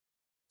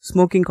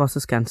Smoking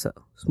causes cancer.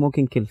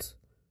 Smoking kills.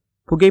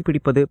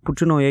 புகைப்பிடிப்பது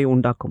புற்றுநோயை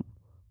உண்டாக்கும்,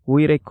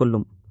 உயிரை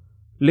கொல்லும்.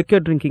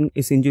 Liquor drinking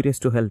is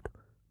injurious to health.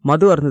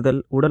 மது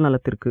அருந்துதல் உடல்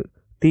நலத்திற்கு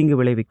தீங்கு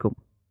விளைவிக்கும்.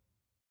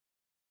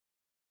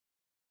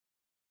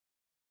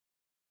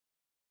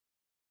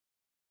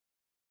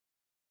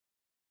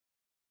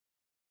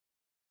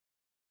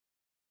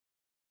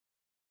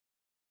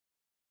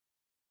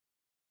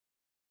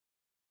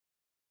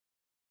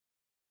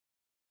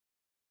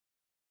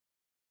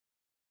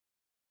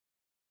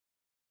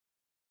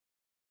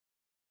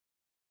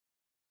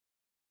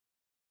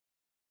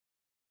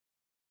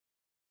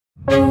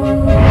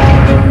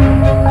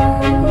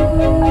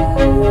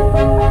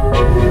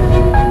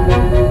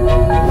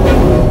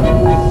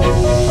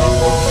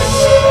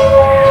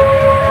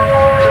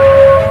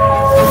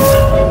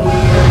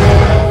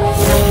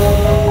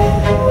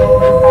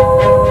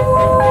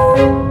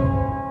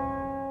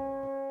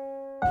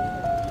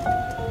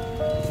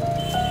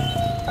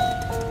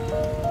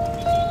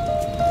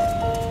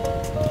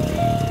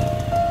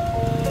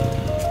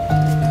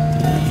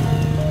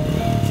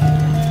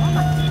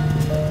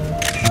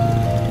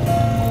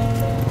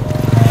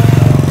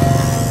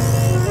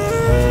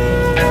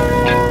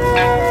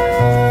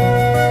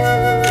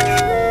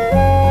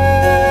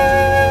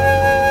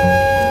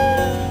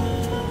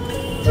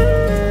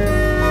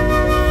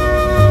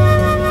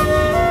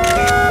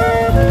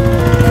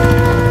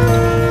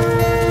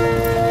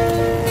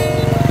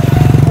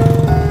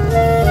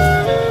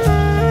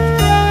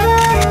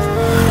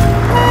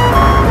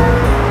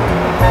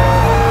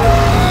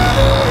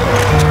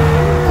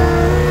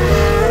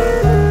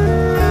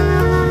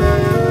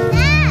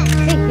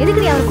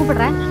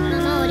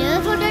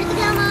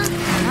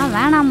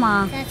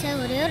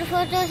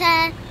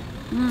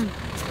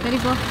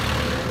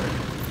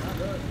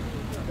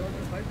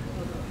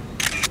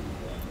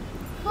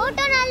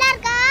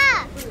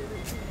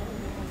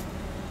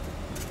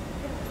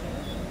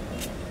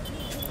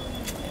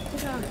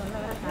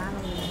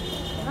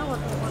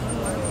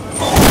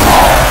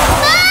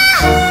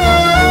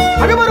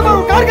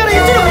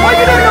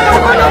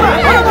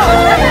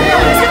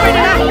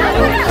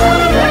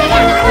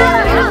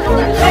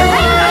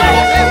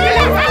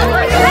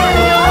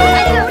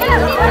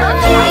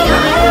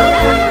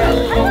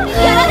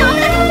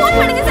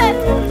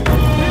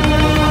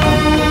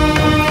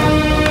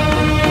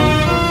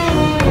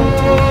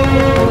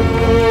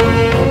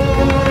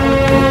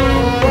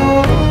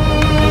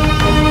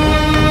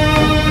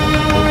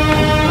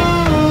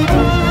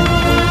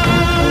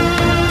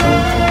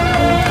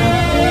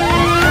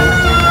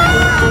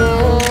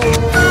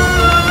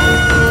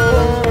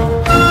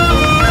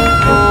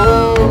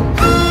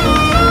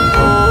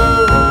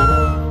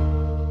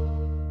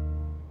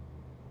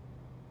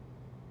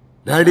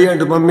 Daddy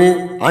and Mummy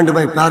and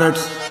my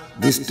parents,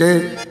 this day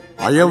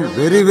I am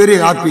very, very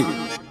happy.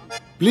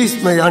 Please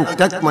my aunt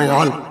take my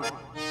all.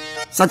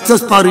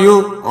 Success for you,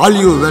 all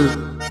you well.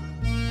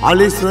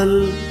 All is well,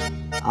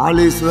 all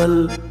is well,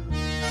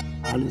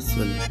 all is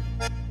well.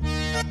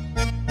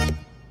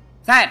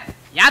 Sir,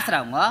 யார் sir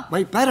அவங்க?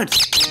 My parents.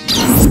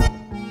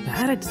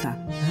 Parents sir.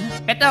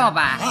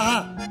 பெத்தவங்கப்பா.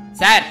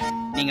 Sir,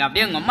 நீங்க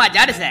அப்படியே உங்க அம்மா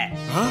ஜாடு sir.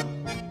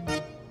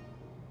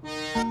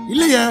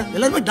 இல்லையா,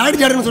 எல்லாரும் daddy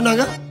ஜாடுன்னு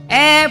சொன்னாங்க.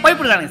 போய்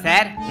போடுறாங்க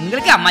சார்.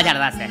 உங்களுக்கு அம்மா ஜாடு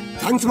தான் சார்.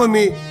 Thanks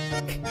mummy.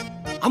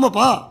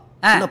 ஆமாப்பா,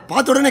 நான்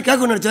பார்த்த உடனே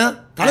கேட்கணும்னு நினைச்சேன்.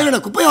 தலையில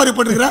நான் குப்பையை வாரி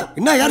போட்டுக்கிறேன்.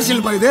 என்ன ஹேர்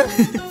ஸ்டைல் பா இது?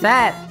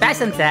 சார்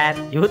பேஷன் சார்,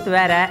 யூத்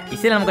வேற,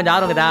 இசையில நமக்கு கொஞ்சம்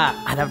ஆர்வம் இருக்குதா,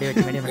 அதை அப்படியே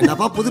வச்சு மீடியம்.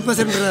 என்னப்பா புது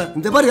பேசுறேன்ற?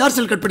 இந்த மாதிரி hair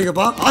style cut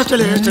பண்ணிக்கப்பா.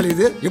 Australia hair style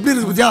இது எப்படி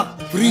இருக்கு பத்தியா?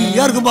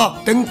 ஃப்ரீயா இருக்கும்பா,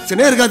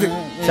 டென்ஷனே இருக்காது.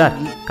 சார்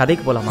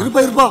கதைக்கு போலாமா?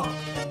 இருப்பா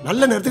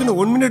நல்ல நேரத்துக்கு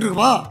இன்னும் 1 மினிட்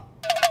இருக்குப்பா.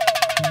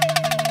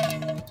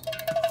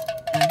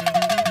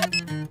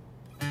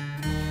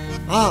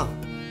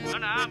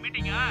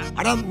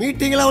 அடா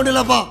மீட்டிங்லாம் ஒண்ணு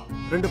இல்லப்பா,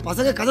 2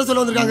 பசங்க கதை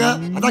சொல்ல வந்திருக்காங்க,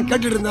 அதான்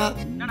கேட்டுட்டு இருந்தேன்.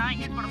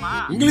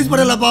 இங்கிலீஷ்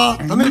படம் இல்லப்பா,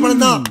 தமிழ்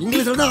படம் தான்.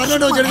 இங்கிலீஷ்ல தான்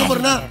அர்ஜென்ட் வச்சு எடுக்க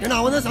போறேன். ஏன்னா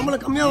அவன் தான்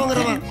சம்பளம் கம்மியா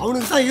வாங்குறவன்.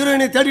 அவனுக்கு தான்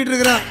ஹீரோயினை தேடிட்டு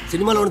இருக்கிறேன்.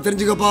 சினிமால ஒண்ணு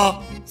தெரிஞ்சுக்கப்பா,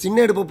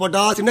 சின்ன எடுப்பு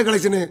போட்டா சின்ன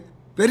கலெக்ஷன்,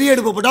 பெரிய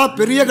எடுப்பு போட்டா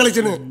பெரிய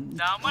கலெக்ஷன்.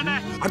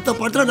 அடுத்த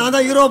படத்துல நான்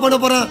தான் ஹீரோ பண்ண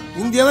போறேன்.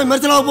 இந்தியாவே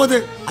மெர்சலாக போகுது,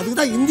 அதுக்கு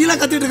தான் ஹிந்தியில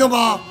கத்திட்டு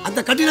இருக்கேன்பா. அந்த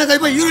கட்டின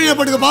கைப்பா ஹீரோயினை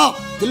போட்டுக்கப்பா.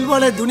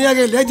 தில்வாலே துனியா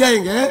கே லே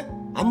ஜாயேங்கே,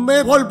 அம்மே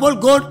போல்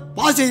போல் கோட்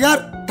பாஸ்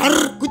யார்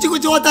டர் குச்சி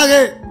குச்சி ஓட்டாங்க.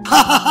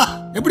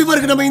 எப்படி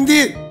பாருக்கு நம்ம ஹிந்தி?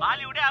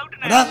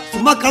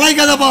 சும்மா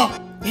கலாய்க்காதப்பா.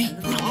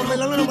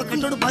 நம்ம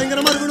கட்டோடு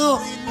பயங்கரமா இருக்கணும்.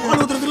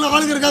 ஆளுத்துல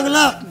ஆளுங்க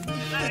இருக்காங்கல்ல,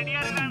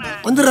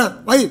 வந்துடுறேன்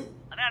வை.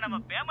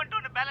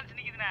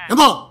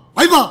 ஏப்பா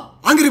வைப்பா,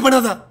 ஆங்கிரி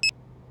பண்ணாத.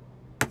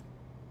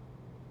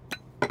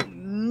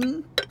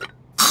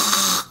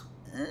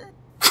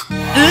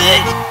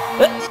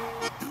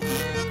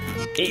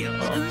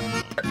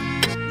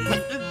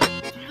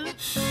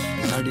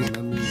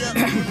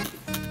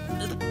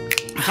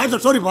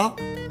 சாரிப்பா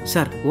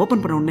சார்.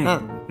 ஓபன் பண்ண உடனே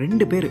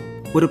 2 பேர்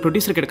ஒரு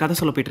ப்ரொடியூசர் கிட்ட கதை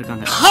சொல்ல போயிட்டு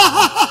இருக்காங்க.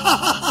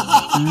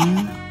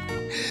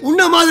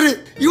 உன்ன மாதிரி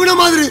இவன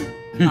மாதிரி.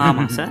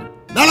 ஆமா சார்.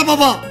 வேலை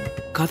பாப்பா.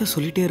 கதை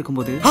சொல்லிட்டே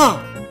இருக்கும்போது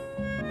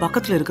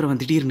பக்கத்துல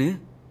இருக்கிறவன் திடீர்னு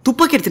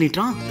துப்பாக்கி எடுத்து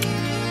நிட்டான்.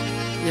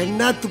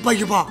 என்ன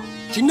துப்பாக்கிப்பா?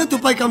 சின்ன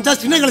துப்பாக்கி காமிச்சா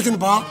சின்ன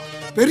கலெக்ஷன்ப்பா.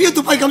 பெரிய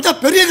துப்பாக்கி காமிச்சா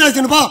பெரிய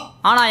கலெக்ஷன்ப்பா.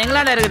 ஆனா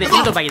எங்களாண்ட இருக்குது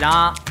சின்ன துப்பாக்கி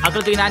தான்.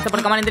 அக்கல் தூக்கி ஆன்சர்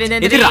பண்ண கமான் எந்திரி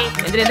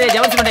எந்திரி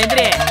ஜவர்ஸ் பண்ண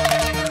எந்திரி.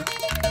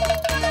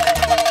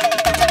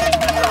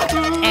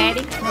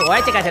 ஏடி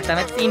ஓய்ச்ச காசு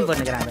எடுத்தவன் சீன்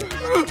பண்ணுகிறாங்க.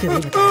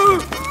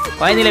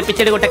 குழந்தையில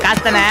பிச்சை எடுக்க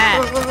காசு தானே.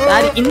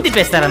 யாரு ஹிந்தி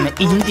பேசுறாங்க,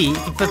 ஹிந்தி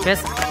இப்ப பேச.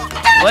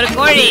 ஒரு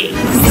கோழி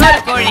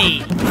இன்னொரு கோழி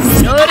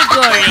இன்னொரு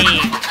கோழி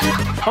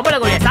பொம்பளை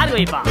கோழியா சார்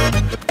கோழிப்பா.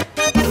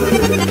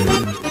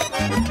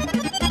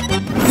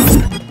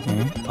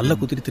 பல்ல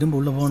குத்திட்டு திரும்ப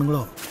உள்ள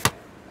போகணுங்களோ?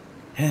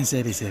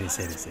 சரி சரி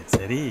சரி சரி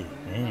சரி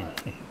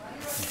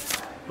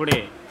புடி.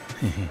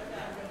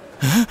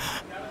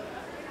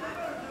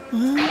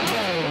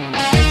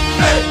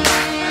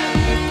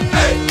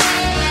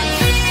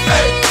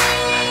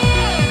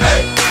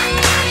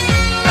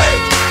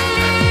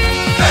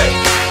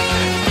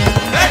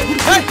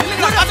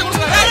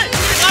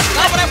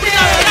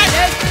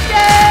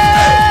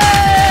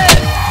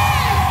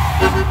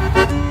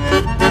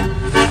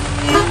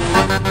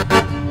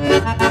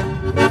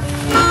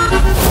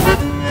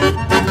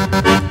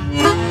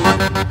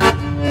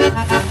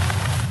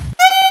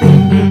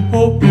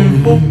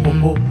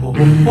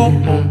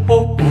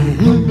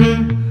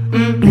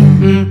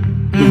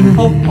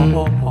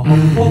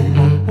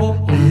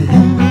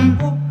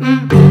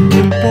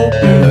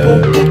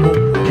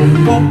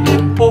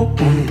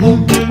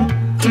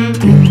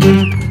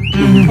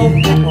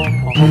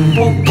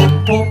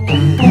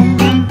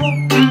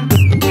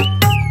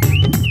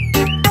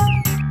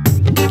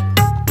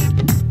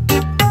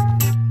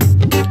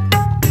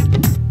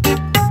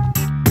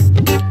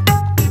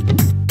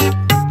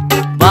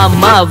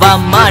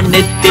 வாமா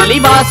நெத்திலி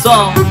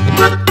வாசம்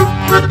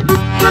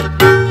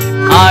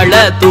ஆள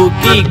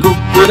தூக்கி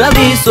குப்புற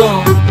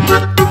வீசும்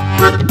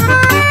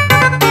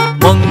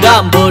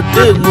பொங்காம்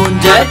போட்டு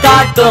மூஞ்ச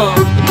காட்டும்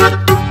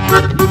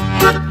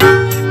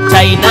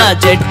சைனா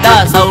ஜெட்டா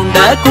சவுண்ட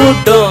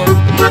கூட்டும்.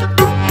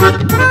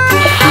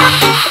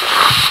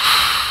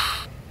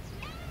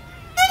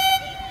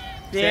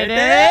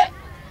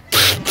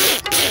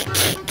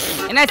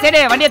 என்ன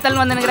சரி வண்டியை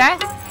தள்ளு வந்துனுக்குற?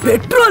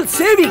 Petrol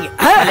saving.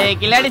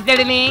 கில்லாடி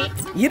தேடி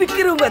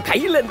இருக்கிறவங்க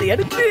கையில இருந்து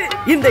எடுத்து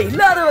இந்த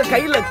இல்லாதவ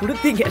கையில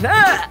கொடுத்தீங்கன்னா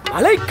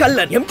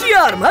மலைக்கல்லன்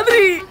எம்ஜிஆர்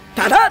மாதிரி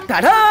தடா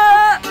தடா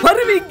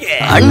வருவீங்க.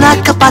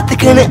 அண்ணாக்க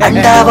பாத்துக்கேன்னு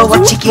அண்டாவ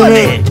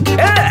வச்சிக்கின்னு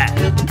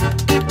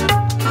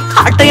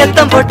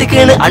அட்டையத்தம்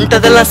போட்டுக்கேன்னு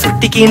அண்டதெல்லாம்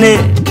சுட்டிக்கின்னு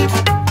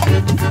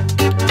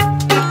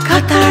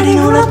காத்தாடி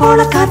நூல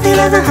போல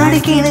காத்திலதான்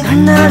அடிக்கின்னு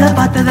கண்ணால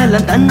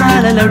பார்த்ததெல்லாம்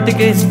தன்னால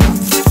லவுட்டுக்கு.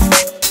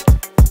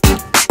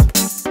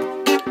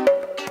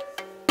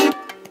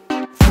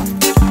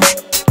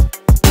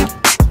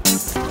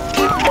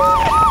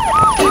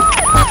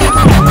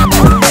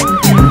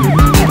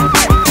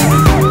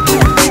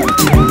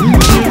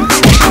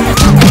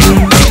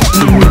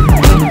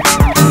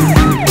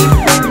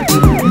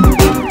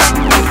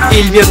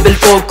 Bel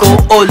poco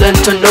o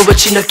lento no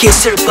vicino che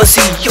sul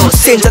pasillo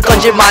senza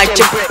conge mai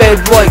c'è per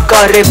voi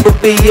care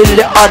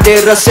pupille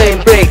adera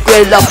sempre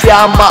quella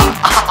fiamma.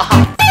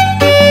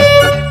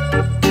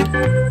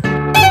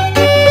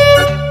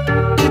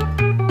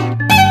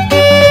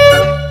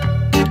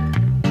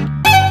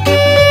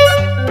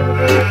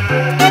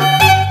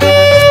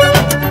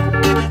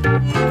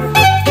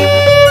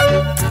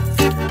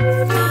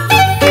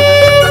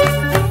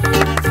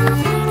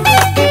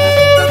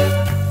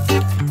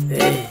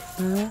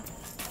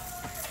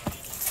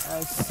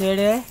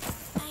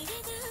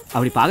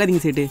 அப்படி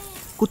பார்க்காதீங்க சேட்டு.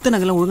 குத்த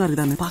நகெல்லாம் ஒழுங்கா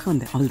இருக்குதான்னு பார்க்க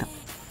வந்தேன், அவள்தான்.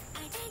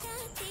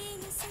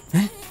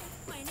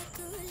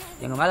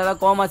 எங்க மேல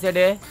கோமா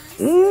சேடு.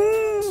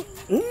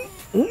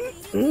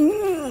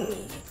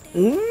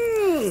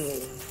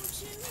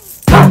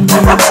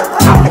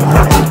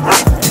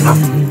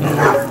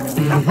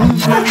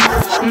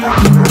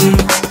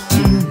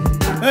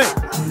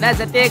 என்ன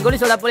சத்தே குடி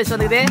சொல்ல போலீஸ்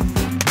வந்துக்குது.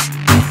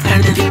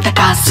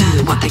 காசு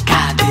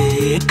ஒத்தைக்காது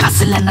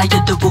காசுல நான்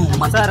எதுவும்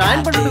சார்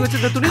ஆன் பண்ணிட்டு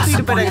வச்சிருந்த துணி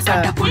தூக்கிட்டு போறேன்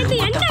சார்.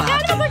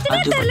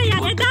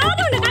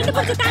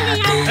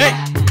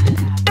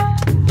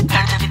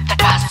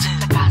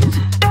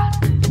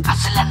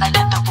 காசுல நான்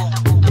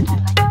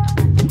எதுவும்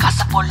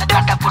காசு போல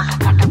கட்ட போல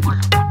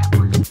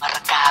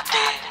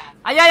மறக்காது.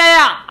 ஐயா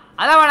ஐயா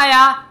அதான்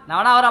வேணாயா, நான்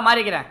வேணா அவரா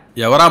மாறிக்கிறேன்.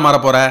 எவரா மாற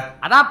போற?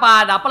 அதான்ப்பா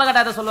அந்த அப்பள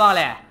கட்டாத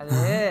சொல்லுவாங்களே, அது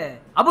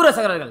அபூர்வ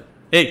சகோதரர்கள்.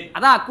 ஏய்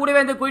அதான் கூடவே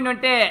வந்து குயின்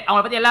வந்துட்டு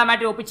அவங்கள பத்தி எல்லா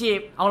மேட்டரையும் ஒப்பிச்சு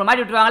அவங்கள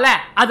மாட்டி விட்டுருவாங்கல்ல,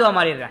 அதுவா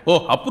மாறிடுறேன். ஓ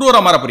அப்ரூவரா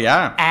மாற போறியா?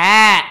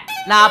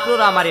 நான்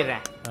அப்ரூவரா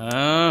மாறிடுறேன்.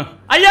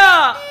 ஐயா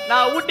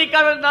நான்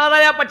ஊட்டிக்காரன்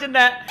நாராயா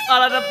பச்சிருந்தேன்.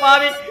 ஆனா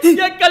பாவி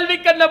என் கல்வி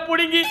கண்ண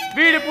புடுங்கி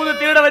வீடு புது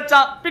திருட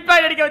வச்சான்,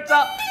 பிட்பாய் அடிக்க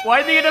வச்சான்,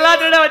 குழந்தைகிட்டலாம்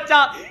திருட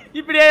வச்சான்.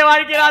 இப்படியே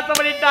வாழ்க்கை நாசம்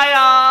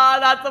பண்ணிட்டாயா,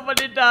 நாசம்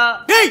பண்ணிட்டா.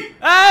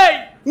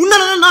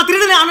 நான்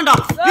திருடனே ஆனண்டா.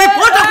 ஏய்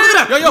போட்டா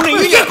குடுக்குறேன்.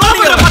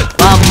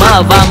 வாமா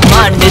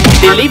வாமா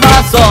நெத்திலி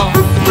வாசம்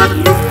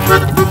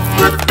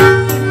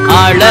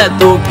ஆள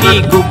தூக்கி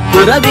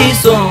குப்புற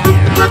வீசும்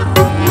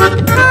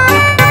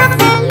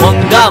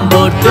பொங்காம்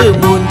போட்டு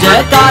மூஞ்ச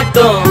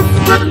காட்டும்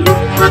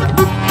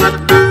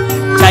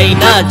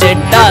சைனா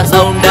ஜெட்டா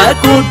சவுண்ட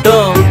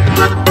கூட்டும்.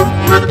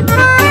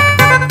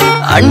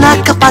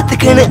 அண்ணாக்க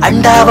பாத்துக்கின்னு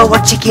அண்டாவ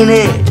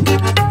வச்சிக்கின்னு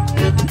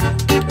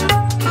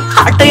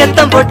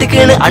துணியத்தான்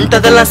போட்டுக்கின்னு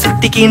அண்டதெல்லாம்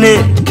சுத்திக்கின்னு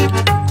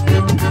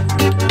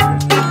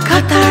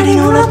காத்தாடி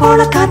உன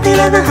போல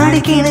காத்திலதான்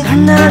அடிக்கின்னு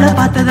கண்ணால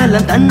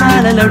பார்த்ததெல்லாம்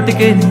தன்னால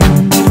லொட்டுக்கின்னு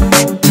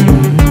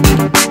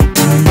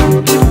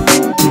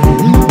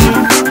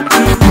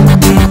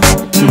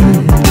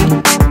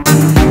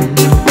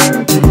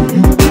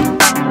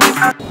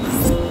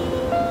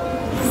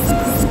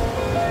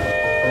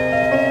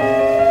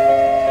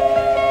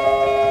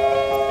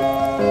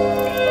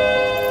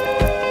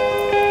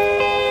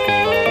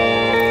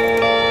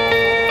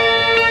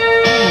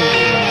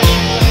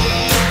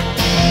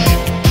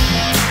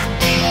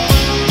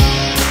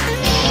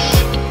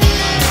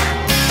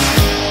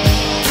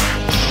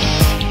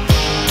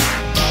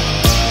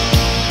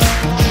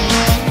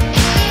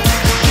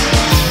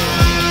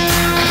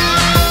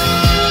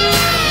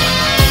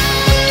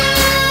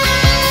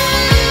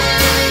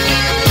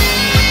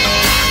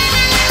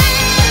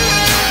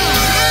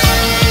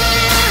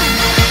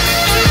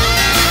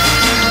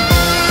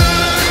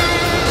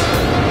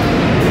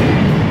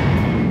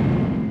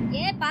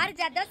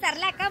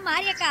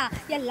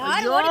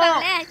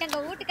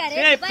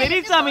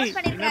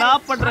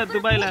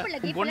துபாயில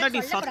பொண்டாட்டி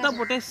சத்த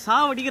போட்டே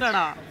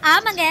சாவடிக்கிறாடா.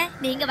 ஆமாங்க,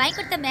 நீங்க வாங்கி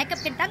கொடுத்த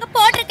மேக்கப் கிட் தாங்க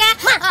போட்டுருக்கேன்.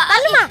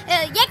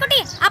 ஏ குட்டி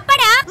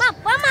அப்பாடா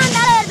போமா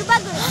அந்தால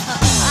துபாக்கு.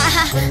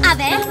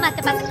 அவன் மத்த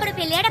பசங்க கூட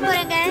விளையாட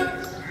போறாங்க.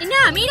 என்ன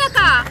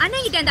மீனாக்கா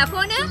அண்ணன் கிட்ட அந்த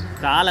போன்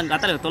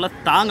காலங்காத்தால தொலை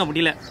தாங்க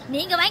முடியல.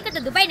 நீங்க வாங்கி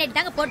கொடுத்த துபாய் நைட்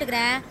தாங்க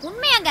போட்டுக்கிறேன்.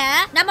 உண்மையாங்க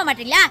நம்ப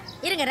மாட்டீங்களா?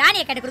 இருங்க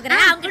ராணியை கேட்டு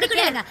கொடுக்குறேன். அவங்க கிட்ட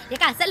கேளுங்க.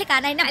 ஏக்கா சொல்லுக்கா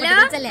நான் என்ன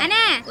பண்ணுவேன்னு சொல்லு.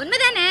 அண்ணே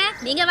உண்மைதானே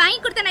நீங்க வாங்கி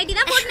கொடுத்த நைட்டி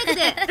தான்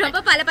போட்டுக்குது.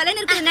 ரொம்ப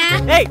பலபலன்னு இருக்குண்ணே.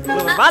 ஏய்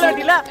வால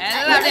வெட்டில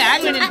அப்படியே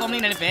ஹேங் பண்ணி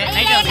போம்னு நினைப்பேன்.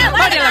 நைட்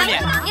பாடில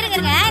அப்படியே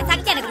இருங்க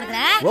சக்தி எனக்கு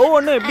கொடுக்குறேன்.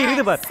 ஒவ்வொண்ணு எப்படி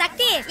இருக்குது பார்.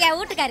 சக்தி என்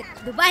வீட்டுக்காரு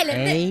துபாயில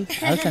இருந்து. ஏய்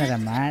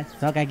அவசரமா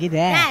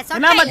சோகாக்கிதே.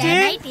 என்ன மச்சி?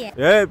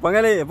 ஏய்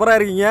பங்களே எப்பறா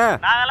இருக்கீங்க?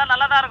 நாங்க எல்லாம்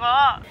நல்லா தான்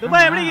இருக்கோம்.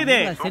 துபாய் எப்படி இருக்குது?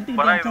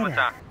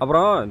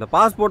 அப்புறம் இந்த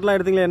பாஸ்போர்ட்லாம்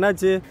எடுத்தீங்களே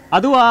என்னாச்சு?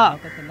 அதுவா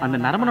அந்த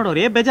நரமனோட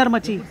ஒரே பேஜார்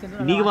மச்சி.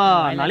 இன்னைக்கு வா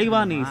நாளைக்கு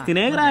வா நீ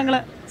ஸ்தினேங்கறாங்களே.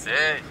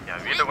 ஏய்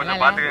என் வீட்டை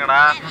கொஞ்சம்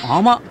பாத்துக்கங்கடா.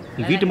 ஆமா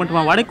நீ வீட்டு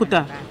மட்டுமா வடை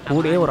குத்த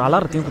கூடே ஒரு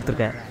அலாரத்தையும்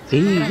கொடுத்துருக்க.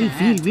 ஏய்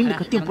வீல்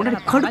கத்தியம் பொண்டாடி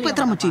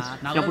கடுப்பேத்துற மச்சி.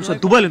 என் புருஷ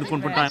துபாயில இருந்து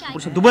ஃபோன் பண்ணிட்டான்.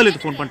 புருஷ துபாயில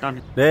இருந்து ஃபோன் பண்ணிட்டான்.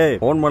 டேய்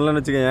ஃபோன்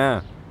பண்ணலன்னு வெச்சுக்கங்க.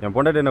 என்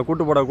பொண்டாட்டி என்ன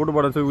கூட்டு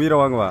போட சொல்லி உயிரை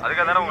வாங்குவா.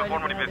 அதுக்கு தான உங்களுக்கு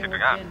ஃபோன் பண்ணி பேசிட்டு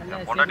இருக்கேன்.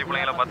 என் பொண்டாட்டி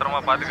பிள்ளைகளை பத்திரமா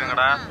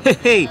பாத்துக்கங்கடா.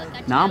 ஹேய்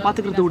நான்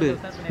பாத்துக்கிறது விடு.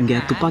 இங்க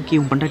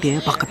துப்பாக்கியும் பொண்டாட்டியே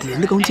பக்கத்துல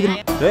இருந்து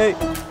கவுஞ்சிக்கிறான். டேய்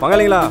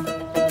பங்களீங்களா?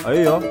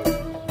 ஐயோ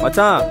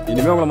மச்சான்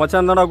இனிமே உங்களை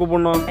மச்சான் தான்டா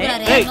கூப்பிடணும்.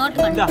 ஏய்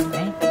இந்தா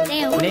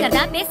ஏய்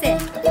ஊர்க்கடா பேசு.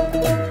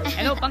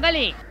 ஹலோ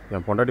பங்காளி.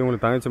 என் பொண்டாட்டி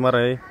உங்களுக்கு தங்கச்சி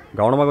மாதிரி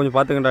கவனமா கொஞ்சம்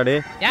பாத்துக்கங்கடா.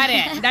 டேய் யாரு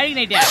இந்த அடி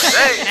நைட்டியா?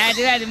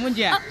 அது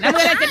மூஞ்சியா நம்ம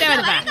செட்டே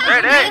வருதா?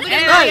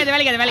 டேய்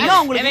வேலைக்கு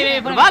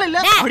உங்களுக்கு வால இல்ல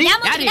அடி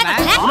யாரு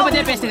இவன் உன்ன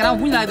பத்தியே பேசுங்கறா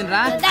மூஞ்சி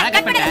ஆகுதுன்றா.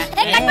 கட்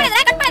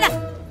பண்ணடா.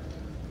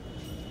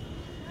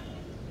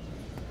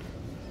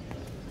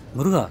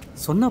 முருகா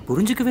சொன்னா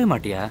புரிஞ்சுக்கவே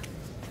மாட்டியா?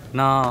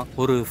 நான்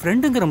ஒரு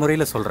ஃப்ரெண்டுங்கிற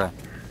முறையில சொல்றேன்.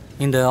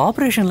 இந்த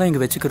ஆபரேஷன்லாம்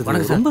இங்க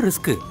வச்சுக்கிறது ரொம்ப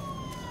ரிஸ்க்.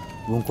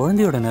 உன்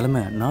குழந்தையோட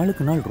நிலைமை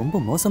நாளுக்கு நாள் ரொம்ப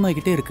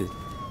மோசமாகிட்டே இருக்கு.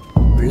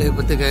 பிள்ளைய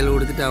பற்றி கையில்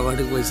கொடுத்துட்டு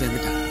அவார்டுக்கு போய்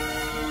சேர்ந்துட்டான்.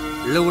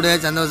 பிள்ளை கூட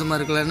சந்தோஷமாக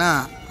இருக்கலன்னா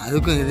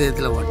அதுக்கும்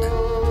இதயத்தில் ஓட்டேன்.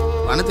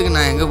 பணத்துக்கு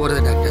நான் எங்கே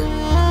போகிறது டாக்டர்?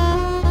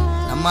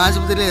 நம்ம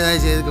ஆஸ்பத்திரியில்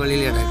ஏதாவது செய்யறதுக்கு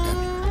வழியிலையா டாக்டர்?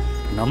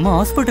 நம்ம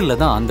ஹாஸ்பிட்டலில்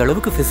தான் அந்த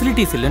அளவுக்கு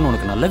ஃபெசிலிட்டிஸ் இல்லைன்னு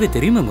உனக்கு நல்லாவே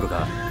தெரியுமே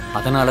முருகா.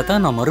 அதனால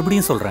தான் நான்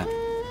மறுபடியும் சொல்கிறேன்,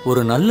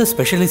 ஒரு நல்ல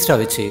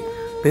ஸ்பெஷலிஸ்டாக வச்சு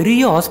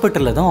பெரிய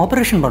ஹாஸ்பிட்டலில் தான்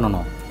ஆப்ரேஷன்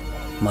பண்ணணும்.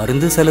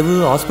 மருந்து செலவு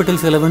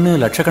ஹாஸ்பிட்டல் செலவுன்னு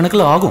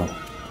லட்சக்கணக்கில் ஆகும்.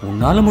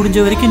 உன்னால் முடிஞ்ச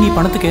வரைக்கும் நீ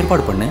பணத்துக்கு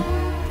ஏற்பாடு பண்ணு,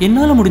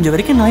 என்னால் முடிஞ்ச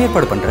வரைக்கும் நான்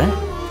ஏற்பாடு பண்ணுறேன்.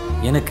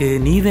 எனக்கு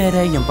நீ வேற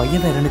என்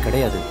பையன் வேறன்னு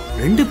கிடையாது,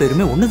 ரெண்டு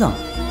பேருமே ஒன்று தான்.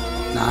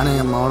 நானும்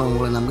என் மாவளம்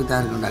உங்களை நம்பி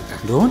தான் இருக்கேன் டாக்டர்.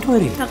 Don't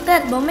worry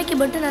doctor. பொம்மைக்கு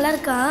பட்டு நல்லா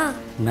இருக்கா?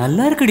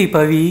 நல்லா இருக்குடி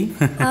பவி.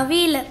 பவி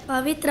இல்ல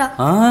பவித்ரா.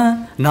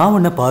 நான்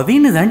உன்னை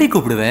பவின்னு தாண்டி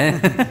கூப்பிடுவேன்.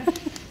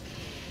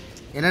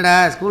 என்னடா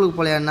ஸ்கூலுக்கு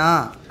போலையாண்ணா?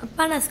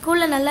 அப்பா நான்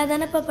ஸ்கூலில் நல்லா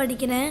தானேப்பா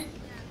படிக்கிறேன்.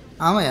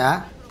 ஆமாயா.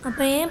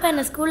 அப்போ ஏன்ப்பா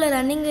என்ன ஸ்கூலில்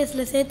ரன்னிங்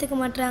ரேஸில் சேர்த்துக்க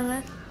மாட்டாங்க?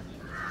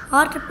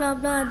 ஹார்ட்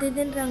ப்ராப்ளம் அது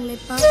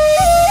இதுன்றாங்களேப்பா.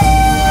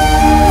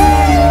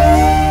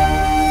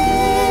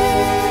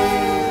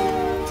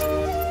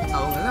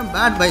 அவங்கெல்லாம்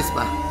பேட்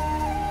பாய்ஸ்ப்பா.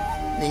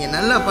 நீங்கள்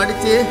நல்லா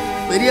படித்து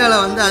பெரிய ஆளை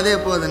வந்து அதே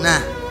போதுண்ணே.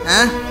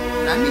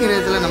 ரன்னிங்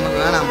ரேஸில் நமக்கு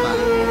வேணாம்ப்பா.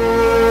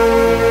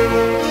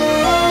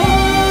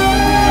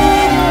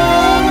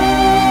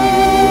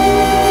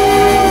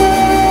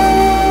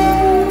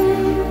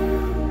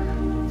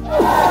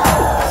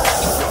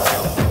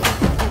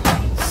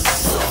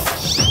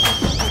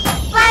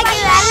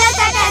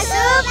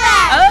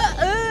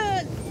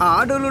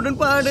 ஆடலுடன்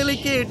பாடலை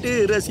கேட்டு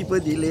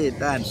ரசிப்பதிலே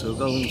தான்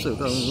சுகம்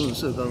சுகம்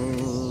சுகம்.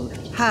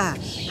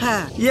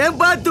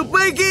 ஏன்பா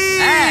துப்பாக்கி,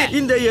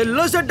 இந்த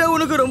எல்லோ சட்டை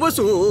உனக்கு ரொம்ப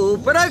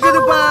சூப்பரா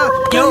இருக்குதுப்பா.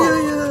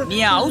 நீ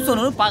ஹவுஸ்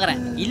ஓனர்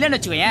பாக்குறேன் இல்லன்னு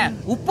வச்சுக்கோயேன்,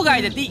 உப்பு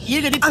காயத்தி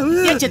ஈகதி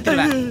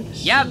செத்துருவேன்.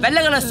 ஏன்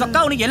வெள்ளை கலர்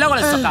சொக்கா உனக்கு எல்லோ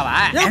கலர் சொக்காவா?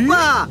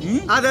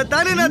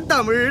 அதைத்தானே நான்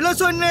தமிழ்ல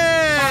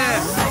சொன்னேன்.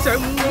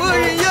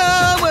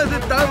 செம்மொழியாம் அது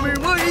தமிழ்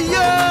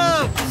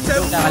மொழியாம்.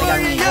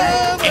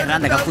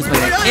 அந்த கப்பூஸ்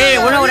ஏய்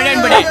உன ஒரு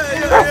ரெண்டு படி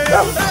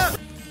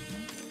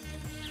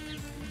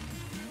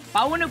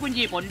பவுனு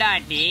குஞ்சி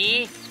பொண்டாட்டி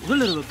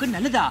உடலுறவுக்கு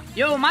நல்லதா?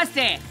 யோ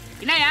மாஸ்டர்,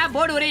 என்னயா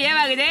போர்டு ஒரே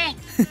ஏவாகுது?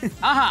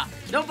 ஆஹா,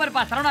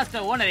 சூப்பர்ப்பா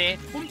சரவணாஸ்டர் ஓனரு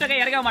கும்பிட்டகை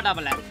இறங்க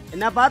மாட்டாமல.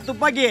 என்னப்பா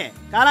துப்பாக்கி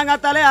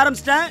காலங்காத்தாலே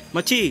ஆரம்பிச்சிட்டேன்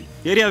மச்சி.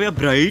 ஏரியாவே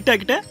பிரைட்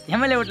ஆகிட்ட.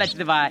 எம்எல்ஏ வீட்டுல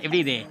வச்சுதுப்பா.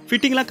 எப்படி இது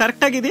ஃபிட்டிங்லாம்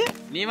கரெக்ட் ஆகுது?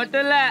 நீ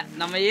மட்டும் இல்ல,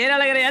 நம்ம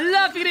ஏரியால இருக்கிற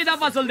எல்லா ஃபிகரையும்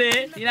தான்ப்பா சொல்லுது.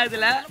 நீனா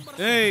இதுல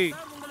ஏய்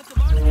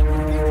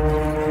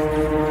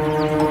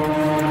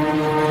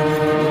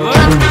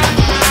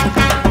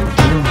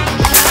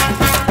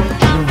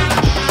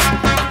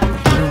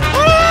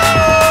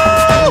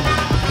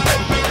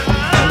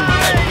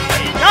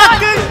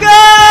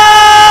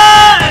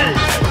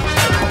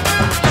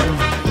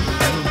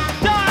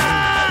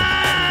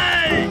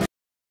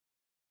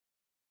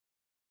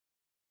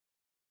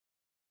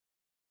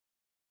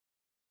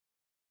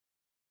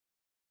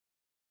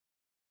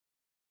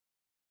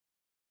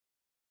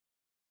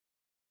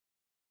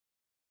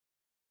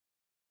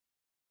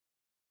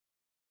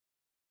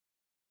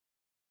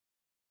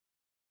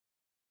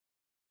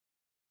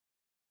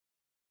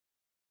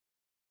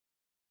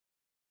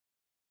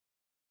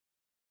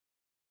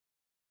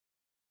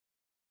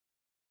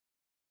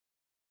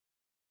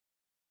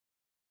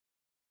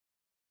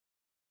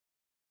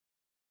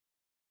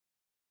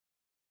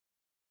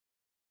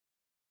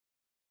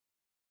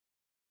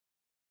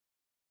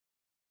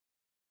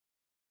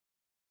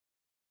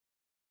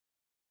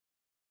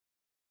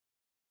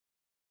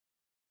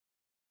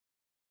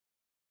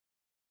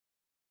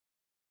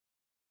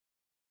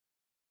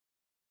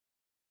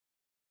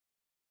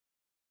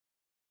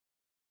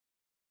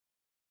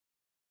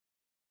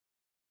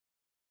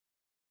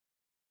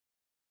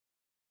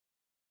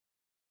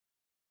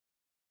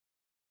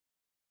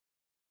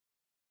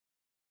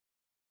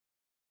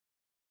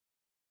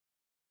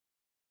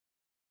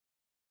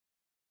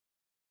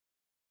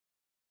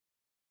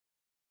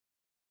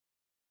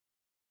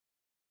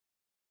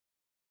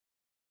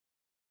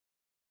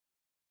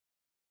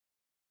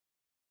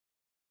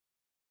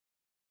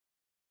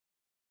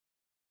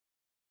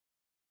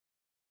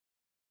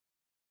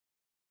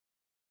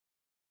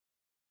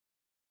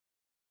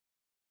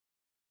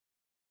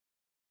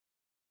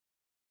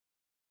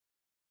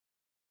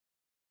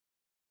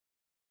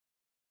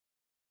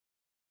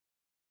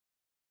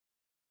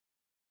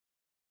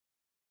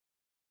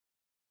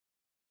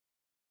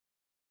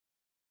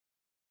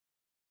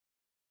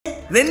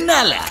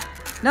ரெண்டால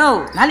நோ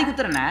நாளைக்கு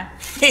குத்துறேண்ணா.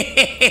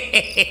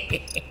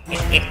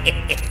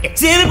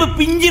 செருப்பு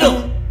பிஞ்சிடும்.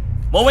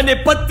 மோவனே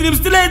 10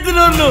 நிமிஷத்துல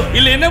எடுத்துட்டு வரணும்,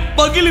 இல்லைன்னா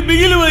பகிலு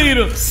பிகிலு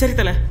வாங்கிடும். சரி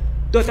தல,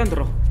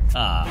 தந்துடுறோம்.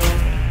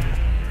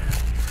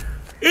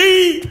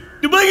 ஏய்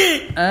துபாகி,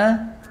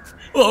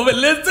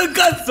 ஓவல்ல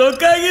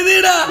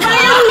சொக்காகுதுடா.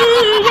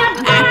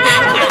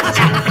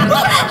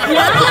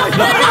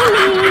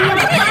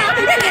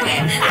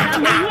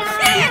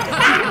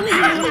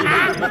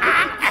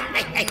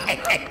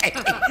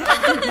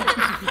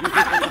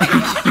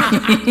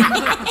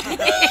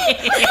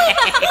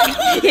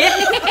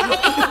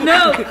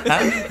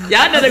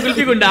 யார் அதை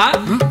குளிச்சு கொண்டா?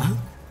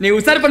 நீ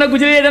உசார் பண்ண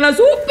குஜிலி எதனா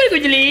சூப்பர்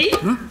குஜிலி.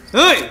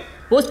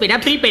 போஸ்ட் பெய்டா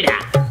ப்ரீபெய்டா?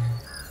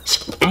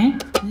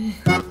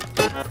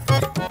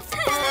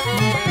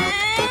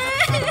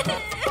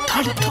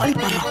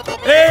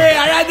 ஏய்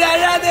அழாதே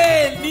அழாதே,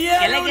 நீ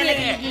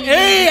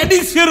ஏய் அடி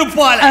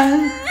செருப்பால.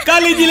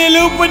 காலேஜில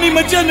லவ் பண்ணி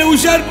மச்சான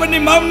உஷார் பண்ணி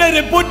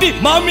மாமனாரை போட்டு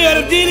மாமியார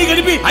தீனி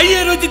கடிப்பி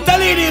ஐயர் வச்சு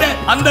தலையிடுற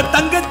அந்த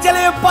தங்க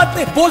சிலைய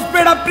பார்த்து போஸ்ட்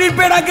பேடா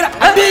ப்ரீபெய்ட் ஆக்குற.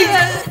 அடி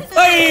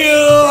ஐயோ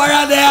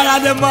அழாதே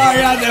அழாதேம்மா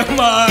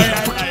அழாதேம்மா.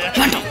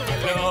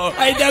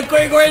 ஐயா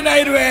கோய் கோய்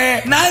நாயிருவே.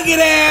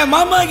 நாகிறேன்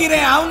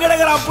மாமாகிறேன், அவங்க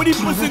கிடக்குறா புடி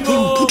புசுங்கோ.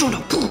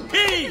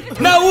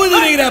 நான்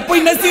ஊதுறேன்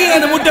போய் நசுகிறேன்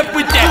அந்த முட்டை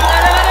பூச்சை.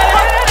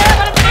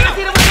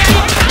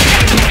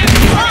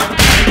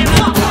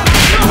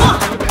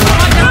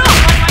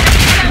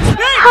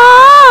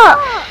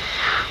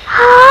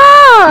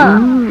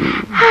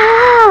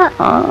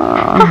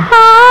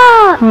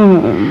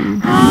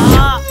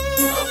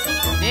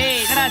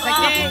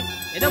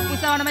 ஏதோ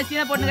புதுசான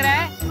சீனை போட்டுக்கிற.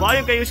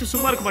 வாயும் கை வச்சு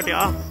சும்மா இருக்க மாட்டியா?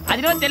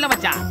 அதுவும் தெரியல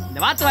மச்சான், இந்த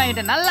வாத்து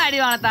வாங்கிட்ட நல்ல அடி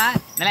வாங்கத்தா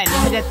நல்லா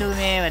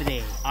நிம்மதியாத்துமே வருது.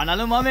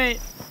 ஆனாலும் மாமே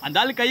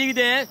அந்த ஆளு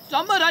கைக்குது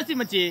ரொம்ப ராசி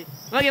மச்சி.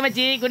 ஓகே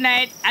மச்சி, குட்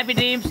நைட், ஹாப்பி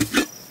ட்ரீம்ஸ்.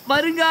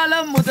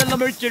 வருங்காலம்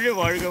முதலமைச்சர்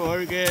வாழ்க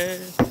வாழ்க.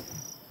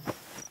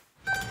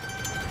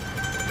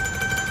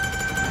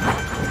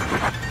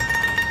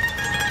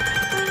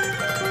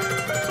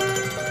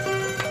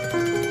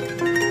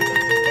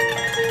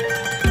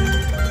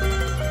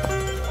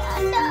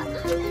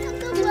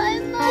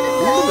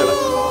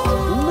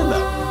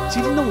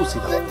 சின்ன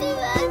ஊசிதான்,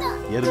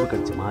 எறும்பு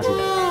கடிச்ச மாதிரி.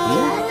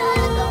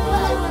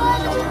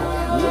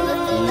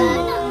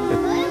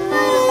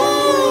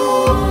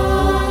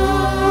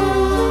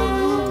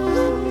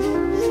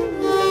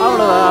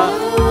 அவ்வளவுதான்.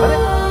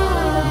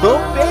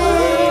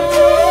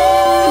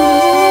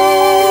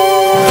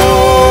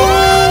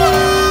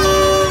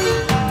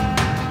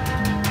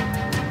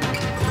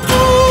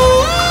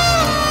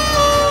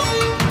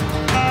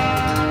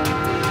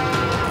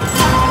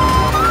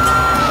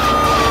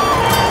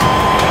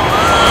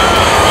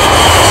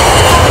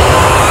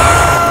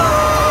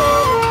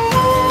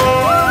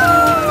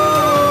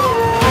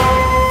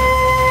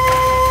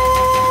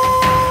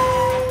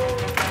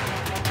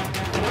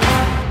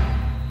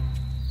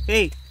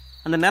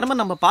 அந்த நேரமா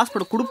நம்ம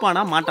பாஸ்போர்ட்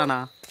கொடுப்பானா மாட்டானா?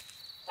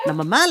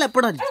 நம்ம மேல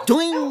எப்படா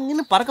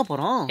ஜோயிங்னு பறக்க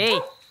போறோம்?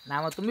 ஏய்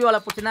நாம தும்பி வலை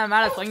பிடிச்சினா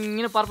மேல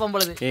சொங்கின்னு பறப்போம்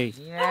பொழுது. ஏய்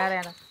நீ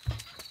வேற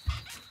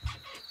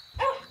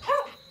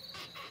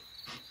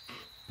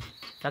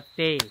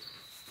சக்தி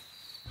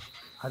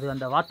அது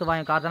அந்த வாத்து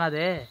வாயம் காரணம்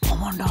அது.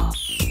 ஆமாண்டா.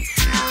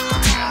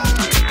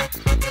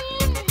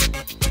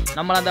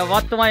 நம்மள அந்த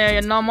வாத்து வாயம்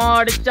என்னமா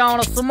அடிச்சா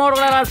அவனை சும்மா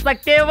விடுறா.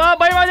 சக்தி வா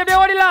பயமாஜே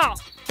ஓடிலாம்.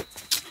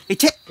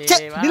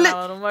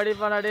 ரொம்ப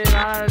அடிப்பானே.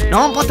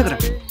 நான்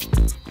பாத்துக்கிறேன்.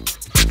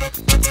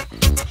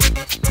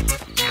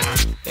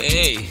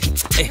 ஏய்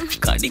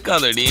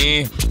கடிக்காதடி.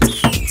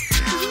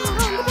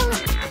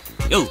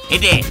 யோ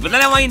ஏடே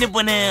இப்பதானே வாங்கிட்டு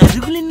போனேன்.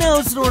 அதுக்குள்ள என்ன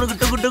அவசரம் உனக்கு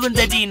டொக்கு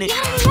டொக்குன்னு தட்டின்னு?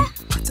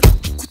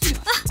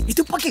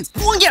 இது பக்கி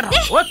போங்கடா.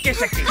 ஓகே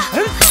சக்தி.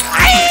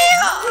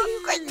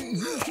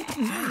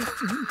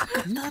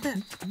 கண்ணாத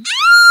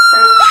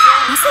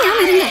அசையாம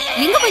இருங்க.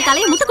 எங்க போய்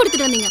தலைய முட்டு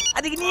கொடுத்துட்டு வந்தீங்க?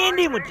 அதுக்கு நீ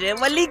ஏண்டி முட்ற?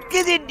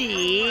 வலிக்குதுடி.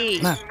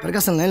 நான்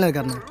பிரகாசன் லைன்ல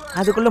இருக்காருண்ணா.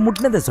 அதுக்குள்ள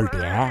முட்டுனத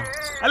சொல்லிட்டியா?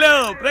 ஹலோ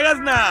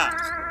பிரகாஷ்னா.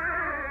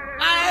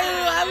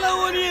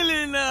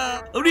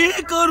 அப்படியே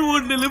கார்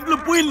ஓடுன லெப்ட்ல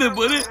போயில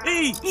பாரு.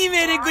 நீ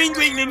வேற கோயிங்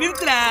கோயிங்ல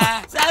நிறுத்துறா.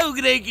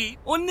 சாவுக்குறேக்கி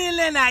ஒண்ணு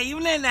இல்லனா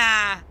இவனேனா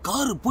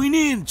கார்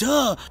போயினே இருந்துச்சா.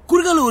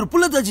 குறுகால ஒரு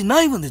புள்ளத்தாச்சி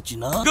நாய்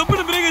வந்துச்சுன்னா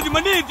கப்பன பிரேக்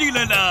மண்ணே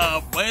ஏத்திக்கலடா.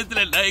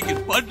 பயத்துல நாய்க்கு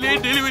ஸ்பாட்லயே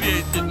டெலிவரி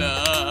ஆயிடுச்சுன்னா.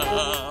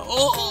 ஓ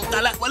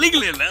தல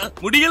வலிக்கல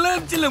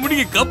முடியெல்லாம் சில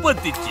முடிய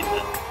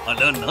காப்பாத்திச்சுன்னா.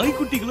 ஆனா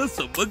நாய்க்குட்டிகளும்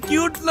ரொம்ப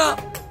கியூட்னா.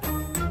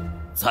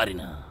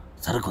 சாரிண்ணா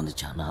சரக்கு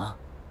வந்துச்சானா?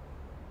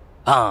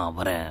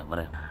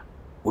 வரேன்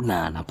உன்ன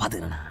நான்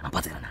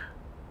பாத்துக்கிறேன்.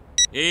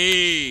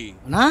 ஏய்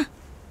அண்ணா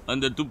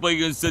அந்த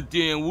துப்பாக்கி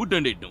சத்தியம் என்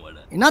ஊட்டாண்டிட்டு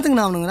வாடா.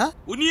 என்னத்துக்குண்ணா அவனுங்களா?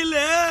 உன்னில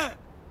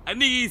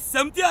அன்னைக்கு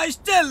சம்தியா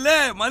இஷ்டல்ல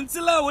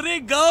மனசுலாம் ஒரே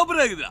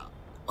காபராகுதா.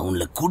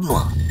 அவங்கள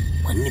கூடுவான்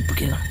மன்னிப்பு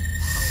கேட்கணும்.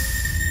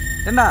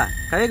 ஏண்டா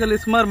கையை கல்லி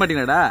சும்மா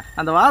மாட்டீங்கடா.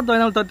 அந்த வாத்து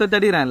வாயினாலும் தொத்து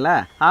தடிக்கிறான்ல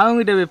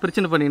அவங்ககிட்ட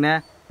பிரச்சனை பண்ணிக்கினே.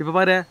 இப்ப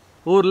பாரு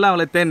ஊர்ல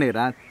அவங்கள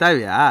தேடிக்கிறான்.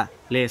 தேவையா?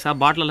 லேசா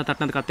பாட்டில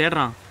தட்டினதுக்கா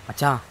தேடுறான்.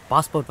 மச்சான்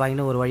பாஸ்போர்ட்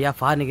வாங்கினு ஒரு வழியா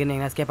ஃபாரினுக்கு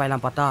எங்க எஸ்கேப்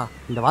ஆயிலாம் பார்த்தா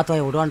இந்த வாத்து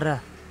வாயை விடுவான்ற.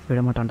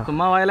 விட மாட்டான்டா.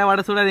 சும்மா வாயில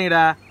வட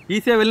சுடாதீங்கடா.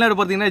 ஈஸியா வெளிநாடு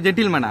போறீங்கன்னா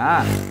ஜெட்டில்மேனா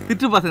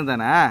திட்டு பசங்க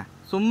தானே.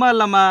 சும்மா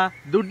இல்லம்மா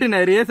துட்டு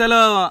நிறைய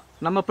செலவாகும்.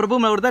 நம்ம பிரபு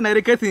மேல கூட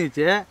நிறைய கேஸ்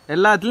இருந்துச்சு.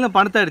 எல்லாத்துலயும்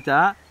பணத்தை அடிச்சா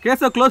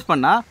கேஸை க்ளோஸ்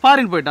பண்ணா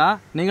ஃபாரின் போயிட்டான்.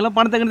 நீங்களும்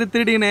பணத்தை கண்டு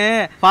திருடிங்கன்னு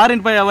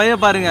ஃபாரின் போய் வய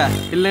பாருங்க.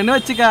 இல்லைன்னு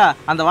வச்சுக்கா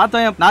அந்த வாத்து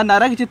வாயை நான்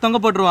நரகிச்சு தொங்க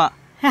போட்டுருவான்.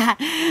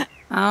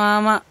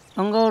 ஆமா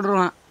தொங்க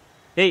விட்டுருவான்.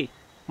 ஏய்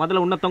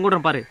முதல்ல உன்ன தொங்க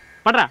விடுறேன் பாரு.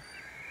 படுறா.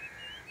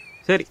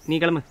 சரி நீ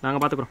கிளம்பு நாங்க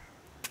பாத்துக்கிறோம்.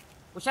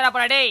 உஷாரா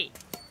போடா டேய்.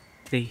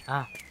 டேய்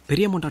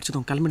பெரிய அமௌண்ட்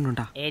அடிச்சதும்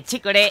கிளம்பிடணும்டா.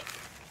 சிக்கோடே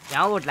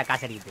என் வீட்டில்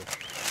காசு அடிக்குது.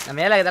 நம்ம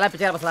மேலே இதெல்லாம்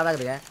பிச்சை பசங்களாக தான்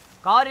இருக்குங்க.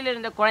 காரில்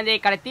இருந்த குழந்தையை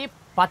கடத்தி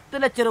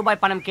 10 லட்சம்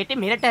ரூபாய் பணம் கேட்டு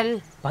மிரட்டல்.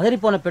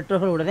 பதறிப்போன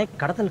பெற்றோர்கள் உடனே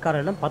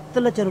கடத்தல்காரரிடம்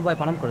 10 லட்சம்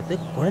ரூபாய் பணம் கொடுத்து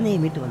குழந்தையை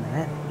மீட்டு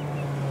வந்தனர்.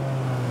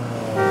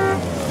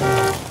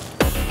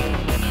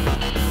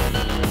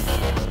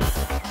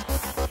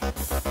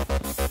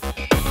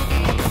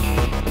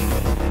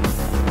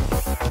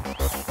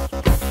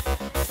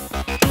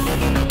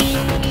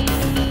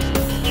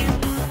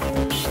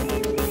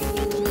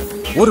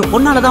 ஒரு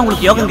பொண்ணாலதான்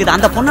உங்களுக்கு யோகம் இருக்குது.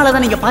 அந்த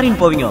பொண்ணாலதான் நீங்க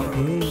ஃபாரின் போவீங்க.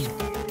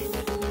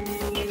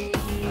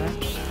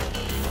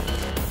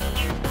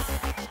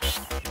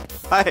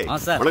 हाय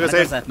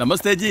வணக்கம் சார்.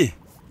 நமஸ்தே ஜி.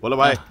 बोलो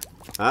भाई.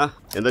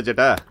 எந்த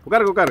சேட்டா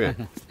உட்காருங்க.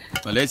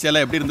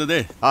 மலேசியால எப்படி இருந்தது?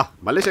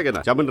 மலேசியா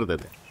என்ன ஜம்முன்னு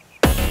இருந்தது.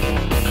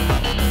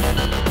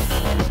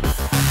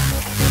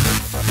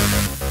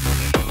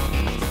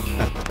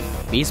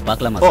 பீஸ்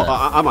பார்க்கலாமா சார்?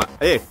 ஆமா.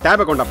 ஏய்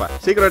டேபை கொண்டாப்பா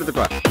சீக்கிரம்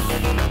எடுத்துட்டு வா.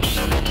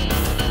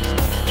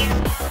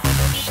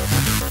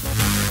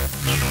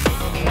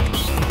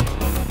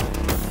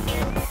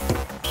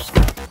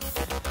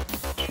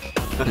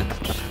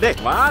 டேய்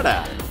வாடா.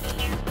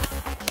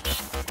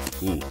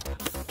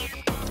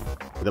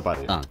 இத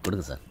பாருங்க.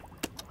 கொடுங்க சார்.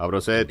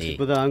 அப்புறம் சார்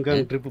இப்போதான்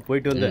ஹாங்காங் ட்ரிப்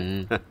போயிட்டு வந்தேன்.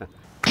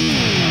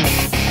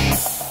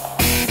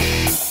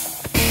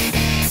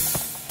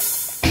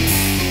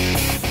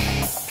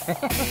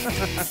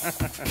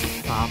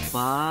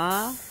 பாப்பா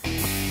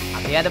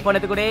அப்படியே அதை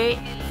போனது கூட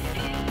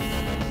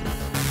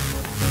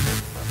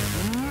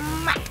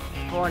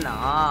போனா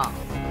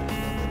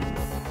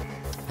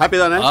ஹாப்பி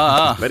தானே?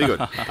 Very good.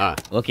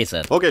 Okay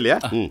sir. Okay இல்லையா?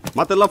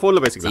 மத்தெல்லாம்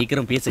ஃபோன்ல பேசிக்கலாம்.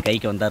 சீக்கிரம் பீஸ்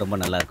கைக்கு வந்தா ரொம்ப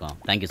நல்லா இருக்கும்.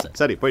 Thank you sir.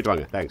 சரி போயிட்டு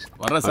வாங்க. தேங்க்ஸ்.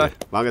 வரேன் சார்.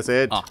 வாங்க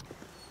சார்.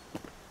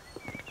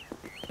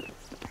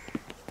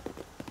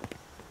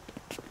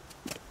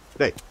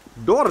 டேய்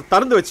டோர்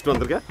திறந்து வச்சிட்டு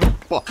வந்திருக்கேன்.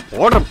 போ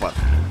ஓடுற பாரு.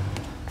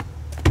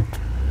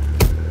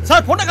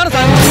 Sir போட்டக்கார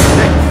sir.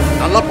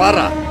 நல்லா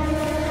பாருடா.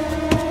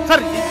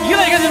 சார்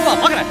ஈரா எங்க இருப்பா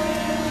பாக்குறேன்.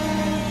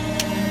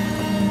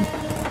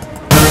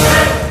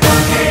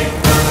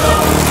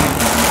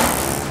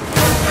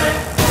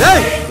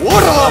 டேய்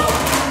ஓடுறா.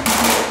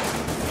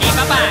 ஏய்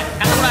பாப்பா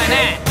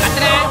கத்தக்கூடாதே.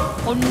 கத்துறே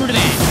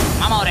கொன்னுடுவேன்.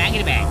 மாமா ஒரு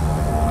ஆங்கிரி பேக்.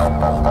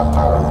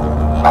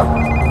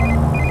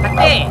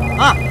 கத்தே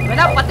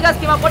வேணா 10 காசு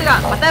ஸ்கீமா போடுங்க.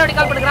 10,000 வடி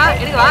கால் பண்ணுங்கடா.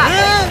 எடுங்க வா.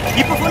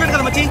 இப்போ ஃபோன்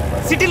எடுக்காத மச்சி.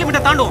 சிட்டி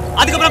லிமிட்ட தாண்டும்.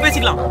 அதுக்கு அப்புறம்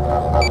பேசிக்கலாம்.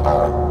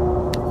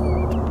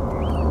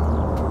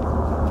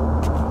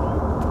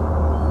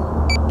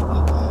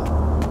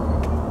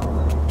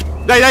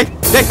 டேய் டேய்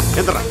டேய்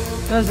எந்திரா.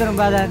 ஸ்தோத்திரம்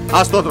ஃபாதர்.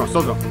 ஸ்தோத்திரம்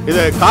ஸ்தோத்திரம்.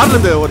 இது கார்ல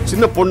இருந்து ஒரு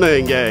சின்ன பொண்ணு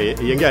இங்க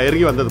எங்க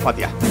இறங்கி வந்தது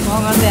பாத்தியா?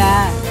 உங்க குழந்தையா?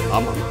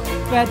 ஆமா.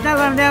 பெத்த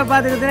குழந்தைய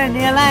பாத்துக்கிட்டு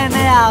நீ எல்லாம்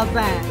என்னையா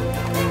ஆப்பேன்?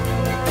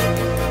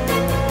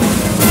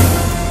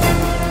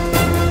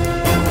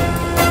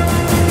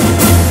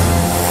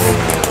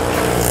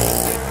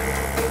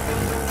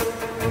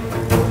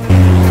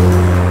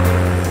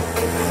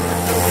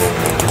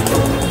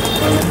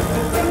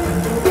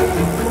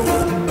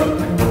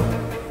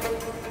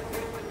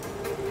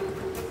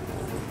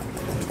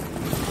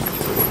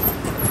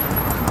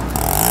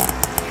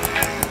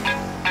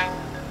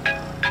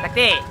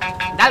 சக்தி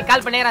டால்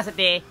கால் பண்ணிடுறான்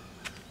சக்தி.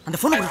 அந்த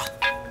போன் கொடுறா.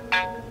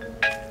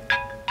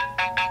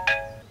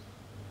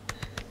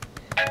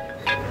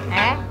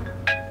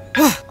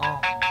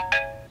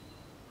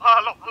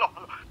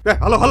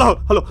 Hello hello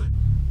hello.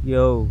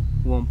 யோ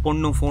உன்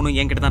பொண்ணும் ஃபோனும்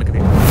என்கிட்ட தான்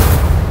இருக்குது.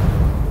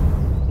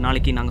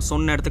 நாளைக்கு நாங்கள்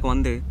சொன்ன இடத்துக்கு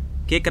வந்து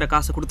கேட்குற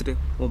காசை கொடுத்துட்டு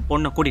உன்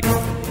பொண்ணை கூட்டிட்டு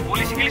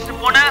போலீஸ் கிழிச்சு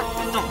போன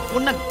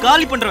பொண்ணை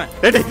காலி பண்ணுறேன்.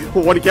 டேய்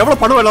உனக்கு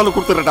எவ்வளவு பணம் வேணாலும்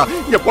கொடுத்துறேன்டா.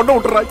 இங்க பொண்ணை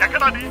விட்டுறா.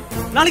 எங்கடா நீ?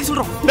 நாளைக்கு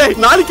சொல்றோம். டேய்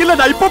நாளைக்கு இல்ல,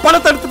 நான் இப்ப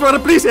பணத்தை எடுத்துட்டு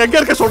வரேன். ப்ளீஸ் எங்க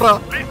இருக்க சொல்றா.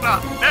 ப்ளீஸ்டா.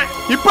 டேய்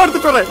இப்ப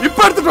எடுத்துட்டு வரேன். இப்ப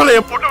எடுத்துட்டு வரேன்.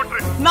 என் பொண்ணை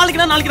விட்டுரு.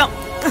 நாளைக்கு தான்.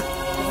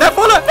 டேய்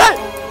போல. டேய்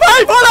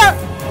டேய் போல.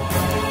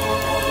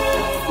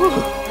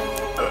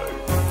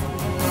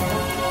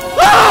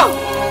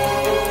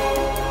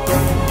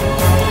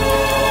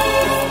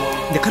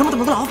 இந்த கர்மத்தை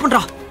முதல்ல ஆஃப்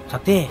பண்றா.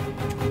 சத்தே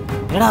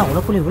என்னடா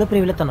உனக்குள்ள இவ்வளவு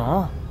பெரிய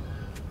வில்லத்தனம்?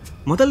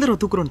 முதல் தடவை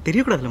தூக்குறோன்னு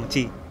தெரியக்கூடாதுல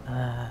மச்சி.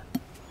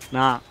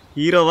 நான்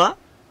ஹீரோவா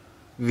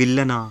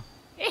வில்லனா?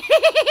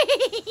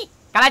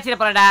 கலாச்சிட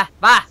போறடா.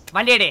 வா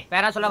வண்டி எடு.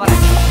 வேற சொல்ல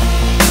வரேன்.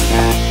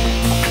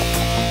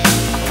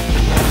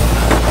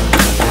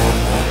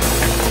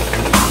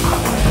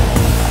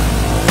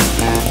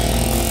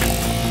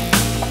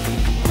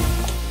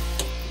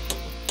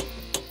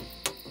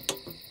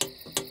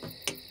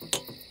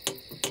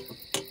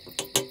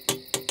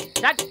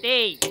 சக்தி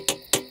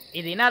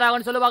இது என்ன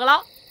ராகம்னு சொல்லு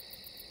பார்க்கலாம்.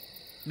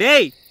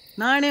 டேய்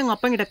நானே உங்க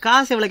அப்பா கிட்ட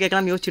காசு எவ்வளவு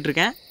கேட்கலாம்னு யோசிச்சுட்டு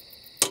இருக்கேன்.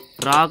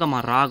 ராகமா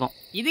ராகம்.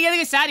 இதுக்கு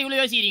எதுக்கு சார் இவ்வளவு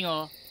யோசிக்கிறீங்க?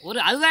 ஒரு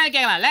 60,000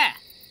 கேட்கலாம்ல?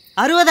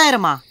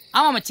 60,000?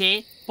 ஆமா மச்சி.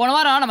 போன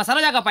வாரம் நம்ம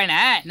சரோஜாக்கா பையனை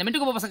இந்த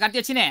மின்ட்டு குப்பை பசங்க கட்டி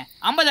வச்சுன்னு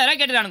 50,000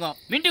 கேட்டுட்டானுங்க.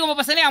 மின்ட்டு குப்பை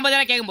பசங்களே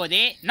 50,000 கேட்கும்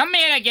போது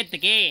நம்ம ஏரியா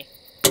கேத்துக்கு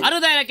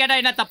 60,000 கேட்டா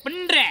என்ன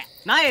தப்புன்ற?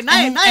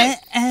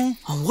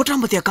 அவன்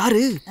ஓட்டுறான் பாத்தியா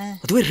காரு,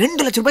 அதுவே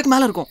 2 லட்சம் ரூபாய்க்கு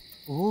மேல இருக்கும்.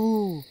 ஓ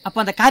அப்ப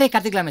அந்த காரை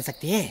கத்துக்கலாமே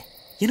சக்தி.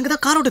 எனக்கு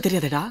தான் கார் ஓட்ட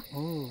தெரியாதேடா.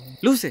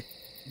 லூசு.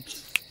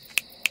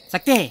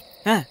 சக்தி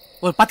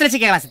ஒரு 10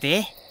 லட்சம் கேட்கலாம் சக்தி.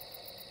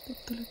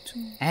 10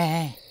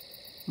 லட்சம்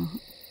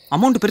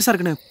அமௌண்ட் பெருசா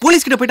இருக்குன்னு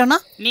போலீஸ் கிட்ட போயிட்டானா?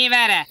 நீ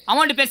வேற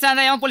அமௌண்ட் பெருசா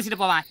இருந்தா எவன் போலீஸ் கிட்ட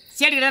போவான்?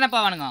 ஸ்டேட் கிட்ட தானே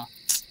போவானுங்க.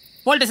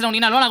 போலீஸ் ஸ்டேஷன்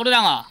உனக்கு லோனா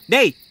கொடுக்குறாங்க.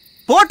 டேய்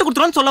போட்டு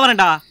கொடுத்துருவான்னு சொல்ல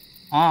வரேன்டா.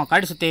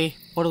 கரெக்ட் சக்தி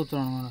போட்டு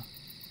கொடுத்துருவானுங்க.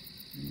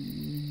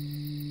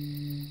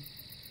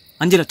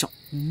 5 லட்சம்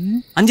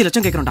 5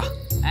 லட்சம் கேட்கறோம்டா.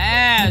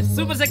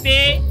 சூப்பர் சக்தி.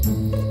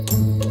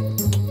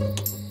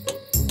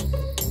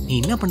 நீ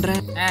என்ன பண்ற?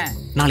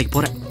 நாளைக்கு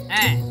போற,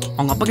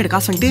 அவங்க அப்பா கிட்ட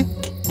காசு வாங்கிட்டு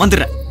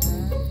வந்துடுற.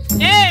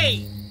 ஏய்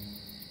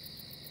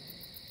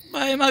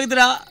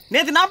பயமாகுதுடா.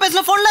 நேத்து நான்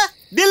பேசல போன்ல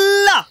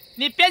தில்லா.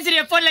 நீ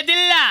பேசுறிய போன்ல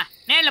தில்லா.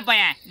 நேர்ல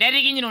பையன் டெரி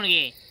கிஞ்சின்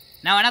உனக்கு.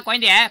 நான் வேணா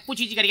குழந்தைய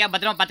பூச்சி கடிக்காம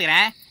பத்திரமா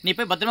பாத்துக்கிறேன். நீ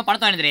போய் பத்திரமா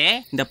பணத்தை வாங்கிடுறே.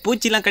 இந்த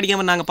பூச்சி எல்லாம்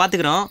கடிக்காம நாங்க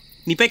பாத்துக்கிறோம்.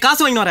 நீ போய்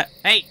காசு வாங்கி வர.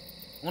 ஏய்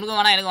உனக்கு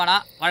வேணா எனக்கு வேணா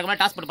வழக்கமா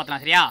டாஸ் போட்டு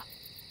பார்த்தலாம் சரியா?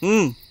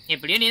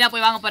 எப்படியும் நீ தான்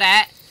போய் வாங்க போற.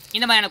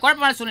 இந்த மாதிரியான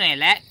குழப்பமான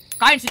சூழ்நிலையில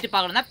காயின் சிட்டி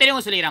பார்க்கணும்னா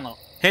பெரியவங்க சொல்லிக்கிறாங்க.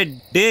 ஹெட்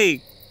டேய்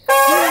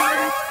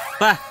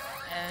பா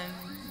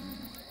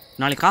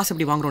நாளைக்கு காசு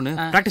எப்படி வாங்குறோன்னு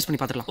பிராக்டிஸ் பண்ணி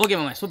பாத்துறலாம். ஓகே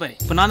மாமா சூப்பர்.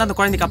 இப்போ நான் தான் அந்த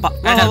குழந்தைக்கு அப்பா.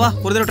 வா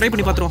ஒரு தடவை ட்ரை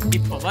பண்ணி பாத்துறோம்.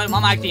 இப்போ வா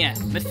மாமா ஆக்டிங்க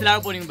மெஸ்ல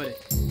போறீங்க பாரு.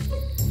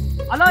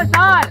 ஹலோ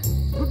சார்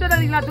துட்டு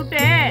தரீங்களா?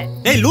 துட்டு.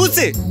 டேய்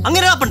லூசு அங்க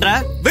என்ன பண்ற?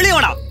 வெளிய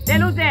வாடா.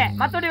 டேய் லூசு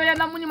மத்தோடி வெளிய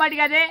வந்தா மூஞ்சி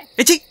மாட்டிக்காதே.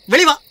 ஏச்சி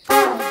வெளிய வா.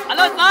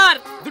 ஹலோ சார்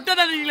துட்டு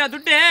தரீங்களா?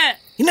 துட்டு.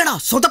 என்னடா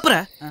சொதப்புற?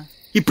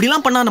 இப்படி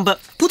எல்லாம் பண்ணா நம்ம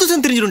புதுசா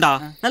தெரிஞ்சிடும்டா.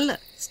 நல்ல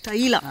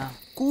ஸ்டைலா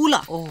கூலா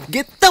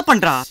கெத்தா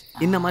பண்றா.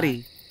 என்ன மாதிரி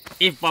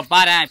இப்ப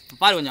பாரு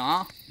கொஞ்சம்.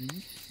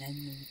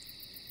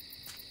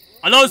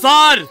 ஹலோ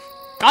சார்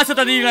காசு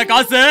தரீங்களா?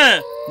 காசு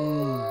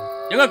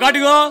எங்க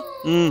காட்டுங்க.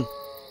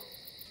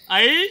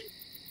 ஐ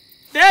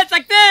டேய்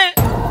சக்தி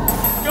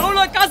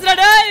எவ்வளவு காசுடா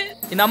டேய்.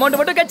 இந்த அமௌண்ட்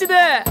மட்டும்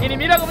கச்சிது. இனி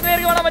மீரா குப்பை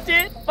இருக்க வேணாம் மச்சி.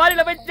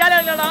 பாரில போய் ஜாலியா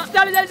இருக்கலாம்.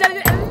 ஜாலி.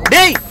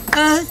 டேய்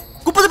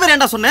குப்பது பேர்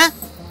ஏன்டா சொன்ன?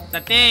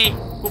 சக்தி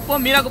குப்பை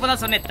மீரா குப்பை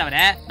தான் சொன்னே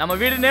தவிர நம்ம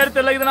வீடு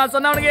நேரத்துல இது நான்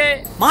சொன்ன உனக்கு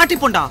மாட்டி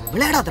போண்டா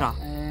விளையாடாதடா.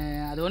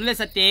 அது ஒண்ணுல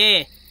சக்தி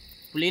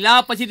புள்ளிலா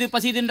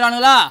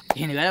பசிதுன்றானுங்களா.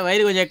 எனக்கு வேற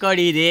வயிறு கொஞ்சம் எக்கோ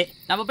அடிக்குது.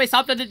 நம்ம போய்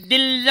சாப்பிட்டு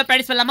தில்ல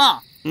பிராக்டிஸ் பண்ணலாமா?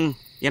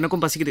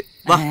 எனக்கும் பசிக்குது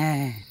வா.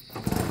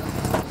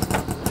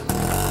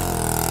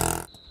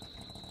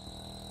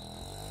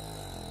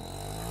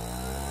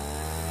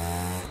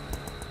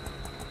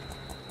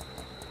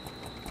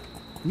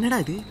 என்னடா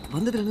இது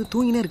வந்ததுல இருந்து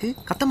தூங்கினே இருக்கு,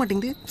 கத்த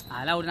மாட்டேங்குது.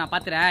 அதெல்லாம் ஒரு நான்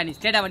பாத்துறேன். நீ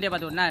ஸ்டேடா வண்டியை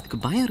பார்த்து விடனா.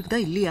 அதுக்கு பயம் இருக்குதா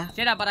இல்லையா?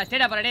 ஸ்டேடா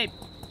பாரு டேய்.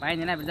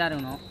 பயந்துனா இப்படிதான்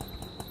இருக்கணும்.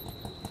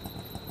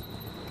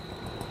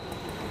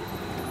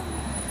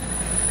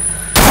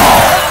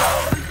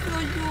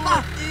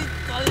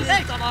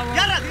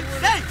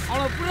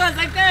 அவனை புடுறா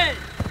சக்தி.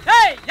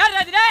 ஏய் யாரா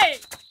நடக்காது டேய்.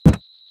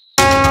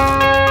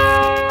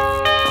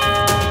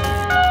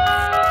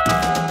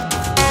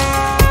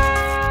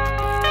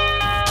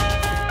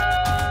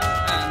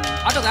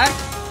 ஆட்டோக்கார்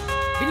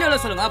பின்ன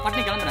எவ்வளவு சொல்லுங்க,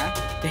 பட்னி கிளம்புறேன்.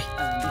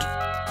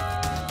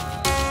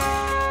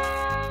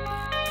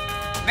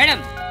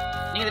 மேடம்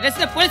நீங்க இந்த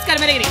ட்ரெஸ்ல போலீஸ்கார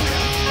மாதிரி இருக்கீங்க.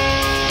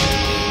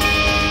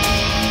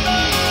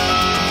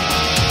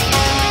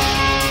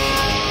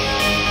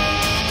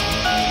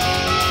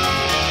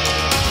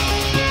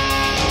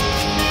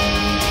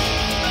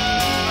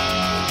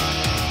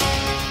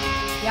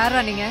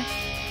 யாரா நீங்க?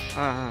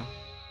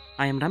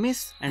 I am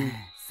Ramesh and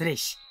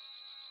Suresh.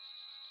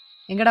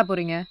 எங்கடா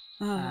போறீங்க?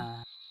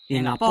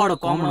 எங்க அப்பாவோட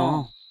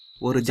கோமணம்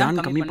ஒரு ஜான்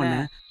கம்மி பண்ண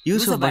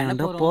யூசுப்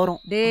பாயாண்ட போறோம்.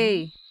 டேய்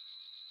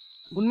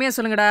உண்மையா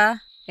சொல்லுங்கடா,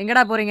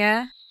 எங்கடா போறீங்க?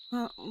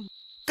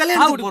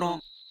 கல்யாணத்துக்கு போறோம்.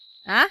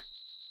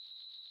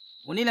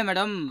 ஒன்னில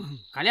மேடம்,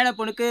 கல்யாண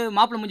பொண்ணுக்கு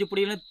மாப்பிள்ளை மூஞ்சி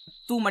புடியல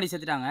தூமாடி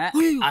செத்துட்டாங்க.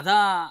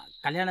 அதான்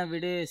கல்யாண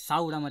வீடு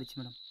சாவு விடாம இருந்துச்சு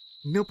மேடம்.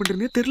 என்ன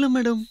பண்றதுன்னு தெரியல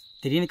மேடம்.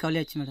 திடீர்னு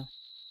கவலையாச்சு மேடம்.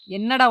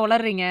 என்னடா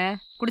உளறீங்க?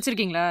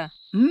 குடிச்சிருக்கீங்களா?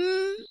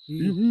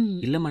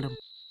 இல்ல மேடம்,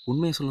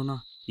 உண்மையை சொல்லணும்னா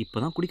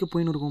இப்பதான் குடிக்க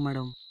போயின்னு இருக்கோம்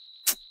மேடம்.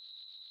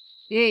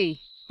 ஏய்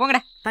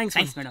போங்கடா.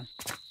 Thanks madam.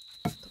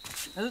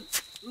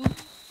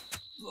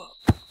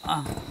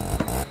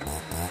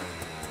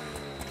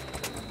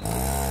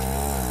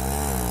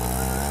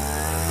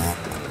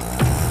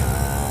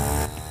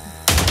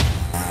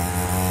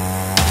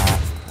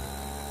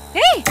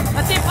 ஏய்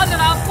அத்தி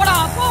பாத்துடா, போடா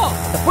போ.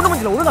 இந்த பொண்ணு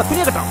மஞ்சள ஒழுங்கா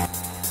துணிய கட்டறான்.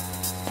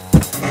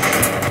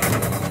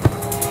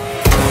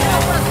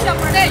 போடா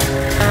போடா டேய்.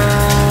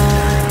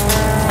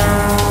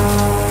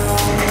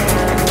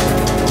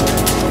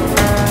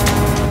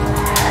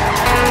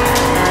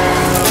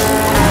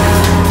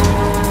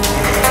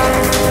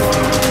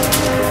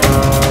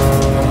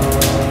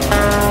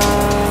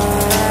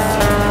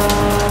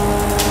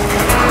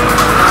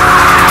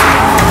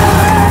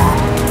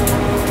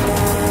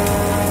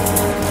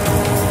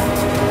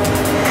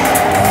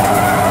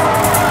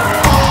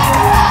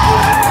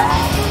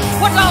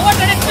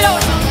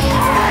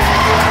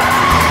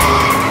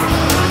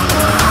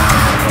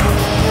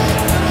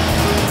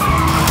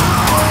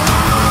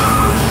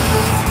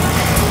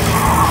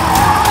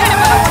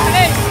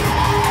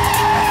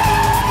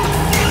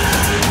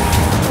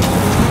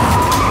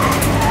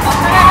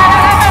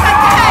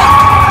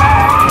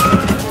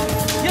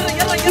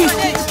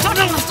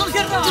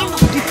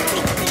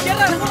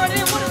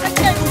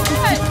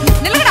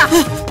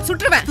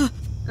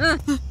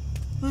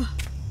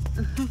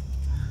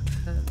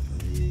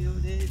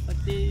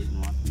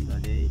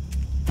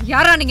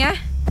 யாரா நீங்க?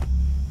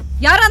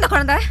 யாரா அந்த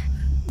குழந்தை?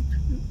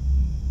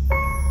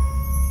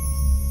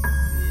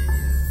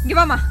 இங்க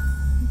வாமா.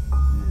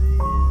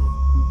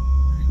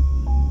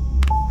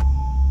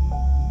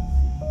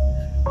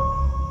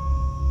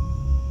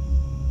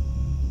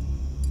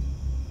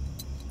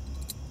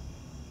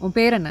 உன்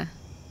பேர் என்ன?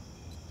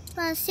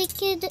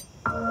 பசிக்குது.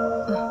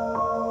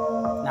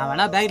 நான்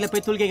வேணா பேக்ல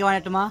போய் தூள் கேக்க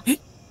வாங்கட்டுமா?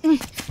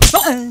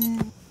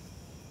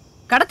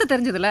 கடத்த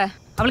தெரிஞ்சதுல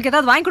அவளுக்கு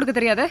ஏதாவது வாங்கி கொடுக்க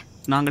தெரியாது?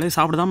 நாங்களே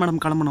சாப்பிட தான்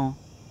மேடம் கிளம்பணும்.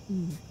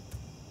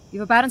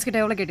 இவ பேரண்ட்ஸ்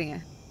கிட்ட எவ்வளவு கேட்டீங்க?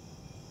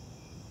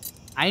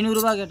 500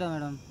 ரூபாய் கேட்டோம்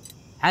மேடம்.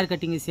 ஹேர்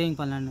கட்டிங் சேவிங்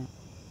பண்ணலான்னு.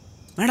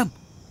 மேடம்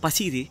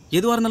பசிக்குது,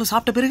 எதுவா இருந்தாலும்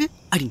சாப்பிட்ட பிறகு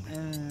அடிங்க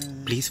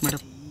ப்ளீஸ்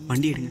மேடம்,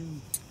 வண்டி எடுங்க.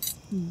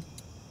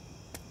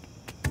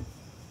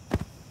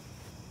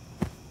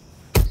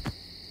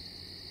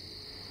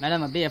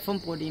 மேடம் அப்படியே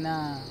எஃப்எம் போட்டீங்கன்னா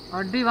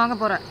அடி வாங்க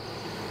போற.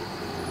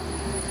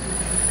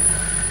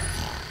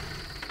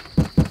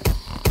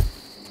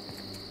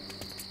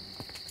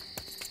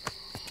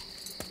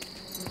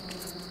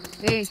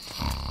 ஏய்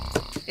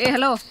ஏய்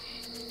ஹலோ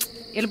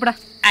எழுப்புடா.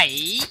 ஐ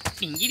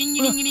டிங்கி டிங்கி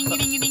டிங்கி டிங்கி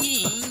டிங்கி டிங்கி.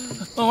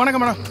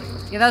 வணக்கம் மேடம்.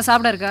 ஏதாவது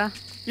சாப்பிட இருக்கா?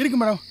 இருக்கு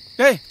மேடம்.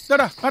 டேய்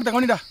டடா கார்த்த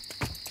கொண்டிடா.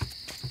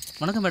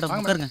 வணக்கம் மேடம்,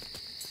 உட்காருங்க.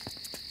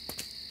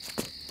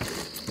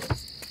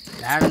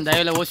 மேடம்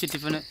தயவுல ஓசி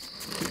டிஃபன்.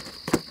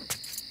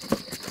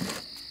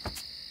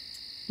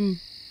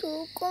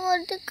 தூக்கம்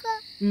வருதுக்கா.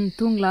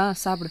 தூங்கலாம்,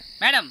 சாப்பிடு.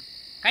 மேடம்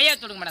கையை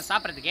தொடுங்க மேடம்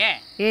சாப்பிட்றதுக்கு.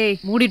 ஏய்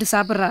மூடிட்டு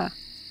சாப்பிட்றா.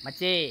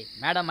 மச்சி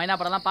மேடம் மைனா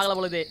படம்லாம் பார்க்கல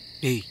போலுது.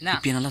 டேய்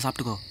இப்பயே நல்லா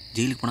சாப்பிட்டுக்கோ,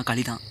 ஜெயிலுக்கு போனா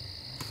களி தான்.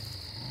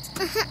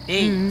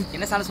 டேய்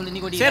என்ன சால சொல்லி நீ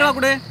கோடி. சரி வா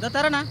குடு, இதோ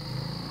தரேனா.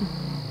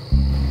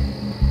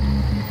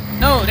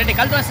 நோ 2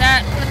 கல் தோசை,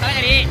 ஒரு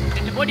தலைகறி,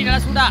 2 போட்டி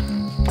நல்லா சூடா.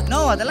 நோ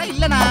அதெல்லாம்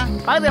இல்லண்ணா.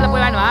 பக்கத்துல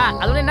போய் வாங்க வா.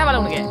 அதுல என்ன வேலை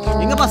உனக்கு?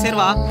 எங்கப்பா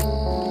சேர்வா?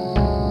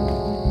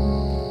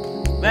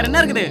 வேற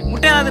என்ன இருக்குது?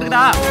 முட்டை ஏதாவது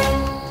இருக்குதா?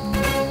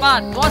 பா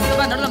தோசை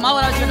பா நடுவுல மாவு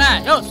வச்சுனா.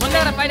 யோ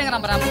சொல்லேற பையங்க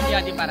நம்பறா மூஞ்சி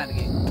ஆட்டி பாரு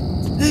அதுக்கு.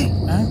 ஏய்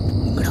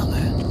எங்கடா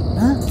வர?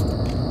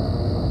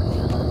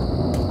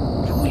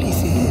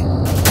 போலீஸ்.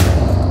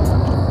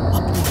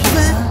 அப்போ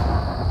இவன்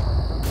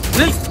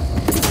ஏய்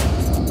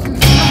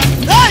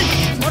ஏய்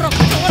ஓர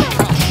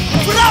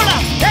புறாடா.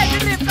 ஏய்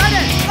நில்லு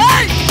காலே.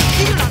 ஏய்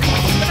சீக்கிரடா.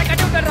 என்ன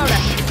கட்டி விட்டுறடா.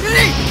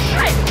 நில்லு.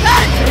 ஏய்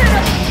ஏய்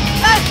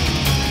ஏய்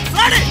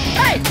பாடு.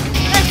 ஏய்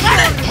ஏய்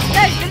பாடு.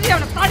 ஏய் நில்லு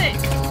அவன பாடு.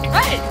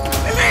 ஏய்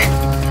நில்லு.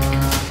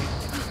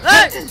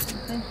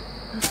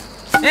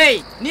 ஏய்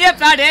நீயே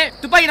பாடு.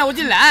 துப்பாக்கி நான்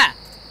உஜில்ல.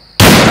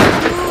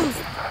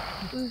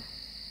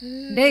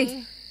 டேய்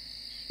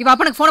இவ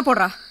அப்பனுக்கு போனை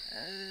போடுறா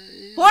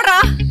போடுறா.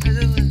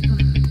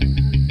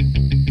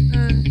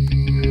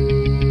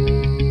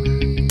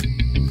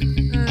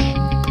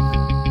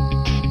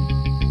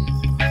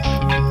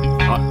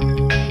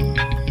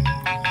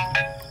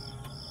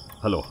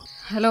 ஹலோ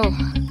ஹலோ,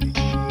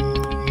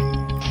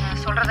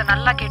 நான் சொல்றத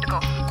நல்லா கேட்டுக்கோ.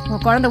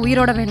 உன் குழந்தை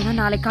உயிரோட வேணும்னா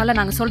நாளைக்கு காலைல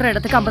நாங்க சொல்ற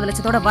இடத்துக்கு 50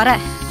 லட்சத்தோட வர.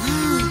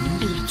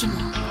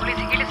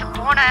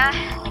 போன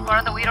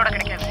குழந்தை உயிரோட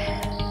கிடைக்காது.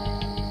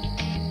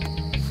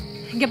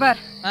 இங்க பார்,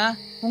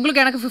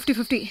 உங்களுக்கு எனக்கு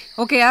 50-50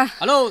 ஓகேயா?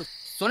 ஹலோ,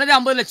 சொன்னதே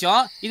 50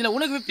 லட்சம். இதுல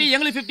உனக்கு 50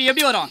 எங்களுக்கு 50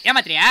 எப்படி வரும்?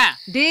 ஏமாத்திரியா?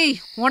 டேய்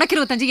உனக்கு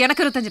 25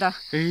 எனக்கு 25டா.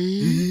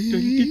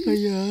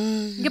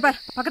 இங்க பார்,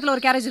 பக்கத்துல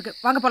ஒரு கேரேஜ் இருக்கு,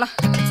 வாங்க போலாம்.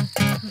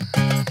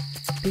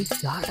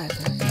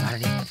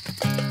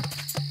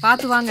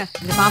 பாத்து வாங்க,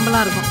 இந்த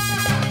பாம்பெல்லாம் இருக்கும்.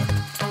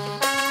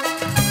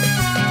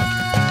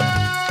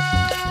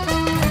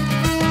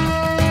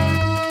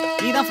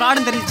 நீதான்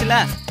ஃப்ராட்னு தெரிஞ்சிச்சுல,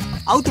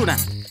 அவுத்து விட.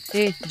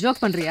 ஏய்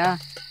ஜோக் பண்றியா?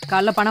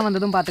 காலைல பணம்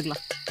வந்ததும்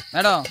பாத்துக்கலாம்.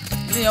 மேடம்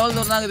இன்னும் எவ்வளவு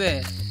தூரம் ஆகுது?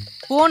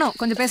 போணும்,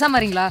 கொஞ்சம் பேசாம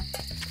வரீங்களா?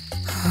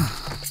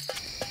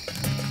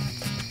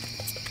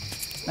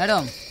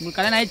 மேடம் உங்களுக்கு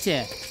கல்யாணம் ஆயிடுச்சு.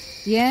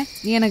 ஏன்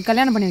நீ எனக்கு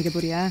கல்யாணம் பண்ணி வைக்க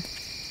போறியா?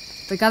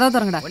 போய் கதவை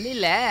திறங்கடா. ஒன்றும்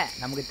இல்லை,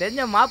 நமக்கு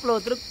தெரிஞ்ச மாப்பிள்ளை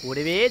ஒருத்தர்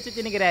கூடவே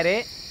சுற்றி நிற்கிறாரு.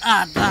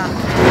 அதான்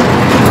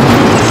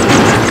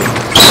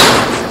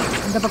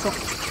இந்த பக்கம்.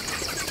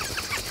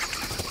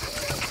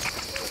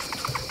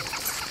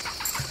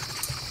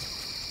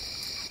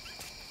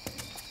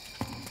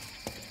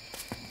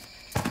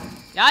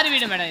 யார்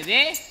வீடு மேடம் இது?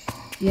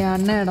 என்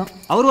அண்ணன் இடம்.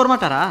 அவர்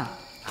வரமாட்டாரா?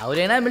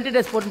 அவர் என்ன மிலிட்டரி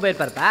ட்ரெஸ் போட்டு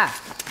போயிருப்பாருப்பா.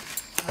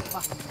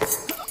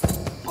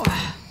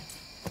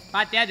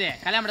 பாத்தியாது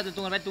கல்யாண மண்டபத்தில்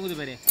தூங்குற மாதிரி தூங்குது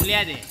பாரு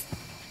இல்லையாது?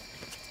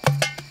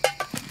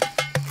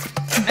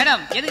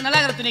 மேடம் எதுக்கு நல்லா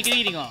இருக்கிற துணி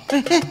கிழிக்கிறீங்க?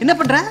 என்ன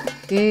பண்ற?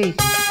 ஏய்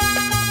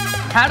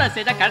காடா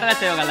செய்தா கடலா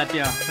செய்வாங்க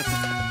எல்லாத்தையும்.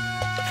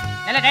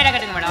 நல்லா டைட்டா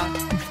கட்டுங்க மேடம்.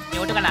 நீ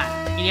ஒட்டுக்கண்ணா,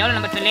 இது எவ்வளோ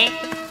நம்பர் சொல்லி?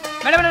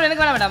 மேடம் மேடம்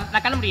எதுக்கு வேணாம் மேடம்,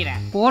 நான் கண்ண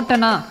முடிக்கிறேன்.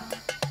 போட்டனா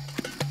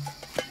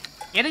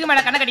எதுக்கு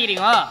மேடம் கண்ணை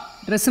கட்டிக்கிறீங்க?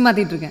 ட்ரெஸ்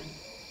மாத்திட்டு இருக்கேன்.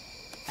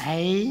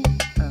 ஐ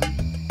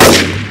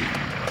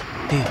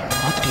டேய்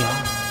பாத்தியா?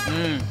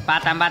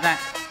 பார்த்தேன்.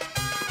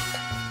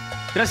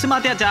 ட்ரெஸ்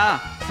மாத்தியாச்சா?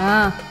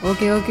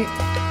 Okay okay.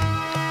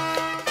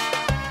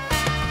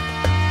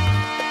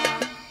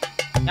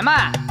 ஏமா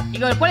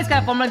இங்க ஒரு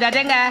போலீஸ்கார பொம்பளை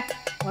அடேங்க.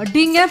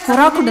 அடிங்க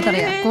புறாக்குண்ட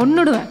தலையா,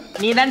 கொன்னுடுவேன்.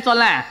 நீ தான்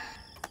சொல்ல.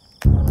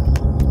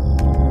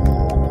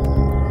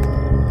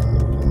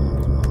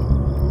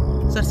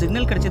 சார்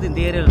சிக்னல் கிடைச்சது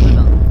இந்த ஏரியால இருந்து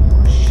தான்.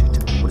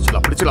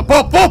 பிடிச்சல போ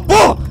போ போ.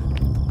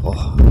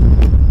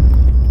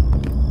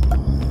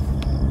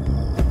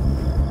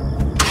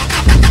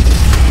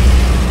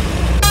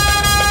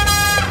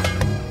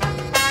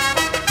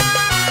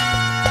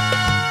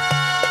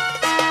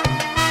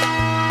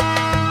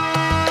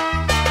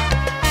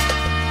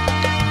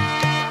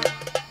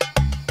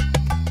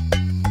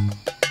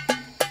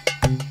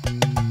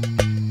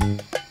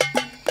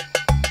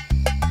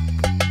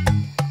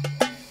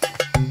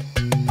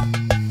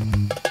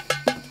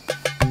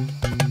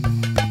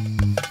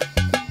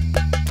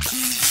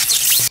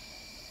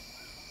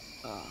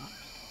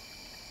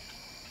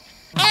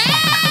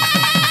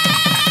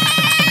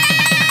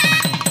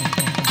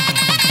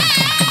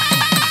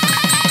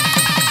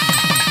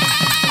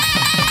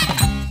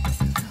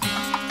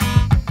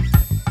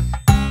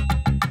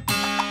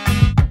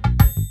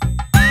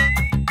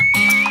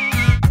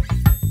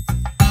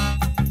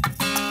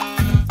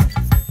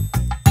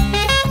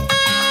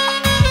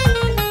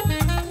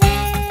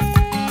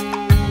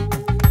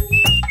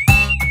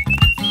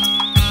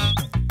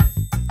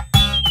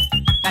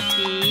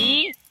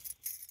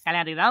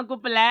 கல்யாணத்துக்கு தான்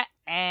கூப்பிடல.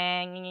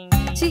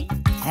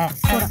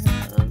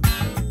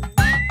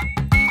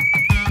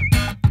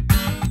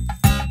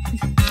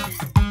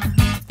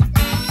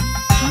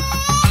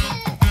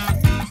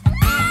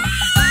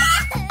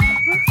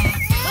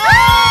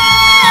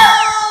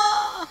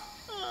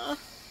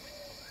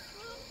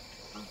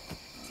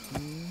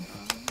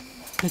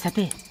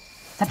 சத்தி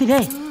சத்தி டே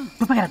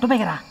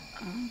துப்பைக்கிறா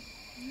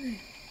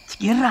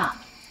எர்ரா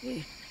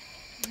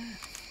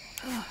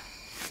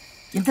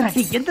எந்திரா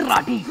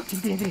டி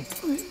எந்திரி.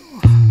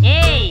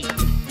 ஏய்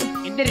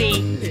எந்திரி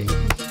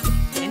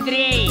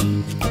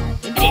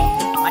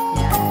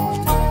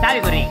சாவி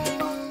குர்ரி.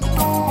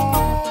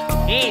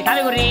 ஏய்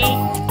சாவி குர்ரி.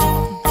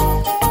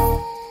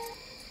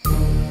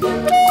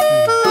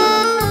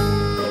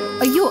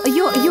 ஐயோ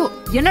ஐயோ ஐயோ,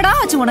 என்னடா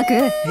ஆச்சு உனக்கு?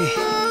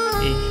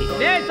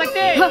 டேய்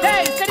சக்தி,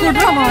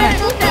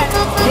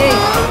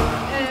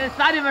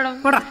 சாரி மேடம்.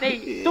 டேய்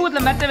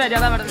தூக்கத்துல மெத்த வேற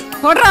அதான் மேடம்.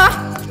 போடுறா.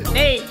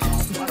 டேய்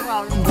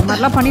இந்த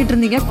மாதிரிலாம் பண்ணிட்டு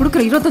இருந்தீங்க,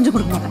 கொடுக்குற 25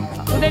 கொடுக்க மாட்டேன்.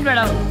 உடனே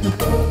மேடம்.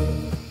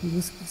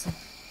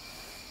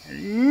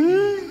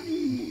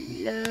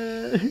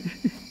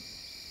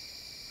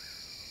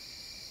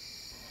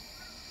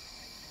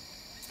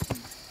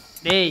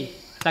 டேய்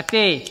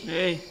சக்தி,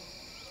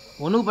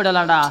 ஒண்ணுக்கு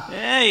போயிடலாம்டா.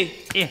 ஏய்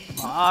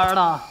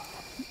வாடா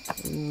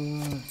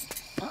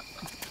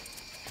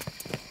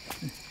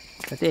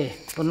சக்தி,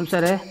 ஒரு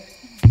நிமிஷம்.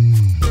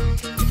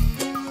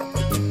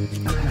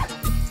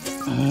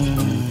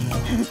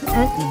 ஏய்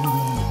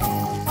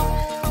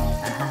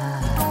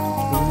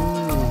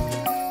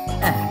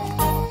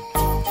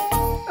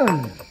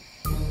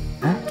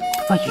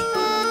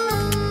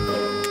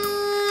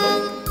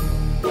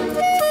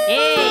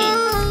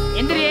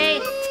எந்திரி.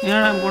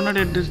 ஏன்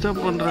பொண்ணாடி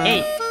டிஸ்டர்ப் பண்ற?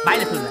 ஏய்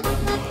வாயில சொல்லுங்க.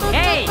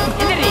 ஏய்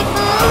எந்திரி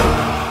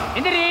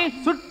எந்திரி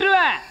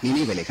சுற்றுவேன்.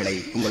 நினைவுகளை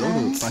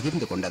உங்களோடு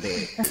பகிர்ந்து கொண்டது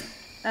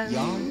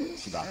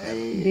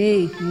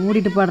டேய்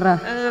மூடிட்டு பாடுறா.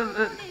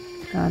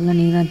 காலைல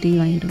நீ தான் டீ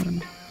வாங்கிட்டு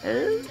வரணும்.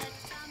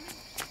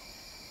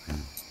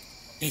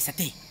 டேய்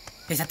சத்தி,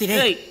 டேய் சத்தி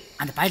டேய்,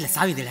 அந்த பாயில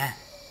சாவிதுல.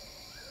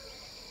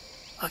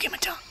 ஓகே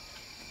மச்சான்.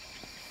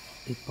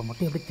 இப்போ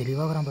மட்டும் எப்படி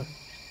தெளிவாக வரான் பாரு.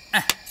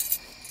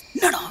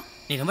 என்னடா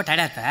நீ ரொம்ப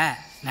டயர்டா இருப்ப.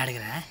 நான்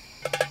எடுக்கிறேன்.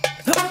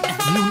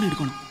 நீ ஒன்று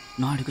எடுக்கணும்,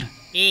 நான் எடுக்கிறேன்.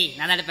 ஏய்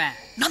நான் தான் எடுப்பேன்.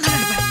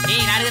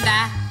 ஏய் நான் எடுக்கண்டா.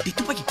 டேய்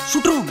துப்பாக்கி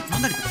சுட்டுருவோம்,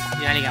 நான் தான் எடுப்பேன்.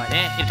 வேலைக்கு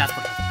ஆகுது. இது டாஸ்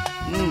போட்டு.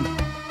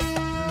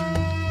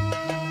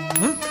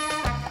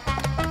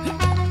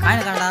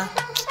 காயில தானடா.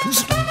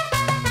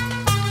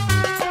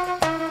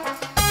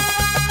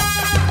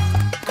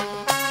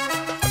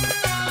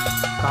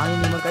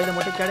 காயின் நம்ம கையில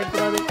மட்டும்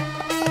கிடைக்கூடாது.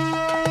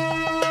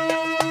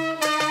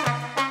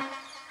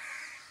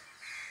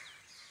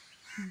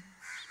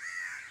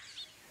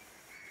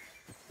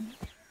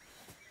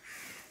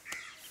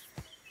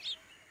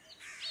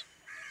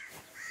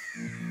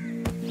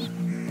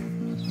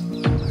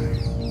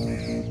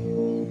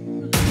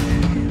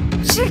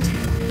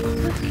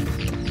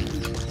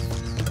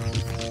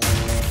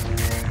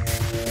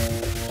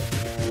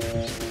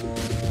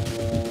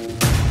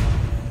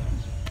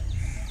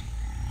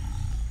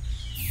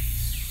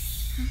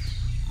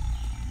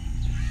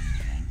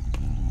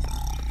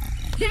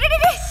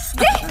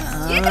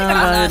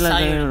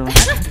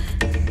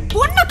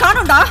 பொண்ணு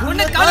காணோம்டா.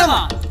 பொண்ணு காணோமா?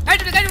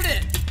 கைட்டு விடு.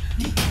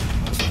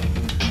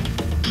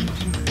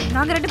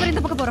 நாங்க 2 பேரும்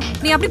இந்த பக்கம் போறோம்.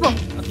 நீ அப்படி போ.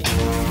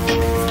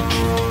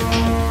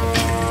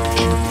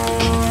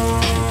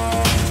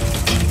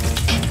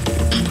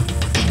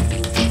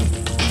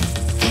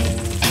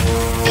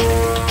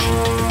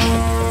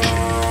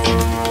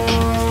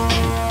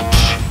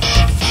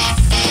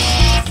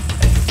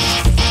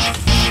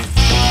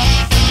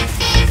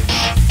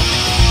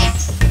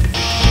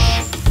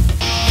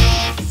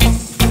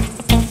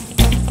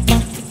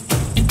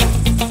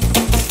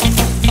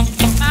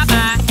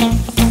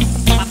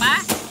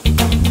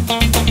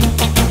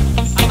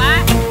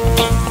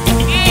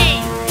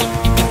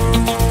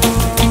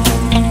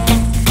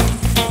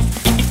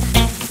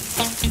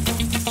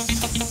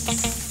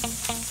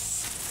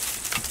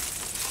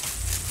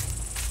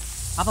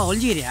 பாப்பா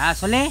ஒளிஞ்சிக்கிறியா?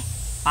 சொல்லு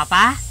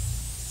பாப்பா.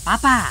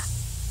 பாப்பா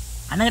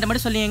அண்ணங்கிட்ட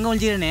மட்டும் சொல்லி எங்க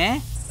ஒளிஞ்சிக்கிறேன்னு.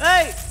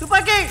 ஏய்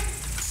துப்பாக்கி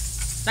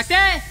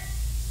சக்தே.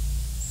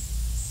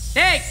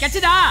 டேய்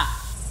கெச்சுடா.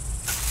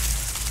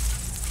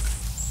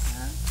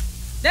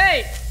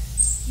 டேய்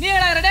நீ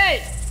என்னடா டேய்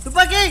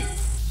துப்பாக்கி.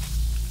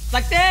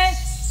 சக்தே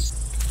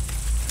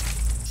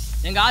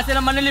எங்க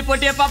ஆசில மண்ணலி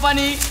போட்டியே பாப்பா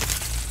நீ.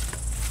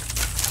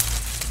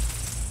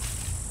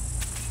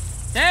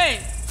 டேய்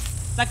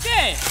சக்தே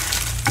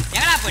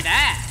எங்கடா போயிட்ட?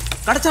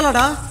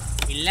 கடச்சலாடா.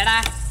 இல்லடா.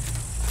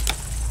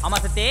 ஆமா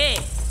சத்தே,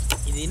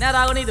 இது என்ன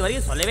ராகுன்னு இது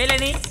வரைக்கும் சொல்லவே இல்லை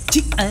நீ.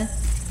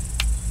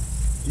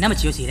 என்ன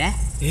மச்சி யோசிக்கிற?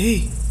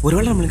 ஏய்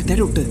ஒருவேளை நம்மளுக்கு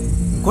தேடி விட்டு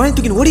குழந்தை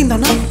தூக்கின்னு ஓடி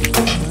இருந்தானா?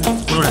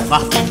 வா.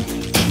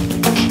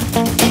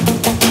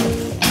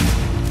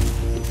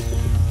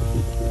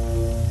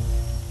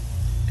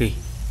 டேய்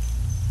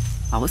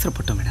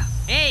அவசரப்பட்டோமேடா.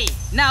 ஏய்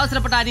என்ன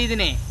அவசரப்பட்ட அது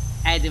இதுன்னு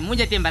இது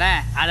மூஞ்சத்தையும் பாரு.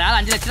 அதாவது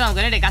 5 லட்சம்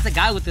அவங்க ரெண்டு காசை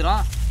காவு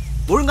குத்துறோம்.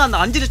 ஒழுங்கா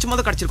அந்த 5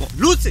 லட்சமாவது கிடைச்சிருக்கும்.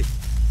 லூசு.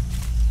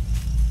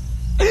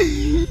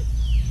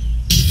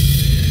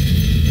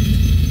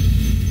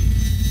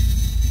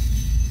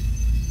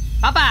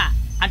 பாப்பா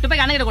அட்டு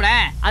போய் அண்ணகிட்ட கூட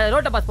அதை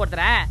ரோட்டை பாஸ்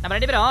போட்டுறேன். நம்ம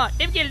 2 பேரும்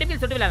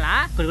டிப்கில் சுட்டு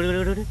விடலாம்.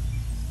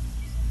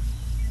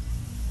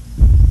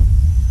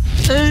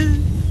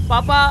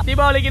 பாப்பா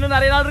தீபாவளிக்கு இன்னும்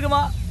நிறைய நாள்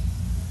இருக்குமா?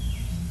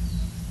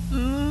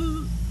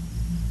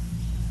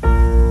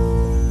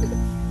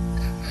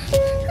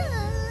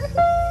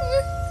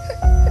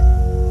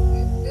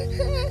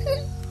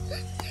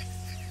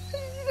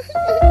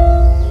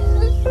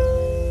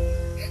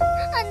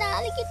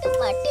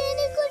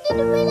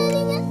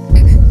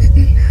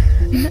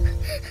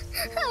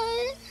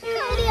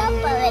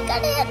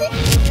 கிடையாது.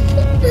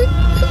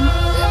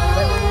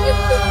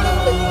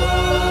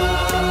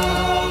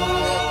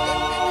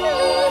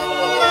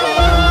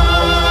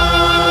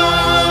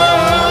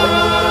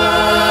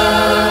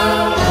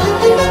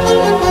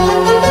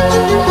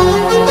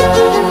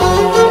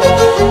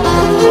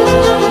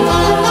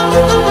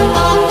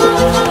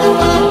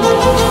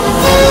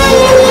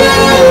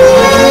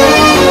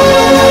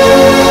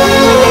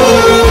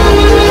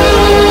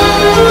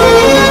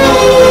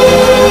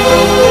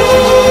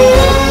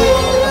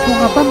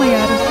 அப்பா அம்மா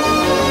யாரு?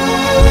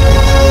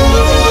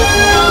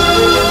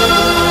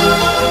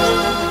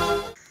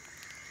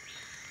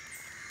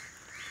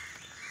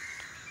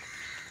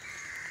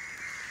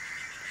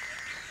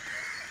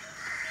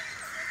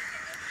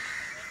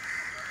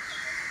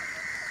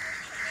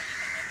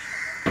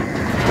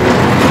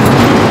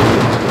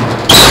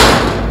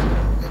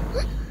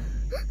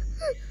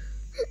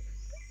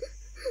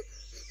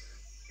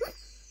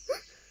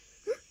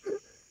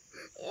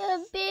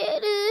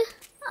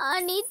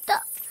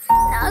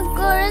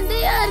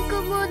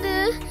 இருக்கும்போது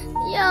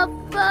என்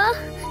அப்பா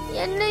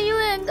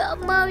என்னையும் எங்க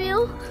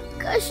அம்மாவையும்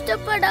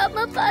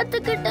கஷ்டப்படாம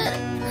பாத்துக்கிட்டாரு.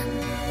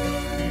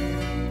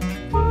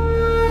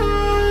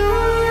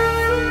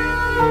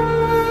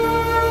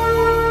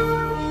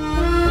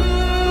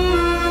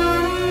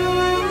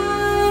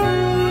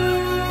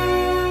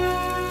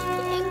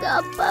 எங்க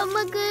அப்பா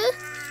அம்மாக்கு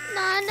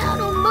நானா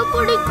ரொம்ப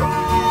பிடிக்கும்.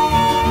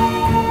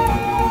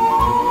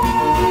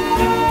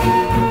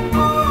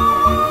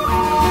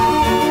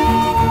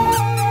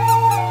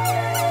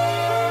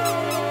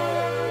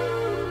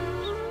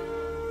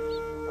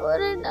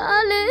 ஒரு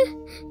நாள்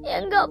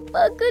எங்க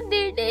அப்பாக்கு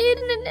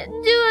திடீர்னு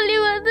நெஞ்சு வலி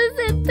வந்து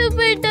செத்து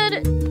போயிட்டாரு.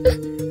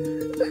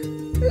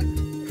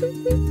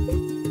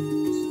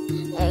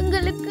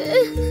 எங்களுக்கு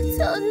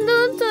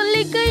சொந்தம்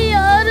சொல்லிக்க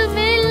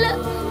யாருமே இல்ல.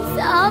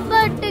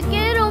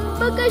 சாப்பாட்டுக்கே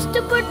ரொம்ப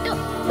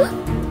கஷ்டப்பட்டோம்.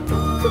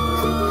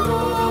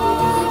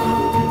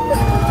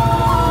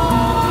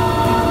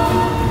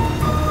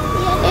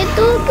 என்னை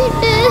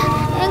தூக்கிட்டு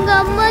எங்க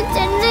அம்மா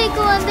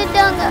சென்னைக்கு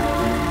வந்துட்டாங்க.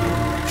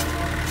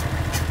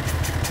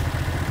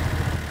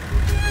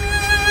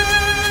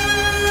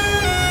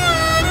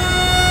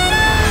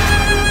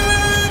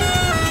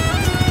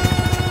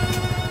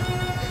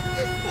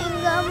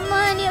 எங்க அம்மா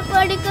என்னைய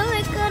படிக்க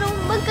வைக்க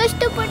ரொம்ப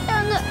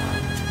கஷ்டப்பட்டாங்க.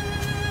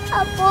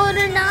 அப்போ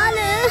ஒரு நாள்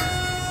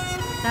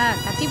சார்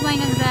கட்டி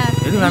போயிங்க சார்.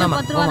 எது வேணாமா?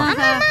 10 ரூபா தான்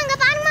சார். அங்க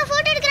பாருங்க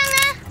போட்டோ எடுக்கறாங்க.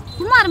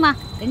 சும்மா இருமா.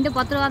 2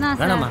 10 ரூபா தான்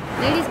சார்.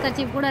 லேடிஸ்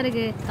கட்சி கூட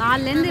இருக்கு.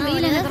 கால்ல இருந்து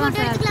வெயில நிக்கறோம்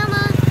சார்.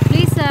 எடுக்கலாமா?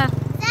 Please sir.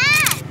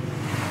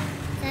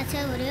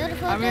 சார் ஒரே ஒரு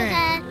போட்டோ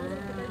சார்.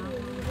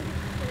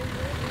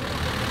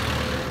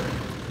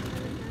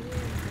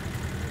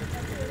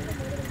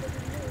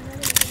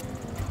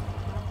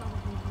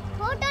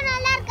 போட்டோ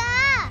நல்லா இருக்கா?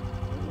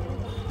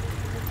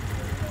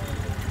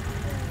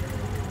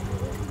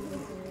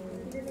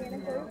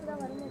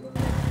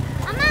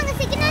 அம்மா அங்க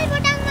சிக்னல்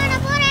போட்டாங்க,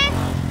 நான் போறேன்.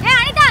 ஏய்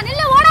அனிதா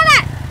நில்லு, ஓடாத.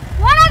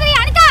 ஓடாதடி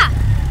அனிதா.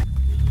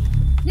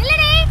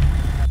 நில்லுடி.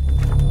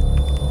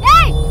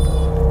 ஏய்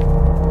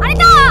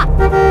அனிதா.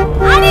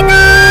 அனிதா.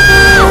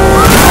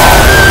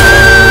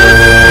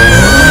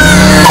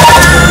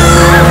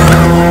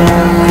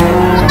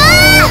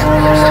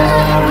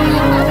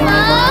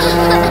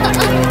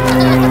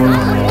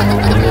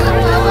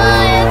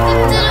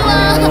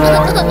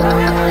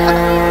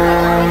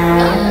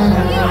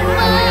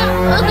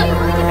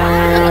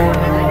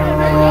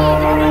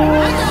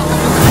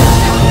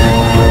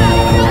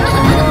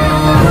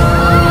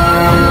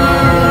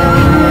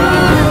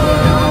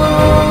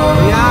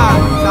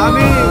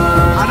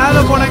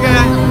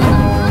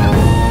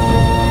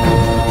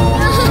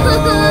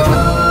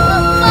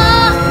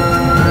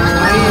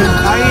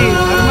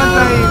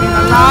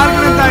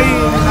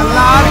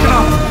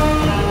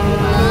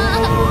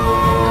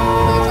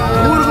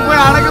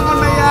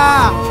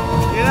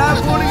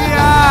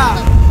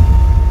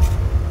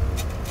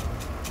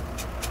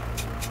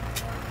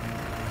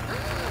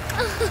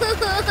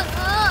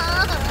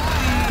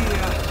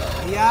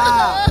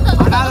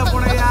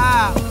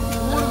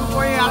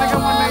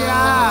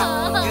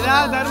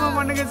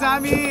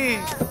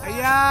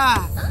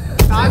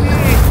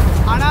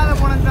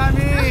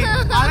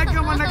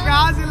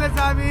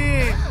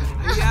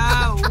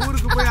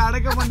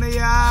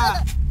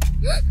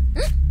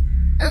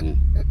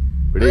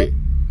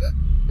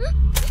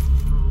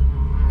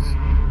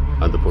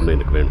 அந்த பொண்ணு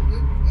எனக்கு வேணும்.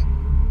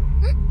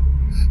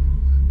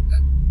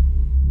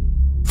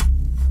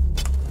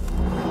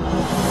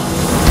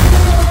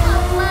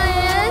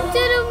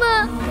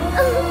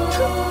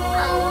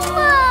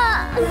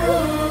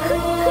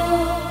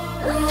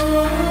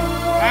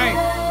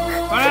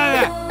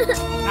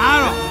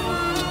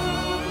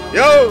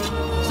 யோ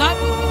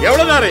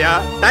எவ்வளவு நேரம்யா?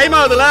 டைம்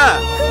ஆகுதுல.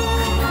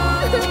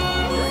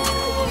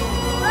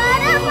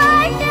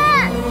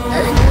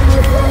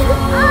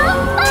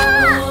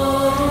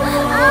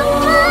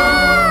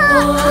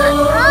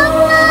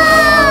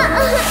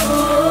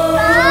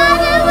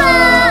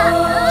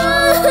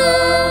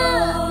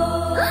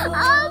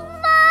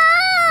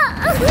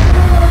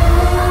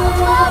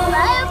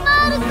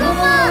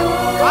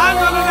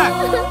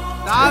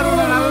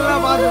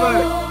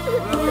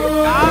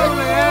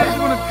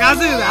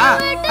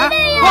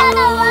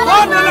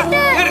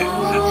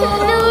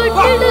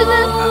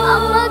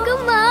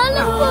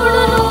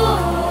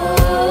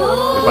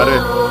 பாரு,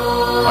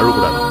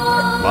 அழுக்கூடாது.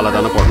 மாலை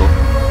தானே போடணும்,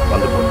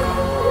 வந்து போடணும்.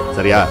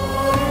 சரியா?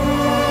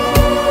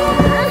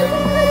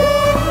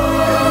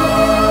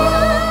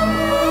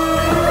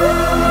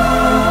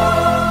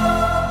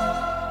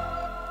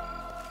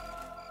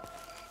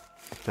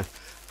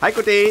 ஹாய்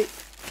குட்டி.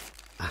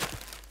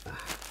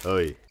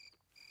 ஓய்,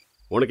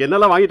 உனக்கு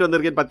என்னெல்லாம் வாங்கிட்டு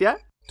வந்திருக்கேன்னு பாத்தியா?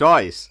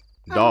 Toys,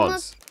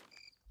 dolls.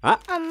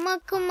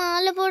 அம்மாக்கு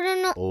மாலை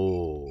போடணும். ஓ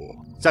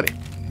சரி,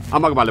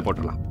 அம்மாக்கு மாலை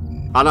போட்டுடலாம்.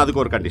 ஆனா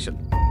அதுக்கு ஒரு கண்டிஷன்.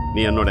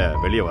 நீ என்னோட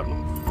வெளியே வரணும்.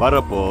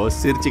 வரப்போ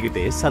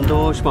சிரிச்சுக்கிட்டே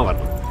சந்தோஷமா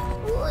வரணும்.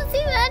 ஊசி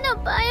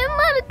வேணாம்,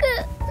 பயமா இருக்கு.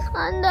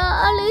 அந்த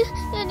ஆளு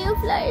என்னைய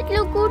ஃப்ளைட்ல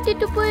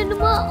கூட்டிட்டு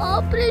போயிடுமா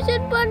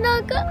ஆப்ரேஷன்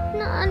பண்ணாக்க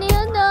நானே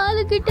அந்த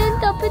ஆளுகிட்ட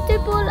தப்பிச்சு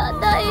போலாம்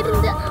தான்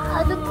இருந்தேன்.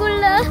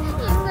 அதுக்குள்ள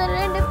இவங்க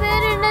 2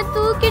 பேர் என்ன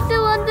தூக்கிட்டு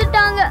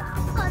வந்துட்டாங்க.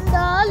 அந்த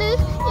ஆளு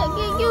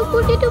எங்கெங்கயோ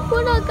கூட்டிட்டு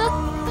போனாக்கா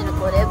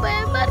எனக்கு ஒரே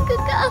பயமா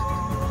இருக்குக்கா.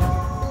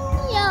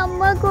 என்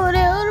அம்மாக்கு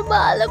ஒரே ஒரு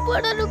மாலை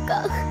போடணுக்கா.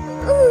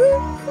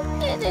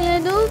 என்ன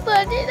எதுவும்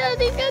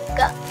பண்ணிடாதீங்க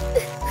அக்கா.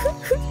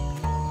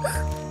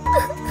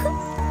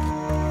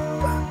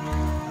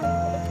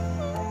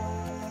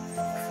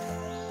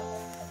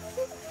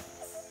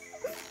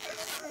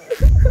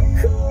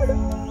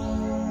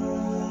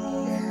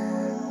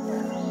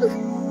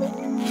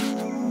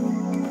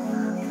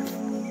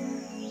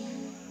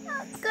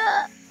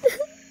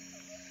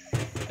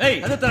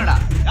 ஏய் அது தரடா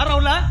யாரா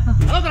உள்ள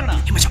அத தரடா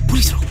மச்சான்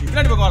போலீஸ்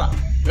பின்னாடி பக்கம் வாடா.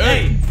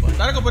 ஏய்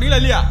தரக்க போறீங்களா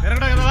இல்லையா?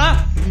 இறங்கடா கதவா.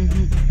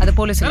 அது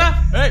போலீஸ் இல்ல.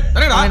 ஏய்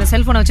தரடா அவன்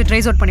செல்போனை வச்சு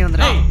ட்ரேஸ் அவுட் பண்ணி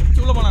வந்தறா. ஏய்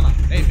உள்ள போலானா.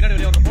 ஏய் பின்னாடி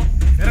வெளிய வந்து போ.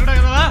 இறங்கடா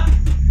கதவா.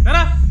 தர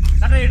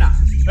தரடா.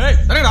 ஏய்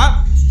தரடா.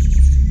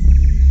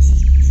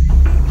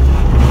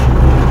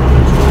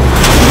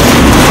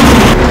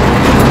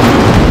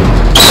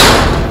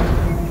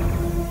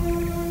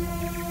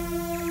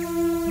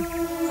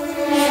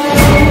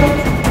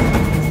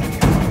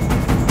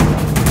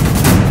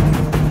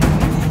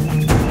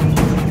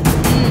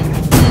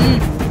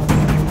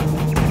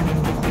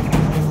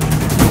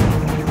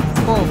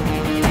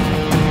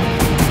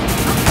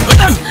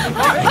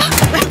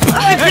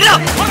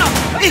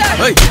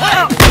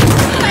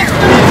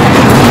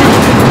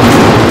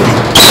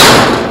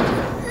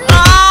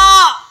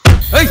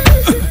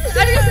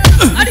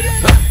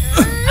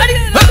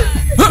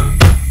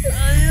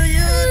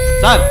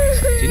 சார்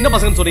சின்ன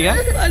பசங்க சொல்றீங்க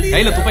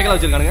கையில துப்பாக்கிலாம்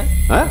வச்சிருக்கானுங்க.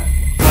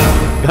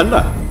 கண்ணா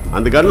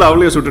அந்த கன்ல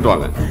அவளையே சுட்டுட்டு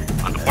வாங்க.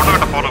 அந்த பொண்ணு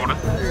கிட்ட போன கூட.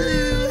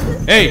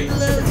 ஏய்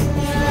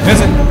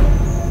பேசு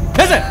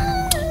பேசு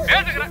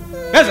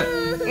பேசு.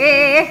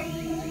 ஏய்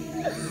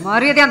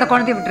மரியாதை அந்த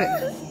குழந்தையை விட்டுரு.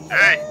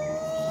 ஏய்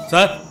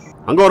சார்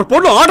அங்க ஒரு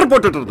பொண்ணு ஆர்டர்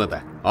போட்டுட்டு இருந்தத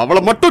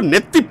அவளை மட்டும்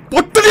நெத்தி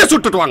பொட்டுலயே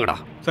சுட்டுட்டு வாங்கடா.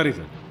 சரி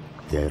சார்.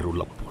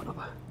 தெருல போனவ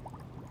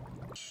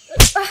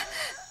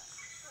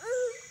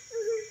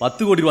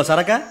 10 கோடி ரூபாய்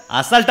சரக்க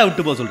அசால்ட்டா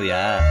விட்டு போக சொல்றியா?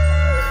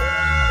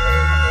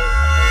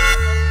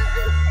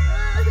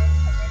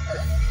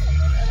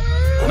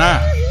 அண்ணா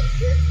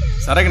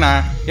சரக்குண்ணா.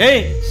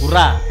 ஏய்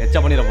குர்ரா எச்சா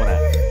பண்ணிட போற.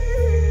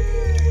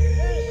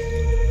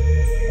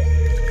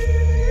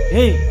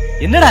 ஏய்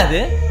என்னடா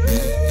இது?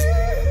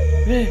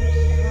 ஏய்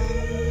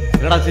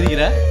என்னடா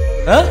சிரிக்கிற?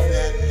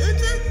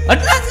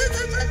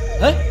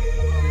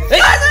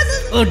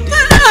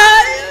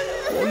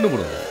 ஒண்ணு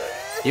போடு.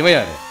 இவன்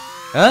யாரு?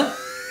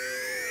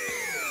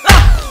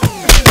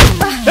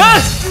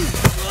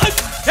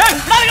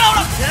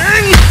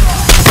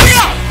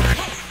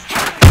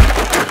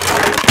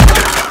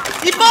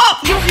 இப்போ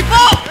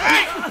இப்போ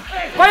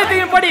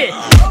பைத்தியம் படி.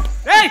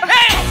 ஏய்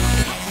ஏய்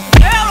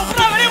ஏய் அவளை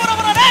புறா வெளிய வர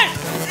போறா. டேய்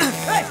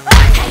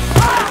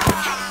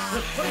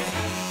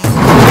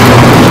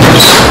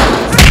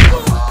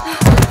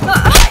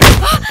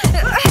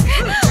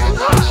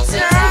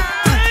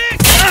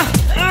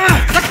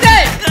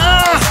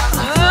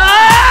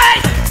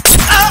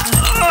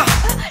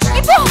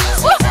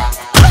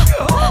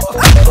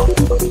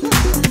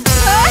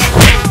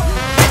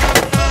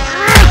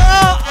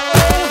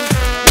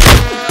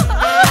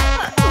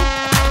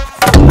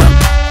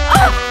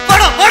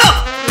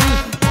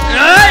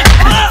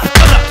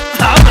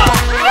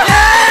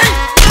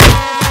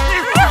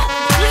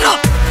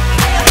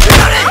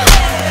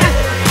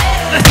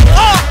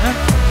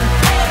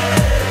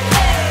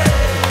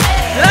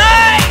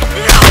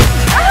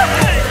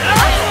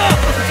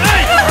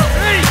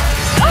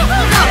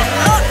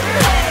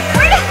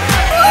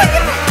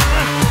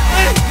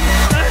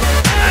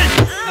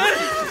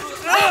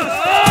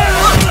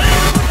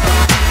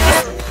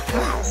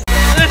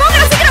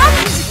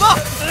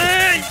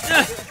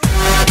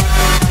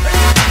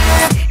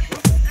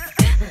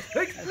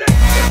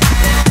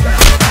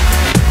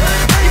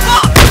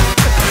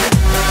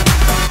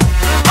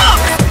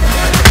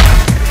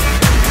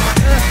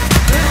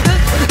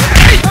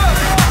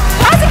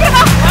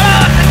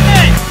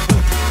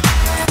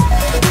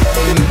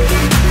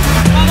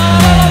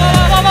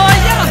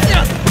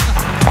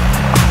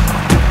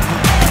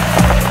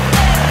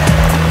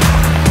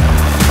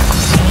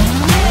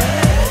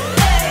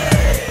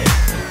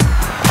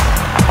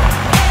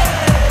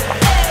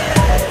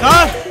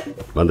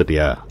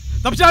வந்துட்டியா?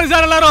 தப்பிச்சாங்க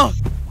சார் எல்லாரும்.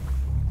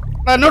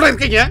 என்னோட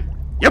இருக்கீங்க?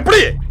 எப்படி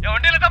என்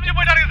வண்டியில தப்பிச்சு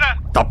போயிட்டாங்க சார்.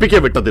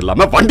 தப்பிக்க விட்டது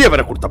இல்லாம வண்டியை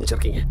வேற கொடுத்து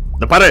அமைச்சிருக்கீங்க.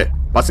 இந்த பாரு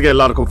பசங்க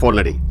எல்லாருக்கும்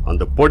போன் அடி.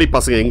 அந்த பொடி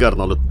பசங்க எங்க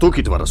இருந்தாலும்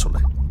தூக்கிட்டு வர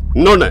சொல்லு.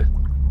 இன்னொன்னு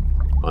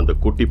அந்த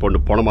குட்டி பொண்ணு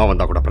பணமா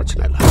வந்தா கூட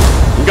பிரச்சனை இல்லை.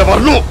 இங்க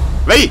வரணும்.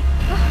 வெய்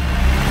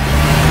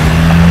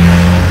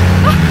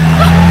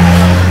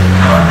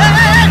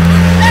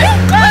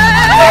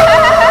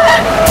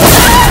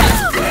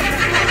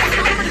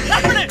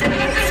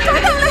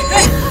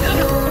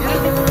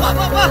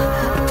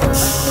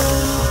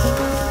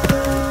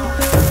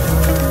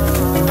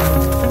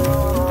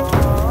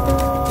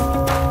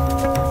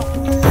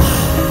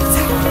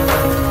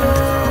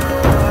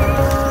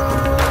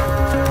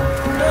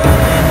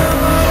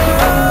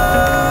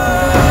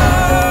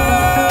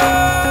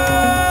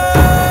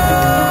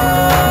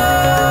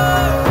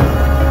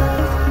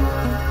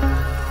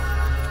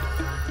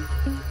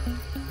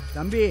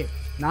தம்பி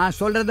நான்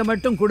சொல்றத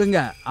மட்டும் கொடுங்க,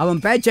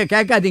 அவன் பேச்ச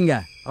கேட்காதீங்க,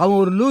 அவன்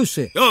ஒரு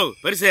லூசு. யோ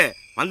பெருசு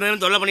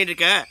வந்ததுன்னு தொல்லை பண்ணிட்டு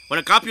இருக்க.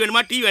 உனக்கு காபி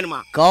வேணுமா டீ வேணுமா?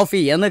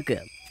 காஃபி எனக்கு,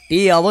 டீ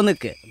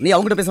அவனுக்கு. நீ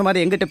அவங்ககிட்ட பேசுற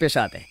மாதிரி எங்கிட்ட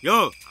பேசாத. யோ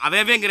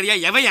அவவேங்கறியா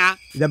எவையா?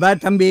 இத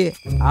பார் தம்பி,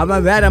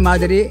 அவன் வேற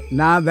மாதிரி,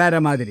 நான்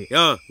வேற மாதிரி.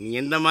 யோ நீ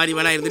எந்த மாதிரி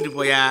வேணா இருந்துட்டு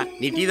போயா.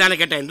 நீ டீ தானே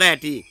கேட்ட, எந்த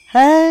டீ?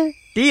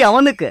 டீ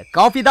அவனுக்கு,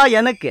 காஃபி தான்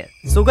எனக்கு.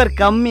 சுகர்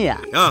கம்மியா?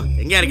 யோ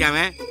எங்க இருக்கான்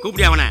அவன்?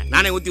 கூப்பிடி அவனை,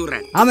 நானே ஊத்தி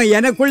விடுறேன். அவன்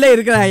எனக்குள்ள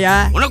இருக்கிறாயா?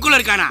 உனக்குள்ள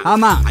இருக்கானா?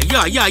 ஆமா. ஐயோ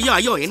ஐயோ ஐயோ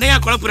ஐயோ, என்னையா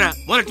குழப்புற?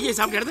 முதல்ல டீயை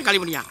சாப்பிட்டு எடுத்து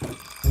காலி பண்ணியா.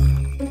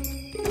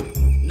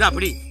 இந்த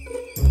அப்படி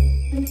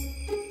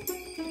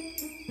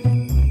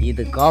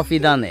இது காஃபி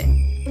தானே?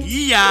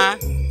 டீயா?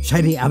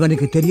 சரி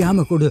அவனுக்கு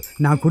தெரியாம கொடு,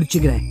 நான்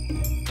குடிச்சுக்கிறேன்.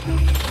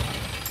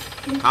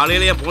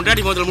 காலையில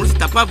பொண்டாட்டி முதல்ல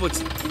முடிச்சு தப்பா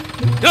போச்சு.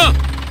 யோ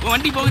உன்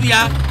வண்டி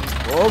போகுதியா?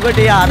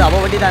 போகட்டியா, அது அவ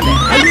வண்டி தானே.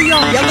 ஐயோ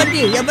என்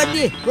வண்டி, என்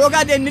வண்டி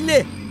போகாதே, நில்லு.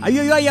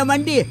 ஐயோ என்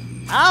வண்டி.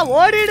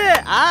 ஓடிடு.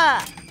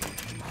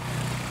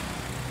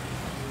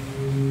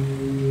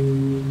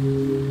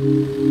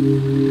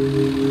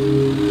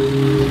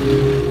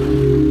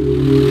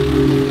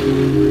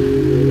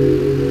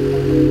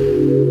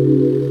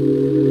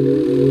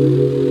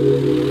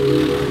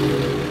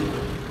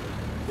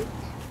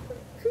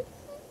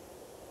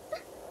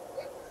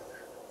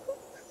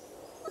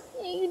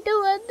 என்கிட்ட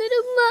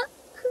வந்துடுமா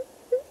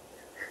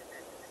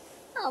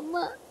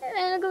அம்மா?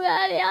 எனக்கு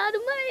வேற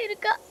யாருமா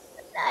இருக்கா?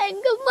 நான்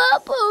எங்கம்மா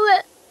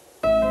போவேன்?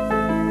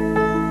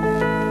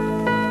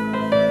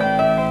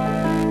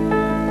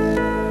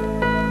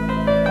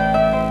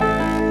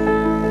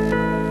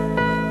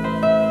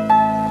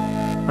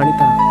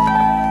 அனிதா,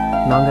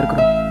 நாங்க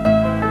இருக்கிறோம்.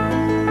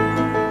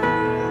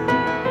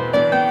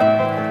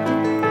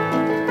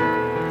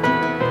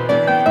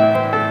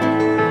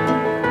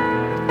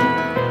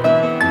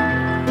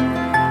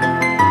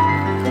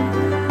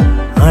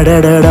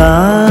 அடடடா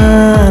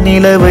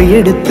நிலவை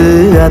எடுத்து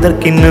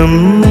அதற்கின்னும்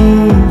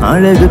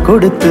அழகு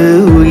கொடுத்து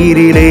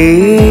உயிரிலே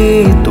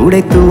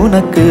துடைத்து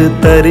உனக்கு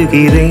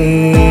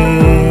தருகிறேன்.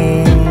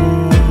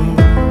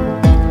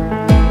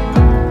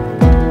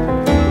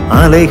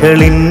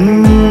 அலைகளின்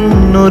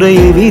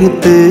நுரையை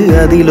விரித்து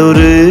அதில்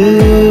ஒரு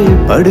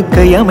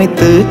படுக்கை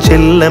அமைத்து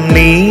செல்லம்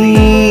நீ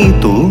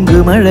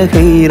தூங்கும்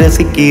அழகை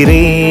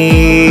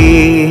ரசிக்கிறேன்.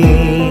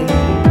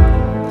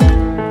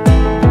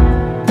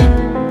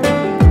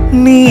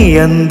 நீ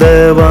அந்த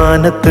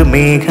வானத்து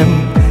மேகம்,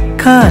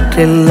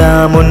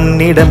 காற்றெல்லாம்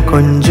உன்னிடம்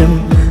கொஞ்சம்.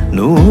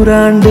 100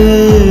 ஆண்டு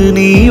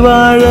நீ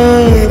வாழ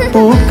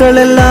பூக்கள்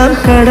எல்லாம்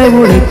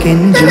கடவுளை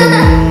கெஞ்சும்.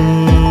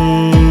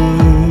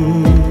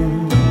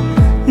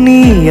 நீ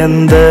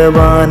அந்த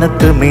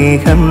வானத்து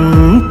மேகம்,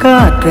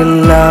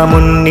 காற்றெல்லாம்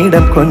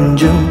உன்னிடம்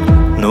கொஞ்சம்.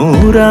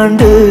 100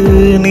 ஆண்டு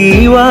நீ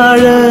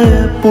வாழ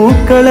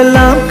பூக்கள்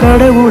எல்லாம்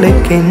கடவுளை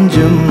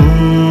கெஞ்சும்.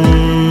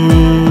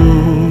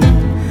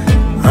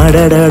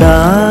 அடடடா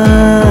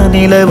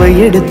நிலவை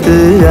எடுத்து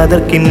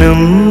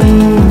அதற்கின்னும்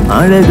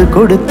அழகு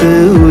கொடுத்து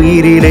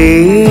உயிரிலே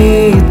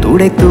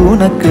துடைத்து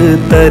உனக்கு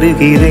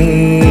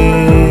தருகிறேன்.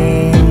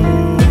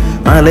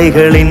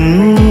 அலைகளின்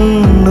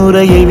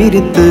நுரையை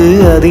விரித்து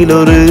அதில்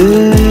ஒரு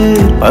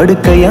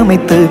படுக்கை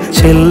அமைத்து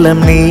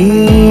செல்லம் நீ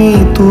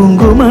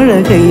தூங்கும்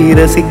அழகை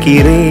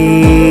ரசிக்கிறேன்.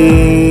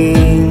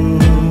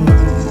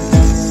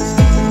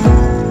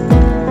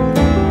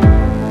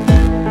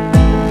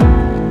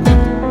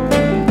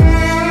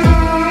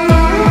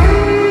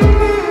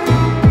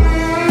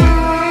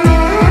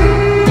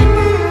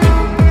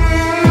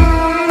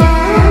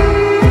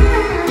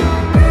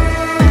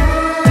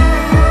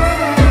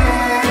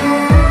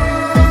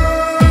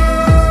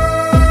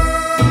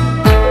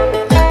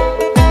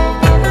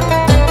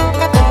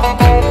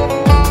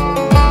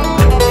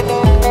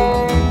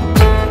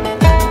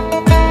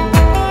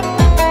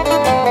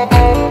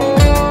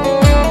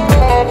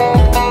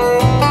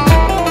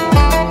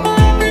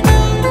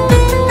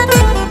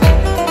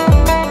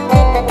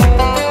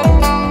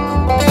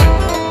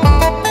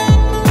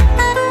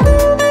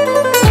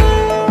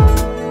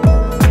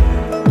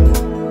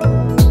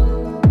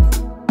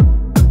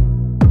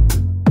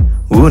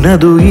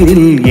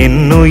 உனதுயிரில் என்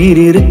உயிர்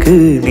இருக்கு,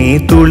 நீ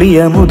துளி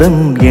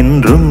அமுதம்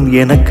என்றும்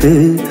எனக்கு.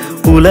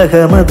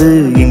 உலகமது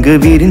இங்கு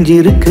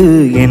விரிஞ்சிருக்கு,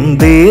 என்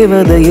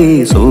தேவதையே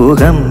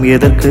சோகம்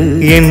எதற்கு?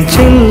 என்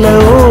செல்ல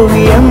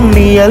ஓவியம்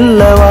நீ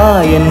அல்லவா,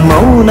 என்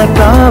மௌன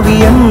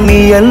காவியம் நீ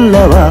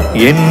அல்லவா,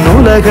 என்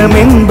உலகம்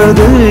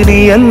என்பது நீ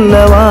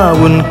அல்லவா.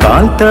 உன்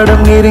கால்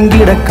தடம்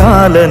நெருங்கிட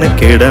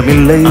காலனுக்கு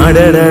இடமில்லை.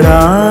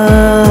 அடடடா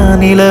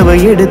நிலவை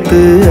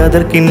எடுத்து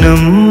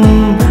அதற்கின்னும்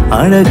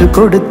அழகு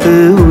கொடுத்து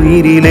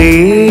உயிரிலே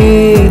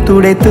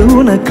துடைத்து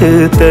உனக்கு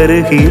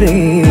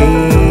தருகிறேன்.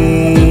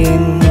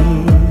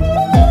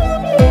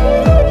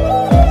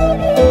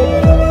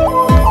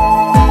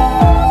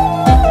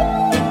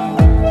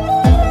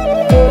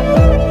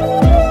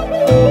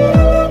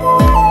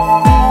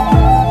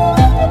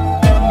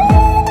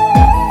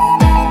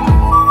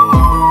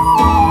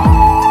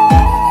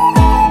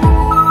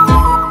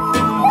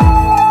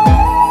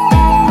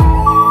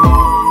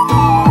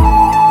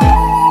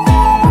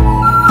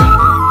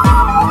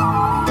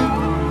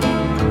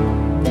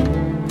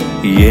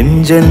 என்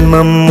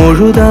ஜென்மம்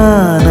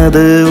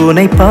முழுதானது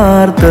உன்னை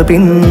பார்த்த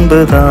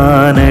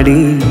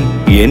பின்புதானடி.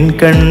 என்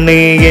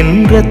கண்ணே என்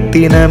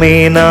ரத்தினமே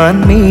நான்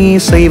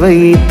மீசை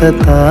வைத்த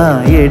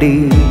தாயடி.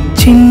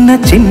 சின்ன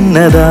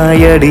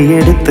சின்னதாயடி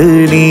எடுத்து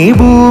நீ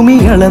பூமி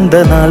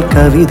அளந்த நாள்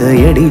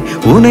கவிதையடி.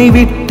 உன்னை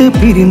விட்டு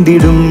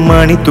பிரிந்திடும்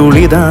மணி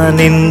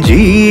துளிதான் என்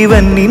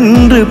ஜீவன்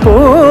நின்று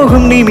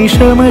போகும்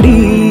நிமிஷமடி.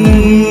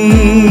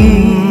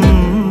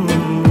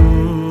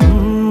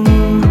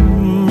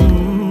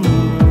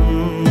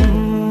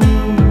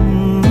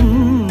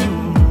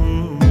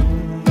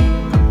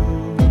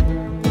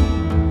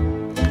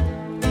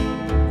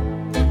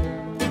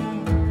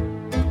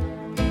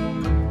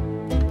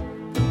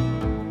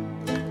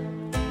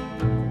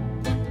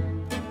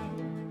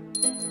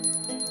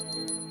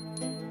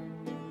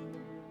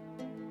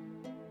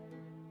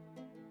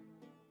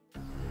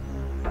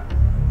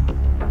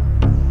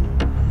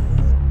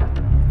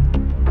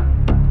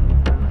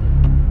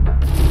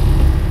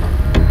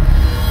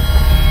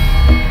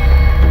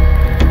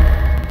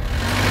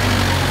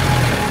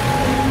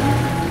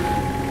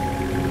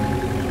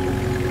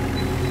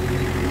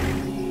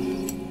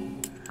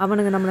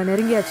 அவனுங்க நம்மளை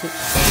நெருங்கியாச்சு,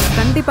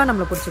 கண்டிப்பாக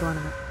நம்மளை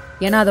பிடிச்சிருவானுங்க.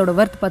 ஏன்னா அதோட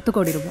ஒர்த் 10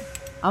 கோடி ரூபாய்.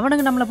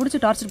 அவனுங்க நம்மளை பிடிச்சி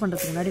டார்ச்சர்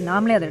பண்ணுறதுக்கு முன்னாடி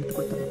நாமளே அதை எடுத்து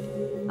கொடுத்துருவோம்.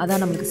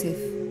 அதான் நம்மளுக்கு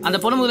சேஃப். அந்த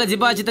பொண்ணு முதல்ல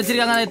ஜிப்பா வச்சு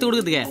தச்சிருக்காங்க, எடுத்து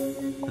கொடுக்குதுக்கு.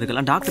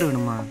 அதுக்கெல்லாம் டாக்டர்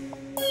வேணுமா?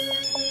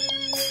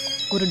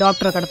 ஒரு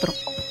டாக்டரை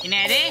கடத்துறோம்.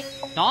 என்னது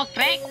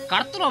டாக்டரை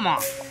கடத்துறோமா?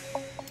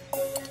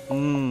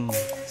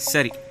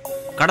 சரி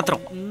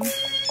கடத்துறோம்.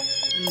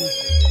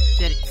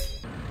 சரி.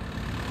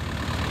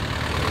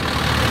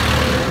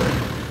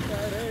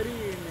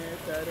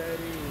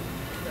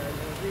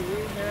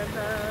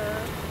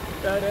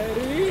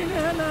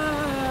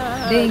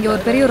 டேய், இங்க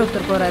ஒரு பெரிய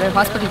ஒருத்தர் போறாரு,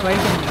 ஹாஸ்பிட்டல்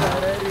போயிட்டு.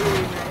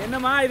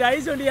 என்னம்மா இது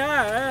ஐஸ் ஒண்டியா?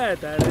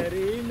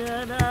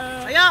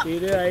 ஐயா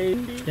இது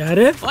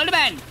யாரு? Old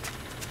man.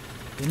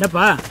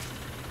 என்னப்பா?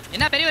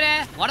 என்ன பெரியவரே,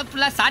 உடம்பு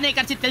ஃபுல்லா சாணியை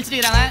கடிச்சு தெளிச்சிட்டு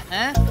இருக்காங்க.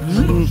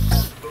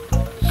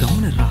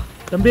 கவர்னரா?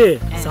 தம்பி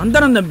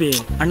சந்தனம் தம்பி.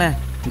 அண்ணா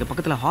இந்த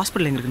பக்கத்துல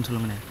ஹாஸ்பிட்டல் எங்க இருக்குன்னு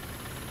சொல்லுங்கண்ணே.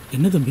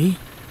 என்ன தம்பி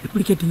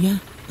எப்படி கேட்டீங்க?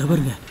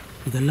 பாருங்க,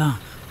 இதெல்லாம்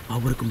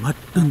அவருக்கு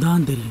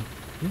மட்டும்தான் தெரியும்.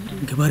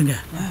 இங்க பாருங்க,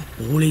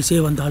 போலீஸே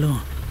வந்தாலும்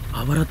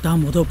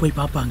அவரைத்தான் போய்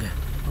பார்ப்பாங்க.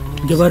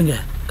 இங்க பாருங்க,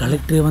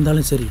 கலெக்டரே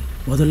வந்தாலும் சரி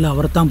முதல்ல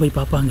அவரைத்தான் போய்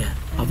பார்ப்பாங்க.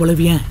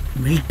 அவ்வளவு ஏன்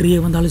மிலிட்ரியே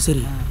வந்தாலும்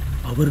சரி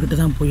அவர்கிட்ட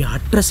தான் போய்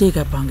அட்ரஸே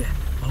கேட்பாங்க.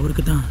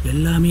 அவருக்கு தான்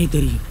எல்லாமே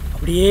தெரியும்.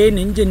 அப்படியே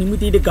நெஞ்ச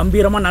நிமித்திட்டு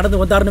கம்பீரமா நடந்து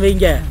வந்தாருன்னு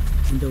வைங்க,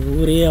 இந்த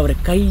ஊரே அவரை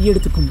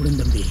கையெடுத்து கும்பிடும்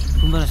தம்பி.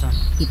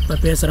 இப்ப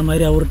பேசுற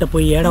மாதிரி அவர்கிட்ட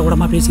போய் ஏட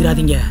கூடமா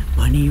பேசிடாதீங்க,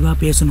 பணிவா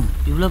பேசணும்.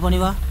 இவ்வளவு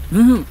பணிவா?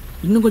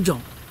 இன்னும்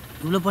கொஞ்சம்.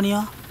 இவ்வளவு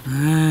பணியா?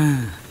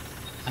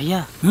 ஐயா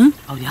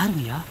அவர்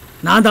யாருங்க ஐயா?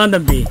 நான் தான்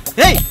தம்பி.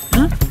 ஏய்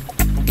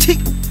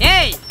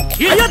ஏய்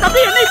ஐயா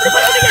தம்பி, என்ன இப்படி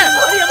பண்றீங்க?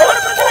 அது என்னோட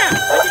பிரச்சனை.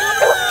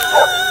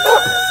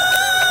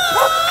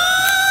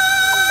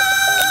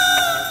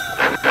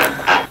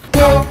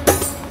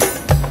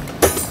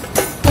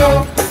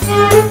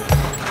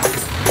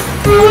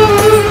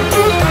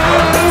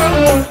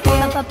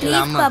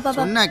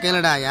 சொன்னா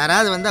கேளுடா,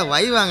 யாராவது வந்தா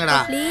வை வாங்கடா.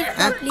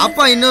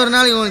 அப்பா இன்னொரு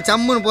நாள் இவனுக்கு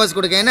சம்முன்னு போஸ்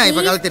கொடுக்க. என்ன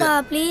இப்ப கலத்துரு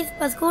ப்ளீஸ்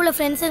பா, ஸ்கூல்ல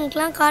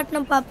ஃப்ரெண்ட்ஸுங்களுக்குலாம்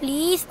காட்டணும்ப்பா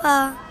ப்ளீஸ் பா.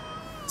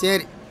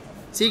 சரி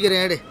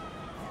சீக்கிரம் ஏடு.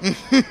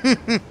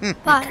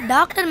 பா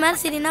டாக்டர் மாதிரி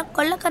சிரினா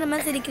கொள்ளக்கார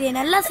மாதிரி சிரிக்கிறியே,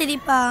 நல்லா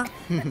சிரிப்பா.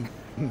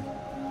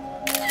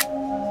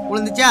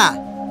 உளுந்துச்சா?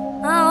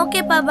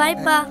 ஓகேப்பா,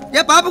 பாய்ப்பா.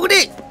 ஏ பாப்பு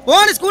குட்டி,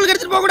 போன் ஸ்கூலுக்கு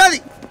எடுத்துட்டு போக கூடாது,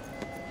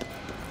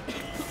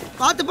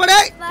 பாத்து போடு.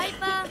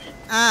 பாய்ப்பா.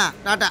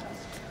 டாடா.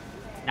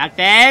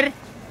 டாக்டர்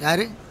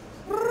யாரு?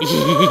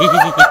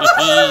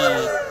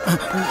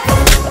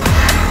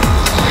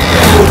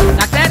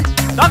 Doctor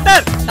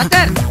doctor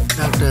doctor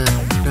doctor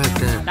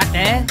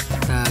doctor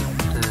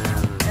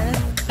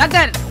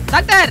doctor doctor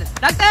doctor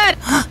doctor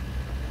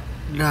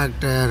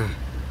doctor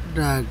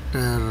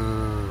doctor.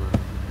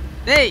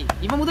 டேய்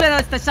இவன் முதல்ல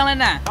ஏதாவது தச்சானா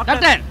என்ன?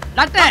 Doctor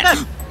doctor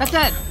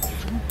doctor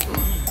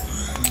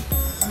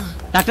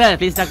doctor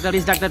please doctor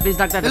please doctor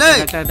please doctor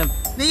doctor.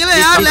 நீங்களே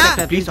யாரல?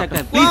 ப்ளீஸ்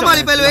டாக்டர்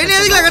கோமாளி பையல என்ன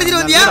எதுக்குல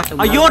கடிச்சிட்டு வந்தியா?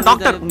 ஐயோ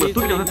டாக்டர், உங்களை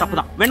தூக்கிட்டு வந்து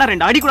தப்புதான். வேணா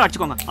 2 அடி கூட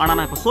அடிச்சுக்கோங்க. ஆனா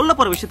நான் இப்ப சொல்ல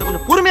போற விஷயத்தை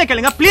கொஞ்சம் பொறுமையா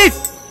கேளுங்க ப்ளீஸ்.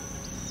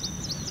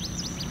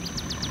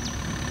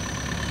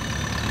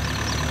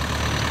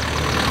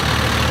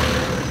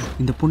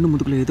 இந்த பொண்ணு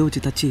முதுகுல ஏதோ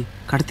வச்சு தச்சு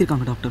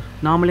கடத்திருக்காங்க டாக்டர்.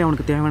 நாமளே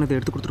அவனுக்கு தேவையானதை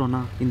எடுத்து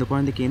கொடுத்துருவோம்னா இந்த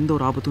குழந்தைக்கு எந்த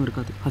ஒரு ஆபத்தும்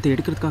இருக்காது. அதை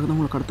எடுக்கிறதுக்காக தான்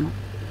உங்களை கடத்தணும்.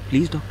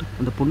 ப்ளீஸ் டாக்டர்,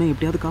 அந்த பொண்ணை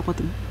எப்படியாவது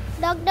காப்பாத்துங்க.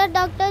 டாக்டர்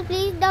டாக்டர்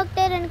ப்ளீஸ்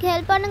டாக்டர், எனக்கு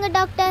ஹெல்ப் பண்ணுங்க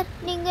டாக்டர்.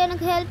 நீங்க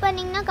எனக்கு ஹெல்ப்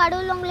பண்ணீங்கன்னா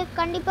கடவுள் உங்களுக்கு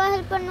கண்டிப்பா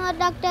ஹெல்ப் பண்ணுவார்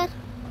டாக்டர்.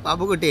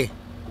 பாப்பு குட்டி,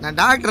 நான்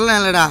டாக்டர்லாம்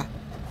இல்லடா,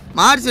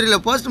 மார்ச்சரியில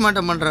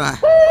போஸ்ட்மார்ட்டம் பண்றேன்.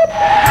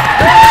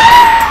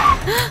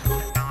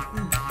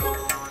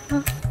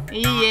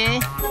 ஐயே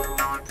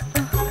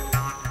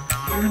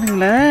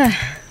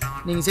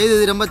நீங்க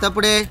செய்தது ரொம்ப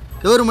தப்புடே.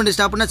 கவர்மெண்ட்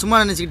ஸ்டாப்னா சும்மா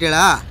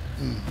நினைச்சுக்கிட்டேடா.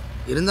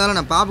 இருந்தாலும்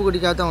நான் பாப்பு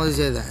குட்டிக்காக தான் உதவி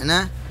செய்தேன். என்ன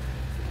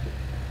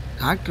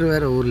டாக்டர்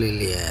வேற ஊர்ல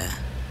இல்லையே,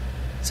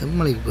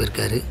 செம்மலைக்கு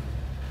போயிருக்காரு.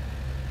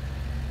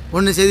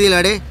 ஒன்று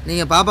செய்தியிலாடே,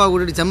 நீங்கள் பாப்பாவை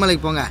கூட்டிட்டு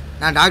செம்மலைக்கு போங்க.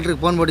 நான்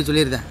டாக்டருக்கு ஃபோன் போட்டு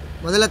சொல்லியிருந்தேன்.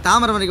 முதல்ல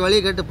தாமரமரைக்கு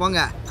வழியை கேட்டு போங்க.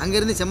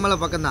 அங்கேருந்து செம்மலை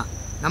பக்கம்தான்.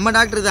 நம்ம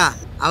டாக்டர் தான்,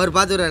 அவர்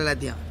பார்த்துக்கிறார்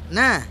எல்லாத்தையும்.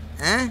 என்ன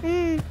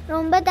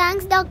ரொம்ப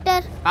தேங்க்ஸ்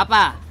டாக்டர்.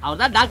 பாப்பா அவர்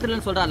தான்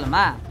டாக்டர்னு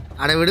சொல்றாருலம்மா.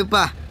 அட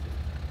விடுப்பா,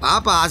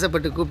 பாப்பா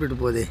ஆசைப்பட்டு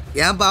கூப்பிட்டுட்டு போகுது.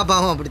 ஏன்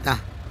பாப்பாவும்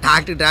அப்படித்தான்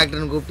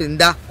டாக்டர்னு கூப்பிட்டு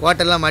இந்தா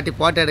கோட்டெல்லாம் மாட்டி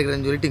போட்டோ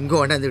எடுக்கிறேன்னு சொல்லிட்டு இங்கே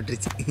கொண்டாந்து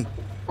விட்டுருச்சு.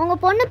 உங்க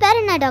பொண்ணு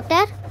பேர் என்ன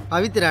டாக்டர்?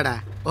 பவித்ராடா.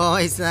 ஓ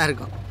வயசு தான்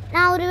இருக்கும்.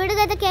 நான் ஒரு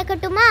விடுகதை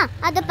கேட்கட்டுமா?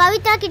 அதை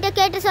பவித்ரா கிட்ட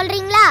கேட்டு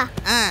சொல்றீங்களா?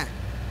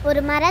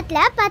 ஒரு மரத்துல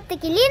 10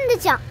 கிளி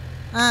இருந்துச்சாம்.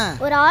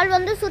 ஒரு ஆள்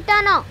வந்து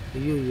சுட்டானோ.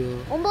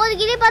 9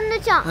 கிளி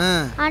பறந்துச்சாம்.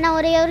 ஆனா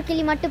ஒரே ஒரு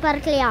கிளி மட்டும்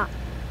பறக்கலையா?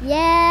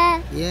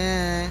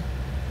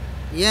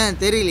 ஏன்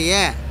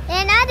தெரியலையே.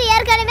 ஏன்னா அது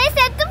ஏற்கனவே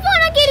செத்து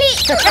போன கிளி.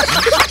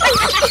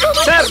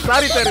 சார்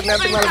சாரி சார்,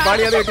 நேரத்துக்கு மேல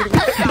பாடியாவே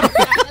வெட்டிருக்கேன்.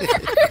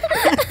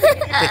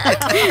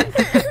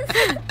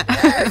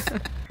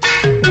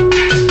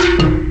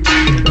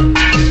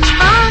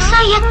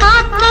 ஆசைய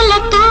காத்துல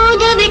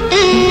தூது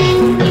விட்டு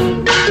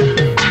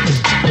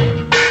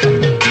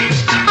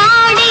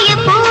ஆடிய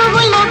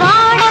பூவுல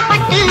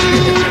வாடப்பட்டு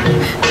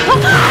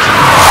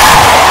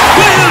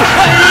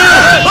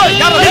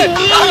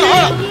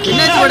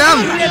என்னாச்சு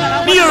மேடம்?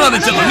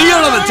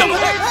 நீயோட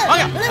வச்சலாம்.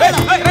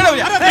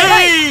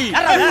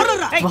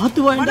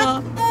 வாத்து வாண்டா.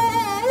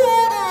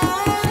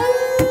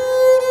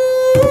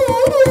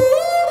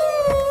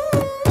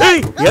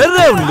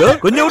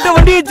 கொஞ்சம் விட்டு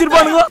வண்டி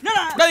வச்சிருப்பானுங்க.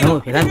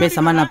 ஏதாவது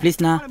பேசாம நான்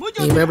ப்ளீஸ்ண்ணா.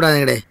 நீங்க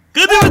பயப்படாதீங்கடே.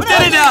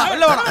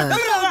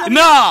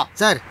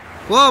 சார்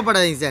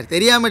கோவப்படாதீங்க சார்,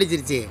 தெரியாம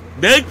அடிச்சிருச்சு.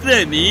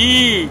 நீ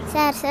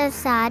சார்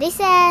சாரி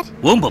சார்.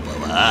 ஓம்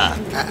பாப்பாவா?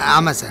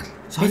 ஆமா சார்.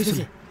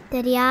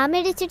 தெரியாம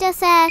அடிச்சிட்டோம்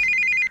சார்.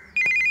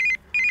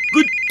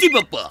 குட்டி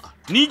பாப்பா,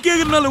 நீ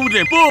கேக்குறனால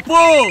விடுறேன். போ.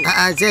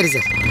 சரி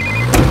சார்.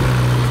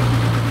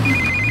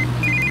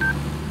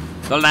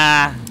 சொல்றா.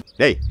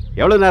 டேய்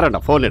எவ்வளவு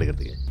நேரம்டா ஃபோன்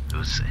எடுக்கிறதுக்கு?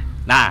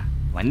 நான்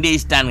வண்டி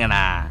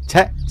அடிச்சிட்டானுங்கண்ணா.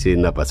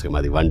 சின்ன பசங்க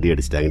மாதிரி வண்டி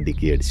அடிச்சிட்டாங்க,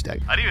 டிக்கி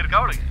அடிச்சிட்டாங்க. அறிவு இருக்கா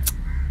அவளுக்கு?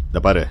 இந்த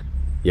பாரு,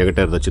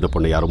 என்கிட்ட இருந்த சின்ன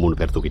பொண்ணை யாரோ 3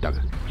 பேர் தூக்கிட்டாங்க.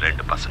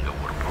 2 பசங்க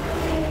ஒரு பொண்ணு.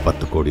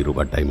 10 கோடி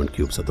ரூபாய் டைமண்ட்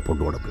கியூப்ஸ் அந்த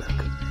பொண்ணோட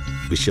இருக்கு.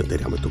 விஷயம்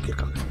தெரியாம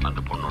தூக்கியிருக்காங்க.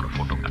 அந்த பொண்ணோட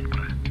போட்டோ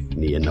அனுப்புறேன்.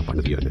 நீ என்ன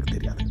பண்ணுவியோ எனக்கு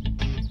தெரியாது.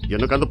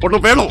 எனக்கு அந்த பொண்ணு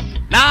வேணும்.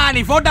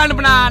 நீ போட்டோ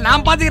அனுப்புனா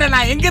நான் பாத்துக்கிறேன்.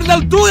 நான் எங்க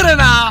இருந்தாலும்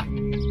தூக்குறேனா?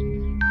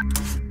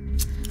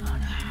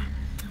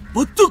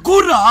 பொத்து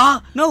கூறா.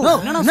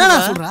 என்னடா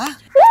சொல்றா?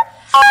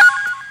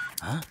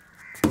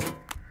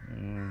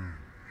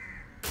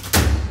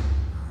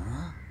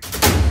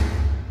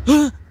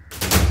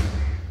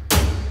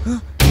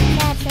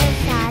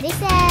 Sorry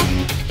sir.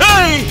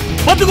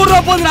 10 கோடி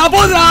ரூபாய்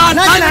போதுடா.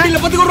 நான் வண்டியில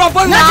 10 கோடி ரூபாய்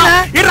போதுடா.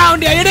 இறா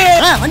வண்டி எடு.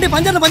 வண்டி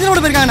பஞ்சர்ல ஓட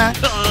போயிருக்கானே.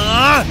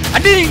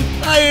 அடி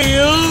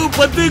ஐயோ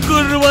 10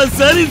 கோடி ரூபாய்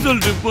சரி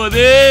சொல்லிட்டு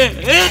போதே.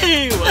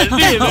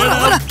 வண்டி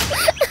வேணாம்.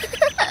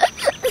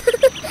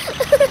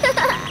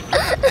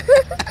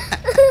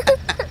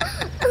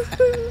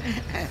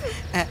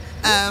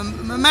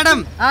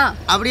 மேடம்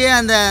அப்படியே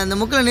அந்த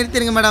முக்கில்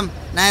நிறுத்திடுங்க மேடம்.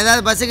 நான்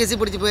ஏதாவது பஸ் கசி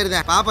பிடிச்சி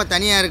போயிருந்தேன். பாப்பா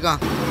தனியா இருக்கும்.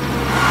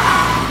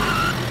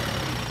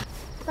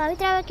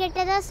 பவித்ராவை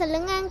கேட்டதா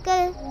சொல்லுங்க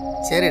அங்கிள்.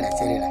 சரிடா.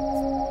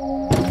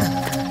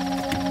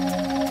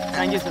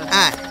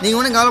 நீங்க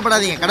ஒன்றும்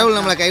கவலைப்படாதீங்க, கடவுள்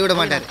நம்மளை கைவிட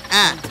மாட்டார்.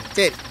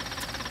 சரி.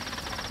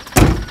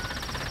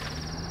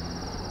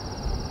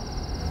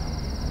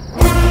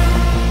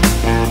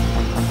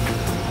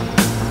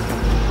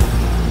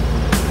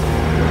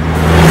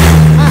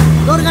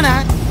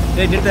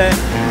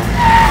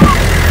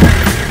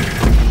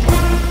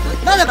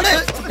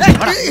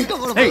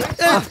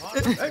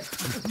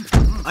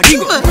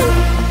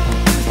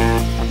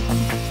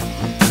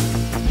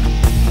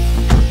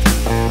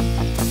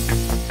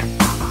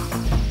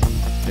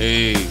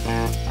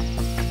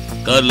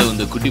 கார்ல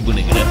வந்து குட்டி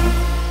பொண்ணுங்க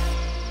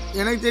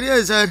எனக்கு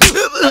தெரியாது சார்.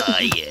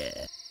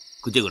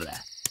 குச்சி குடுற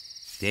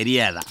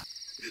தெரியாதா?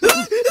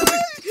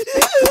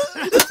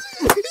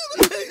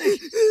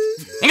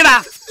 எங்கடா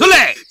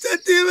சொல்லு.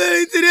 சத்தியமா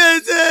எனக்கு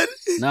தெரியாது சார்.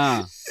 நான்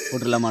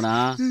போட்டுடலாமாண்ணா?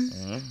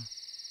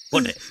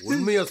 போட்டு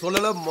உண்மையை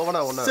சொல்லல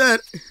மோகனா ஒண்ணு.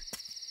 சார்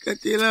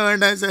கத்தியெல்லாம்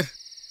வேண்டாம் சார்,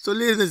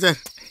 சொல்லியிருந்தேன் சார்.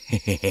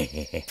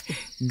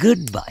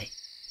 குட் பாய்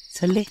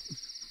சொல்லு.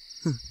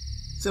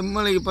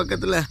 செம்மலைக்கு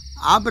பக்கத்துல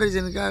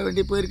ஆபரேஷனுக்காக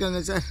வேண்டி போயிருக்காங்க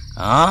சார்.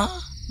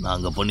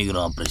 நாங்க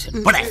பண்ணிக்கிறோம் ஆபரேஷன்.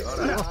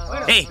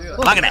 ஏய்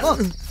வாங்கடா.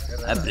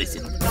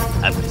 ஆபரேஷன்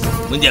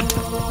முஞ்ச.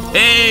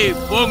 ஏய்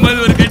போகும்போது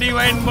ஒரு கட்டி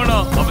வாங்கிட்டு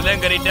போனோம்.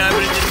 அப்பதான் கரெக்டா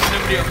ஆபரேஷன் பண்ண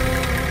முடியும்.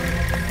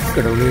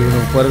 கடவுளே,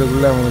 இவனுக்கு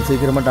போறதுக்குள்ள அவங்க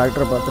சீக்கிரமா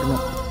டாக்டரை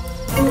பார்த்துடணும்.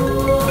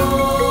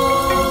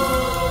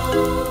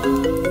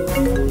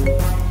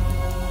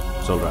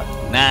 சொல்றேன்.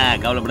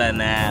 நான்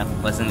கவலைப்படாத.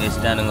 பசங்க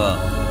இஷ்டானுங்க.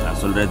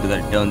 நான் சொல்றது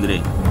கரெக்டா வந்துரு.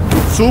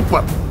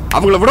 சூப்பர்.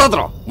 அவங்கள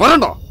விடாதறோம்.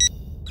 வரணும்.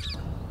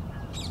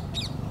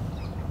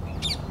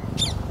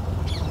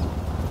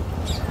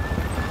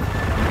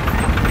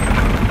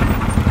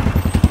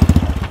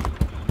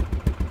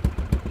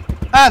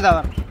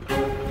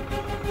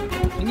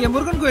 இங்க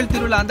முருகன் கோயில்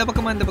திருவிழா அந்த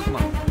பக்கமா இந்த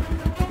பக்கமா?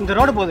 இந்த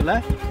ரோடு போகுதுல்ல,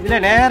 இதுல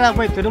நேரா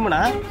போய்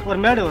திரும்பினா ஒரு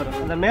மேடு வரும்.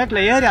 அந்த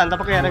மேட்ல ஏறி அந்த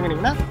பக்கம்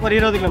இறங்குனீங்கன்னா ஒரு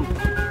 20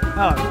 கிலோமீட்டர்.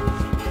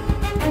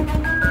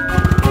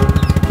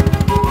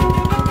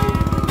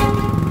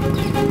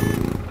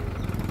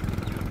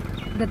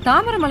 இந்த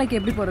தாமரை மலைக்கு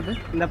எப்படி போறது?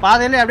 இந்த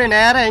பாதையில அப்படியே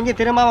நேரா எங்க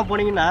திரும்பாம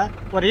போனீங்கன்னா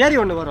ஒரு ஏரி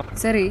ஒண்ணு வரும்.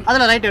 சரி,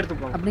 அதுல ரைட் எடுத்து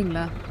போங்க.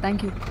 அப்படிங்களா?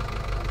 Thank you.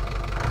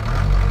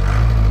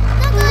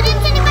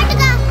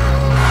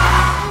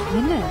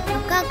 என்ன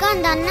அக்கா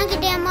அந்த அண்ணா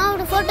கிட்ட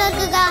அம்மாவோட போட்டோ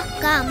இருக்குக்கா.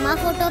 அக்கா அம்மா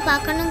போட்டோ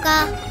பார்க்கணும்க்கா.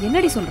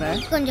 என்னடி சொல்ற?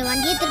 கொஞ்சம்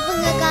வண்டியை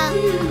திருப்புங்கக்கா.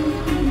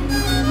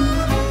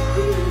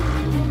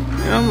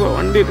 ஏங்க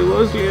வண்டி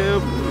ரிவர்ஸ்லயே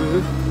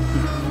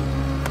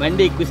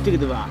வண்டி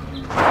குஸ்டுக்குது வா.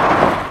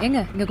 ஏங்க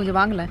இங்க கொஞ்சம்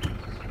வாங்கல.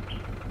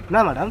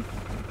 என்ன மேடம்?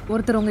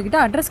 ஒருத்தர் உங்ககிட்ட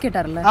அட்ரஸ்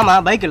கேட்டார்ல? ஆமா,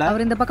 பைக்ல.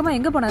 அவர் இந்த பக்கமா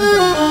எங்க போனாரு?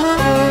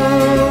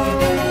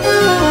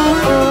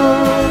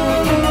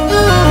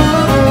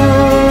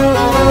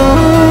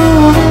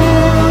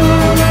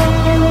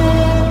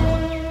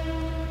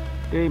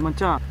 ஏய்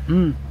மச்சான்,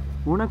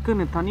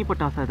 உனக்குன்னு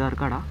தனிப்பட்ட ஆசை ஏதா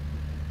இருக்காடா?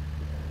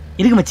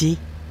 இருக்கு மச்சி.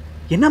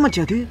 என்ன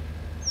மச்சி அது?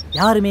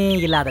 யாருமே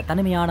இல்லாத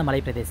தனிமையான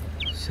மலை பிரதேசம்.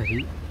 சரி.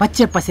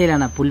 பச்சை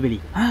பசேலான புல்வெளி,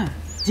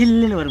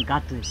 ஜில்லுன்னு வரும்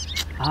காற்று,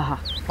 ஆஹா,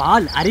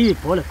 பால் அருவி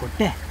போல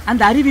கொட்ட,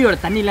 அந்த அருவியோட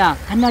தண்ணிலாம்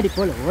கண்ணாடி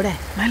போல ஓட,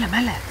 மேல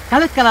மேல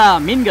கலக்கலா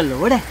மீன்கள்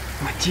ஓட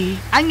மச்சி,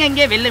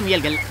 அங்கங்கே வெள்ளை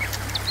முயல்கள்,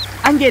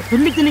 அங்கே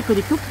துள்ளி துள்ளி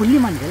குதிக்கும்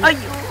புள்ளிமான்கள்,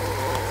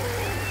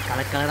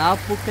 கலக்கலரா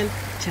பூக்கள்,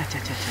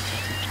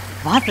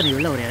 வாசனை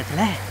உள்ள ஒரு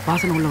இடத்துல.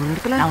 வாசனை உள்ள ஒரு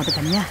இடத்துல நான் மட்டும்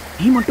தனியா?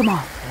 நீ மட்டுமா?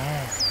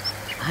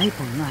 ஆய்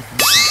பொண்ணு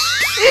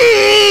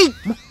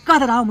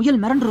முக்காதடா,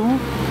 முயல் மிரண்டுரும்.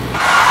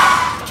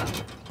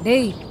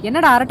 டேய்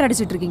என்னடா அரட்டை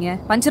அடிச்சிட்டு இருக்கீங்க?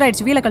 பஞ்சர்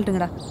ஆயிடுச்சு, வீல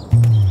கழட்டுங்கடா.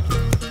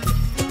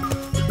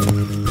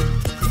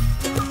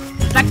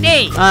 சக்தி,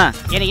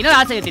 எனக்கு இன்னொரு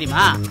ஆசை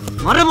தெரியுமா?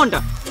 மரமண்டா,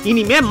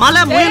 இனிமே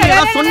மலை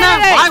முயல் சொன்ன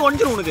வாய்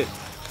ஒஞ்சிரும் உனக்கு.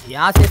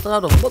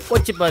 யாசேதான் ரொம்ப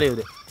கோச்சி பாரு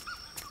இது.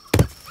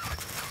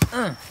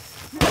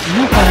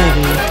 என்ன பாரு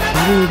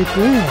இது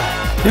எடுக்கு.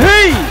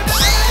 டேய்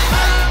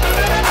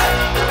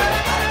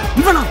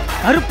இவனா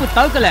கருப்பு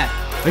தவுக்கல.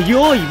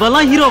 ஐயோ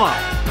இவெல்லாம் ஹீரோவா?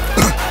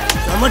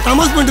 நம்ம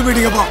டமாஸ் பண்ணிட்டு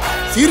போயிட்டீங்கப்பா.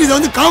 சீரியஸ்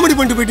வந்து காமெடி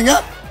பண்ணிட்டு போயிட்டீங்க.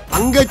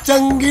 அங்க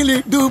சங்கிலி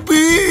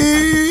டூபி,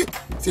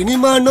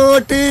 சினிமா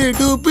நோட்டு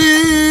டூபி,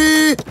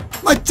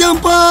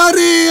 மச்சம்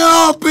பாரு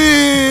ஆப்பு,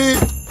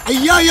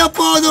 ஐயா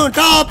எப்போதும்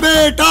டாப்பே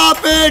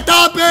டாப்பே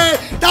டாப்பே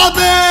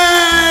டாப்பே.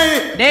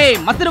 டேய்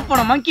மத்துரு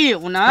போன மங்கி,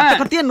 உன்னை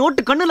கத்திய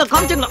நோட்டு கண்ணுல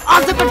காமிச்சங்க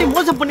ஆசை கட்டி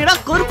மோசம் பண்ணிடா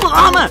கருப்பு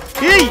ஆமா.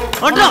 ஏய்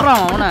அடா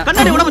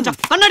கண்ணாடி உட மச்சான்,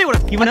 கண்ணாடி உட.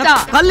 இவன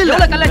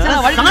கல்லுல கல்ல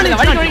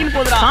வழி வழின்னு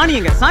போடுறா.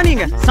 சாணிங்க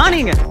சாணிங்க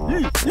சாணிங்க.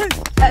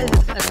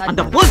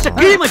 அந்த போஸ்ட்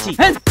கிளி மச்சி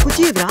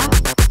குச்சியடா.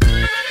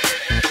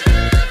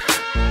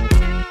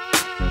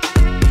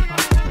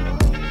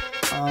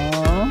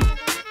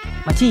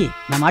 மச்சி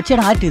நம்ம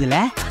ஆட்சியோட ஆர்ட் இதுல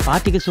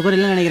பாட்டிக்கு சுகர்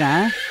இல்லைன்னு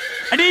நினைக்கிறேன்.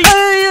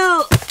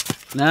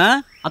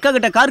 அக்கா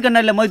கிட்ட கார்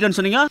கண்ணாடில மோதிட்டேன்னு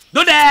சொன்னீங்க.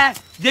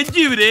 ஜட்ஜி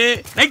இவரு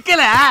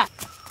வைக்கல.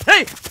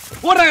 ஏய்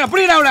போடுறாங்க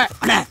அப்படிடா அவள.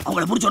 அண்ணா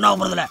அவங்கள புடிச்சு ஒண்ணா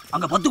போறதுல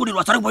அங்க 10 கோடி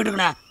ரூபாய் சரக்கு போயிட்டு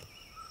இருக்கனே.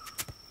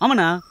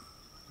 ஆமாண்ணா.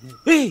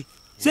 ஏய்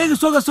சேகு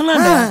சோக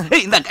சொல்லாண்டா.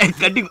 ஏய் இந்த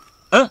கட்டி.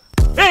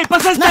 ஏய்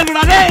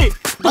பசஸ்டாங்கடா டேய்.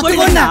 10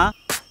 கோடினா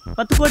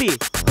 10 கோடி.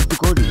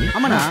 10 கோடி.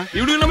 ஆமாண்ணா.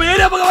 இவங்க நம்ம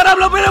ஏரியா பக்கம்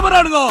வராமல போய்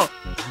போறானுங்க.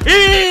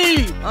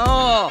 ஏய்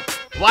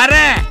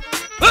வரேன்.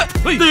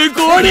 10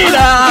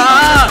 கோடிடா.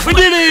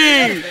 விடுடி.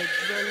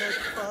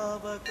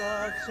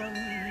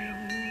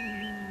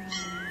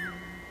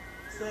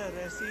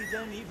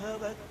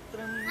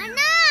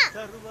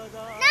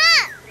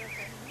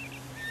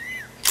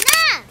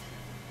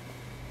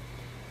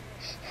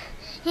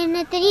 என்ன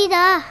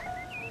தெரியுதா?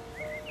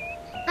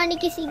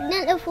 அன்னைக்கு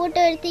சிக்னல்ல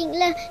போட்டோ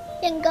எடுத்தீங்களே,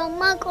 எங்க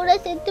அம்மா கூட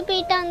செத்து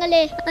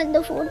போயிட்டாங்களே, அந்த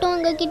போட்டோ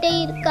உங்ககிட்ட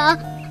இருக்கா?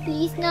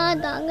 ப்ளீஸ்ண்ணா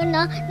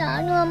தாங்கண்ணா.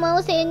 நானும்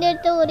அம்மாவும் சேர்ந்து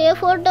எடுத்த ஒரே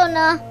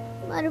போட்டோண்ணா.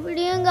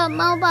 மறுபடியும் எங்க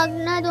அம்மாவை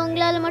பார்க்கணும்னா அது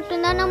உங்களால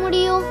மட்டும்தானே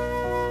முடியும்.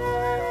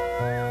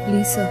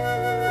 Please sir.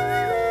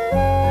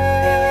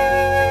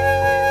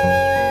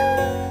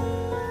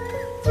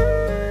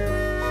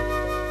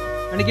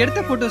 அன்னைக்கு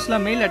எடுத்த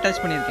போட்டோஸ்லாம் மெயில்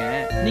அட்டாச் பண்ணியிருக்கேன்.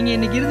 நீங்கள்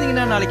இன்னைக்கு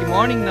இருந்தீங்கன்னா நாளைக்கு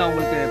மார்னிங் நான்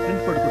உங்களுக்கு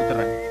பிரிண்ட் போட்டு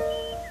கொடுத்துட்றேன்.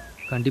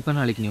 கண்டிப்பாக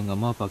நாளைக்கு நீ உங்கள்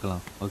அம்மாவை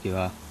பார்க்கலாம்,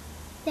 ஓகேவா?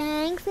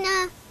 தேங்க்ஸ்ண்ணா.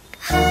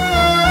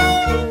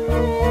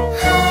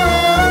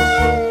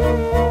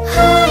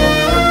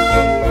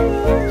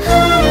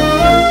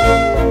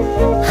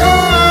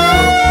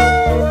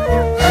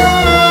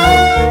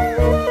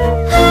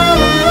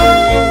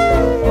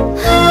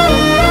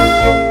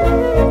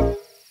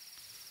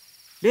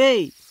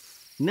 டேய்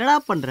என்னடா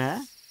பண்ற?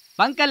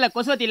 பங்கல்ல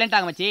கொசுவத்தி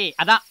இல்லன்ட்டாங்க மச்சி,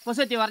 அதான்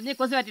கொசுவத்தி வரைஞ்சி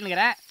கொசு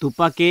வெட்டினுங்கற.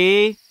 துப்பாக்கி.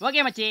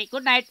 ஓகே மச்சி,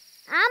 குட் நைட்.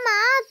 ஆமா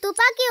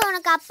துப்பாக்கி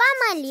உனக்கு அப்பா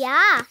அம்மா இல்லையா?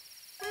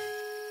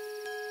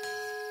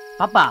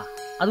 பாப்பா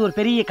அது ஒரு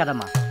பெரிய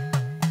கதைமா.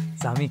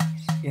 சாமி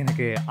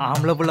எனக்கு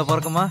ஆம்பளை புள்ள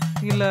பிறக்குமா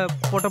இல்ல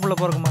பொட்டை புள்ள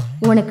பிறக்குமா?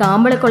 உனக்கு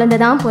ஆம்பளை குழந்தை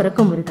தான்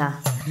பிறக்கும் முருகா.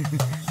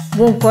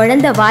 உன்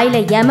குழந்தை வாயில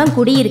எமன்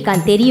குடி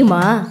இருக்கான்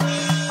தெரியுமா?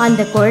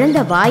 அந்த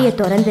குழந்தை வாயை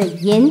திறந்து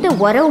எந்த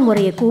உறவு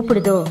முறையை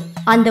கூப்பிடுதோ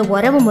அந்த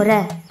உறவு முறை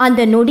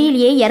அந்த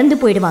நொடியிலேயே இறந்து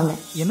போயிடுவாங்க.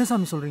 என்ன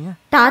சாமி சொல்றீங்க?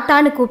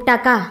 தாத்தான்னு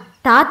கூப்பிட்டாக்கா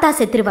தாத்தா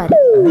செத்துருவாரு,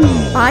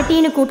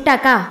 பாட்டின்னு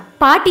கூப்பிட்டாக்கா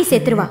பாட்டி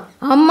செத்துருவா,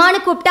 அம்மான்னு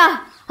கூப்பிட்டா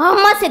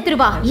அம்மா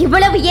செத்துருவா,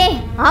 இவ்வளவு ஏன்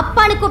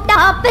அப்பான்னு கூப்பிட்டா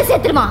அப்ப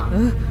செத்துருவா.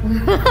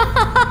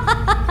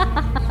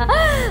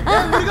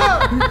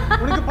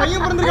 உனக்கு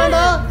பையன்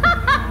பிறந்திருக்காண்டா.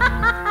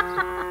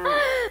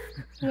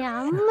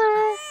 அம்மா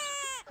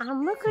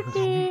அம்மா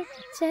குட்டி,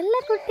 செல்ல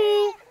குட்டி,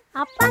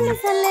 அப்பான்னு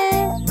சொல்லு,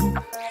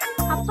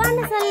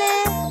 அப்பான்னு சொல்லு.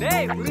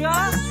 டேய் முருகா,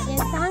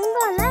 என்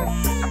தங்கம்ல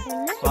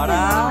வாடா.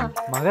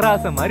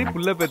 மகராச மாதிரி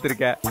புள்ள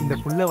பெத்திருக்க. இந்த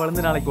புள்ள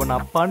வளர்ந்து நாளைக்கு உன்னை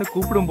அப்பான்னு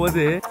கூப்பிடும்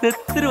போது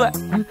செத்துருவ.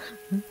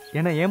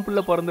 ஏன்னா என்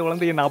புள்ள பிறந்து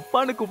வளர்ந்து என்ன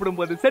அப்பான்னு கூப்பிடும்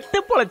போது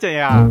செத்து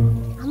பொழைச்சையா.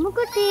 அம்மா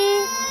குட்டி,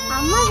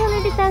 அம்மா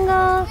சொல்லிட்டு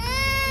தங்கம்,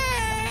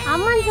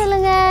 அம்மான்னு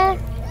சொல்லுங்க.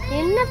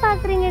 என்ன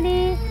பாக்குறீங்கடி?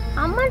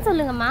 அம்மான்னு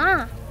சொல்லுங்கம்மா.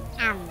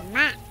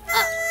 அம்மா.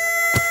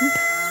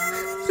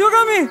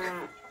 சுகாமி,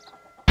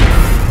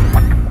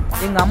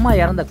 எங்க அம்மா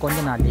இறந்த கொஞ்ச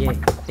நாள்லயே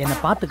என்ன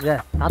பாத்துக்க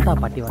தாத்தா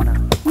பாட்டி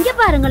வந்தாங்க. இங்க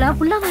பாருங்களா,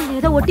 புள்ள வாயில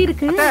ஏதோ ஒட்டி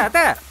இருக்கு.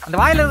 அத்தை, அந்த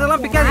வாயில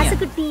இதெல்லாம் பிக்காதீங்க.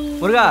 குட்டி,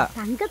 முருகா,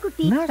 தங்க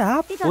குட்டி. என்னடா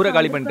ஊரை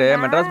காலி பண்ணிட்டு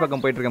மெட்ராஸ்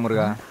பக்கம் போயிட்டு இருக்கேன்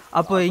முருகா.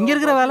 அப்போ இங்க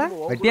இருக்கிற வேலை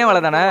வெட்டியா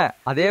வேலை தானே?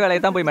 அதே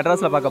வேலையை தான் போய்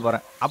மெட்ராஸ்ல பார்க்க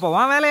போறேன். அப்போ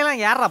உன்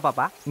வேலையெல்லாம் யாரா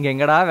பாப்பா? இங்க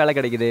எங்கடா வேலை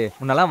கிடைக்குது?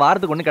 முன்னெல்லாம்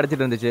வாரத்துக்கு ஒண்ணு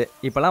கிடைச்சிட்டு இருந்துச்சு,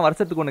 இப்பெல்லாம்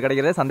வருஷத்துக்கு ஒண்ணு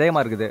கிடைக்கிறதே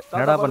சந்தேகமா இருக்குது.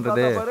 என்னடா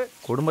பண்றது?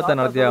 குடும்பத்தை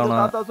நடத்தி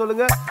ஆகணும்.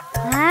 சொல்லுங்க.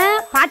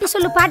 பாட்டி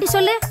சொல்லு, பாட்டி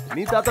சொல்லு.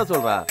 நீ தாத்தா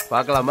சொல்றா,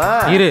 பார்க்கலாமா?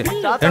 இரு,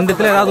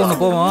 ரெண்டுத்துல ஏதாவது ஒண்ணு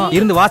போவோம்,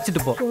 இருந்து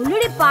வாசிச்சுட்டு போ.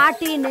 சொல்லுடி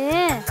பாட்டின்னு.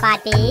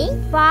 பாட்டி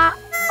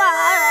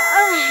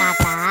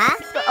தாத்தா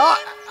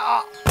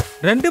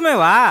ரெண்டுமே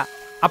வா.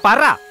 அப்ப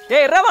அறா.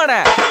 ஏய் ரவானே,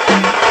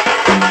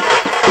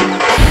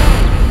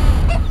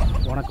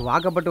 உனக்கு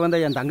வாக்கப்பட்டு வந்த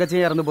என்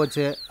தங்கச்சியும் இறந்து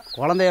போச்சு,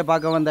 குழந்தைய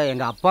பார்க்க வந்த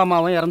எங்க அப்பா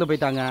அம்மாவும் இறந்து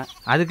போயிட்டாங்க.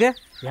 அதுக்கு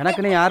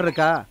எனக்குன்னு யார்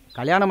இருக்கா?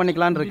 கல்யாணம்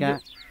பண்ணிக்கலான்னு இருக்கேன்.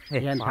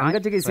 என்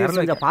தங்கச்சிக்கு சீர்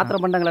செஞ்ச பாத்திர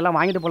பண்டங்கள் எல்லாம்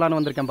வாங்கிட்டு போலான்னு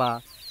வந்திருக்கேன்பா.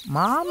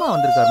 மாமா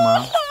வந்திருக்காருமா.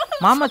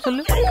 மாமா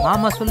சொல்லு,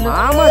 மாமா சொல்லு.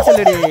 மாமா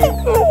சொல்லுடி,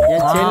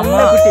 என் செல்ல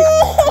குட்டி.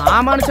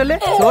 மாமான்னு சொல்லு,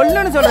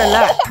 சொல்லுன்னு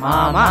சொல்றேன்ல.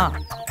 மாமா.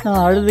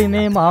 நான்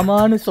அழுதுனே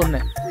மாமான்னு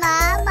சொன்னேன்.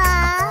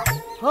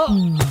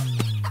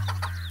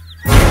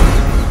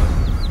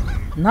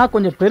 நான்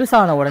கொஞ்சம்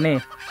பெருசான உடனே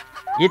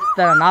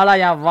இத்தனை நாளா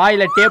என்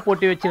வாயில டேப்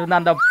போட்டு வச்சிருந்த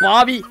அந்த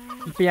பாவி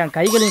இப்ப என்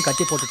கைகளையும்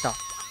கட்டி போட்டுட்டான்.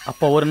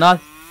 அப்போ ஒரு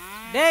நாள்,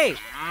 டேய்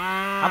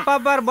அப்பா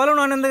பார்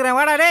பலூன் வந்துக்கிறேன்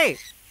வாடா. டேய்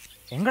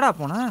எங்கடா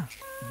போனா?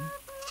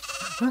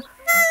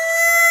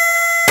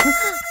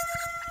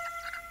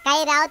 கை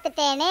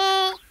ராவுத்துட்டேனே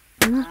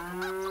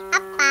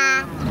அப்பா.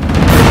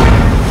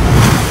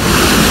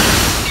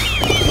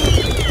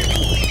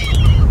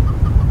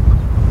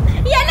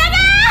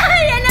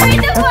 என்ன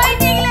விட்டு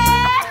போயிட்டீங்களே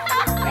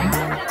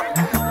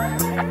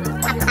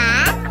அப்பா.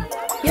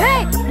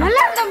 ஏய்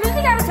நல்லா இருந்த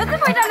மியூசிக்காரன் செத்து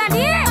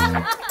போயிட்டானாடி.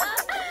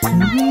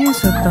 நீ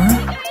சத்தம்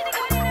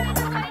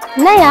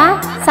என்னையா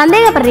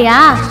சந்தேகப்படுறியா?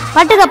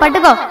 பட்டுக்கோ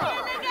பட்டுக்கோ.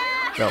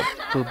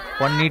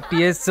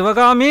 பண்ணிட்டியே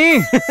சிவகாமி.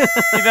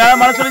 இதான்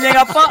மனசுல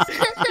எங்க அப்பா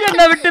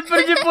என்ன விட்டு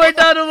பிரிஞ்சு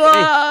போயிட்டாருவா.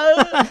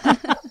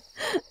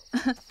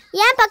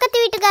 ஏன்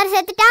பக்கத்து வீட்டுக்காரர்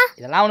செத்துட்டா?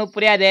 இதெல்லாம் உனக்கு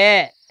புரியாதே.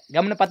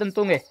 கம்னு பத்துன்னு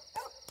தூங்கு.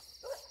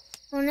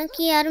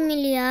 உனக்கு யாரும்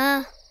இல்லையா?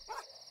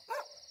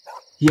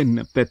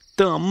 என்ன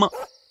பெத்த அம்மா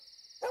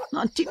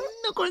நான்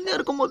சின்ன குழந்தையா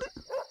இருக்கும் போது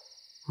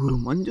ஒரு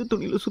மஞ்சள்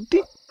துணியில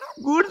சுத்தி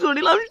கூட்ஸ்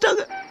வண்டியில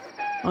அழிச்சிட்டாங்க.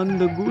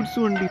 அந்த கூட்ஸ்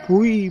வண்டி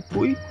போய்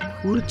போய்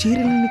ஒரு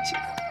சீரில் நின்னுச்சு.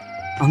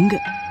 அங்க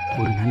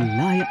ஒரு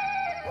நல்ல ஆயா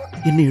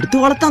என்னை எடுத்து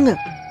வளர்த்தாங்க.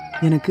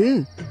 எனக்கு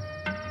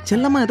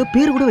செல்லம்மா ஏதோ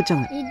பேர் கூட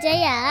வச்சாங்க.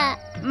 விஜயா?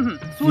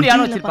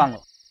 சூர்யான்னு வச்சிருப்பாங்க.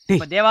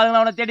 இப்ப தேவாலயம்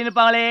அவனை தேடி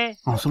நிற்பாங்களே.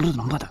 அவன் சொல்றது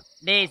நம்பாத.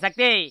 டேய்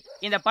சக்தி,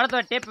 இந்த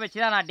படத்தோட டேப்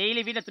வச்சுதான் நான்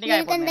டெய்லி வீட்டுல துணி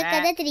காய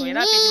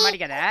போடுறேன்.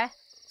 மாட்டிக்காத.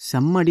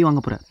 செம்மடி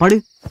வாங்க போற படு.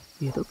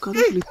 ஏதோ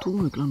கதை சொல்லி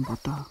தூங்க வைக்கலாம்னு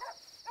பார்த்தா.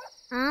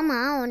 ஆமா,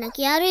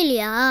 உனக்கு யாரும்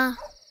இல்லையா?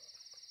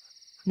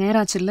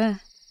 நேராச்சுல்ல,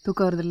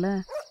 தூக்கம் வருது இல்ல,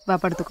 வா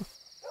படுத்துக்கோ.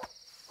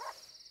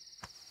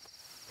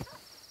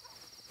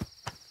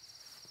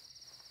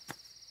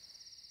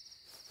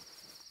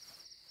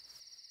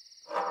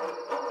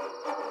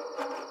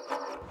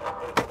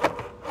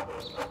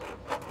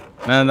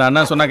 நான் இந்த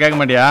அண்ணா சொன்னா கேட்க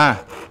மாட்டியா?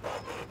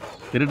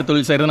 திருட்டு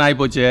தொழில் செய்யறதுன்னு ஆகி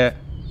போச்சு.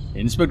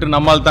 இன்ஸ்பெக்டர்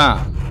நம்மால் தான்,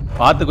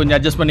 பார்த்து கொஞ்சம்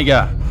அட்ஜஸ்ட் பண்ணிக்க.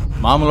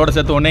 மாமலோட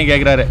சேர்த்து ஒன்னே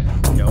கேட்குறாரு.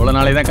 எவ்வளோ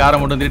நாளைக்கு தான் காரை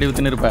மட்டும் திருடி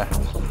வித்துன்னு இருப்பேன்.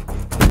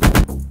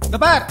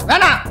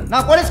 வேணாம்,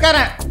 நான்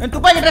போலீஸ்காரன். என்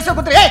துப்பாக்கி ட்ரெஸ்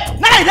குத்துரு.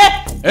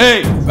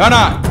 ஏய்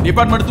வேணாம்,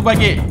 டிபார்ட்மெண்ட்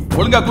துப்பாக்கி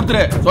ஒழுங்கா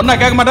குடுத்துரு. சொன்னா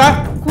கேட்க மாட்டா?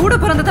 கூட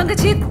பிறந்த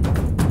தங்கச்சி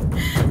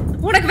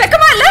உனக்கு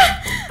வெக்கமா இல்ல?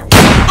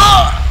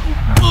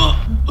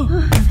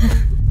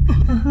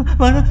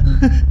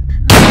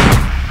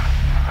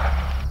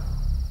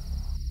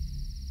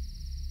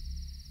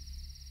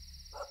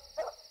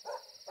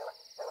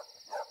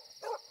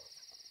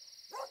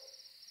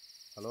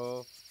 ஹலோ,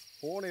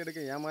 ஃபோன் எடுக்க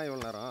ஏமா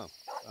இவ்வளோ நேரம்?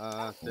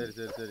 சரி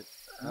சரி சரி.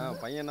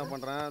 பையன் என்ன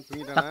பண்ணுறான்?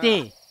 தூங்கிட்டானா?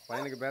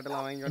 பையனுக்கு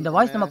பேட்டெல்லாம் வாங்கி. இந்த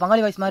வாய்ஸ் நம்ம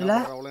பங்காளி வாய்ஸ் மாதிரில.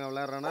 ஒழுங்கா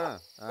விளையாடுறானா?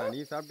 நீ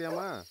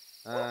சாப்பிட்டியாமா?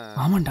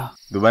 ஆமாண்டா.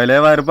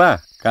 துபாயிலேவா இருப்பா?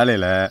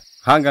 காலையில்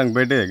ஹாங்காங்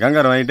போயிட்டு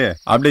கங்கார் வாங்கிட்டு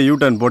அப்படியே யூ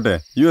டர்ன் போட்டு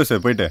யூஎஸ்ஏ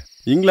போயிட்டு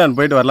இங்கிலாந்து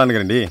போயிட்டு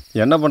வரலான்னுக்கிறேன்டி.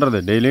 என்ன பண்ணுறது,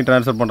 டெய்லியும்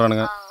ட்ரான்ஸ்ஃபர்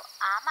பண்ணுறானுங்க.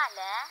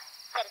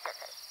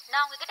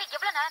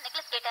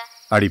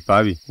 அடி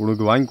பாவி,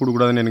 உனக்கு வாங்கி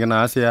கொடுக்கூடாதுன்னு எனக்கு என்ன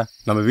ஆசையா?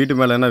 நம்ம வீட்டு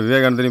மேலே என்ன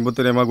விவேகானந்தரையும்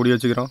புத்திரமா குடி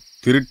வச்சுக்கிறோம்.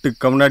 திருட்டு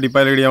கம்னாடி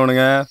பாயிலடி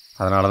அவனுங்க.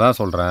 அதனால தான்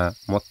சொல்கிறேன்,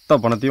 மொத்த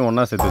பணத்தையும்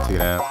ஒன்றா சேர்த்து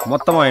வச்சுக்கிறேன்.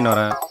 மொத்தமாக வாங்கிட்டு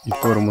வரேன்.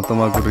 இப்போ ஒரு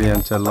மொத்தமாக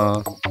கொடுறீன் செல்லம்.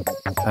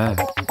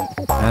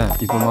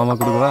 இப்போ மாமா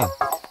கொடுக்குவா?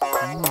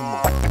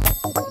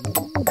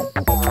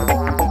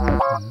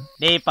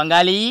 டேய்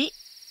பங்காளி,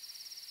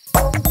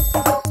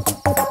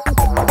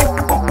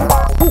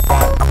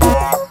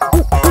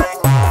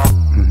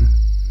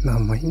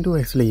 சிண்டு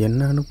வயசுல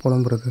என்னன்னு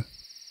புலம்புறது?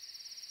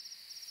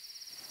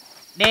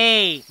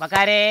 டேய்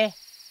மக்காரே.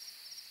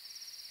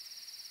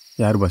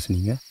 யார் பாஸ்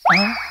நீங்க?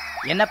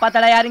 என்ன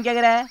பார்த்தாடா யாரும்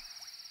கேக்குற?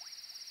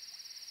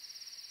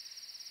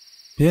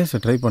 பேச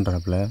ட்ரை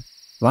பண்றாப்ல,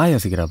 வாய்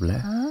அசைக்கிறாப்ல,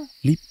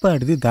 லிப்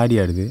ஆடுது,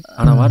 தாடி ஆடுது,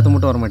 ஆனா வார்த்தை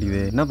மட்டும் வர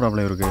மாட்டேங்குது. என்ன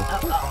ப்ராப்ளம் இருக்கு?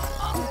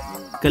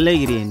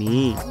 கல்லைகிறியா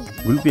நீ?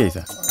 குல்பி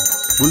ஐஸா?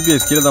 குல்பி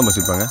ஐஸ் கீழே தான்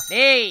பஸ் இருப்பாங்க.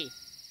 டேய்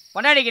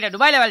பொண்டாடி கிட்ட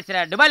துபாயில வேலை செய்ற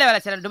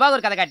துபாய்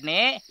ஒரு கதை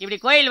காட்டுனே, இப்படி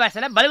கோயில்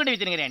வாசல பல்குடி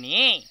வித்துனுங்கிறியா நீ?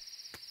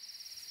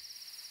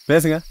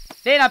 பேசுங்க.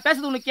 டேய் நான்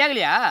பேசுறது உனக்கு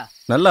கேட்கலையா?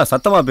 நல்லா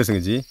சத்தமா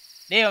பேசுங்க ஜி.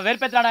 டேய்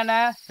வெறுப்பேத்தாடா என்ன?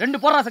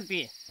 2 போடுறா சக்தி.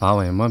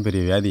 பாவம் எம்மா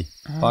பெரிய வியாதி,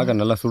 பார்க்க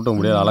நல்லா சூட்ட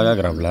முடியாது, அழகா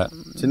இருக்கிறாப்ல.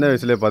 சின்ன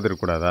வயசுலயே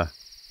பார்த்துருக்க கூடாதா?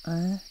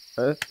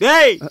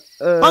 டேய்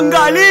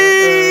பங்காளி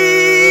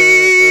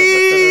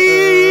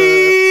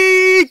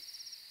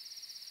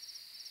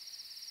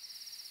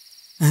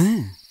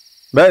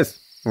பேஸ்,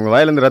 உங்க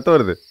வாயிலிருந்து ரத்தம்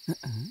வருது,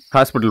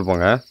 ஹாஸ்பிட்டல்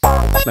போங்க.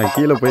 நான்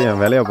கீழே போய்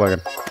என் வேலையை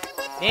பார்க்கறேன்.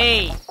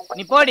 டேய்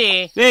நீ போடி.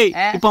 டேய்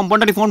இப்போ அவன்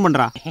பொண்டாட்டி ஃபோன்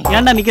பண்றா.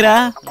 ஏன்டா நிக்கிற?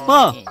 போ.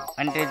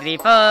 1 2 3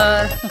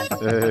 4.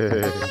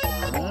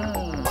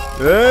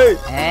 ஏய்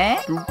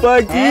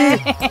துப்பாக்கி.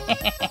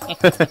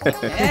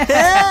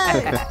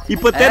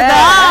 இப்போ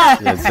தெரிதா?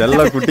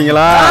 செல்ல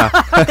குட்டிங்களா?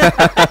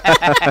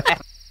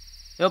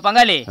 யோ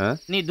பங்காளி,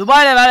 நீ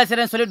துபாயில வேலை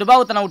செய்றேன்னு சொல்லி துபாய்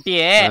ஊத்தன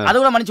விட்டியே, அது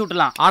கூட மன்னிச்சு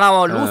விட்டுலாம். ஆனா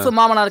அவன் லூசு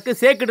மாமனாருக்கு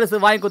சேக்கு ட்ரெஸ்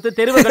வாங்கி கொடுத்து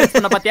தெருவு கழிச்சு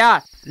பண்ண பாத்தியா?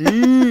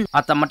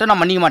 அத மட்டும் நான்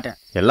மன்னிக்க மாட்டேன்.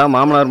 எல்லாம்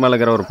மாமனார் மேல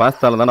இருக்கிற ஒரு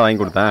பாஸ்தால தானே வாங்கி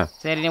கொடுத்தேன்.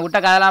 சரி நீ விட்ட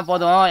கதெல்லாம்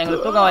போதும்,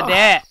 எங்களுக்கு தூக்கம்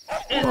வருது.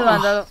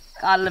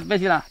 காலைல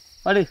பேசிக்கலாம்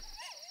படு.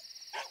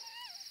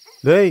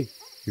 டேய்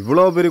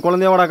இவ்வளோ பெரிய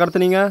குழந்தையாவடா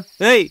கடத்துனீங்க?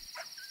 ஏய்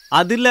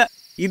அது இல்ல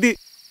இது.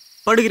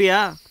 படுகிறியா?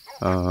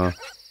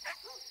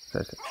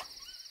 சரி சரி.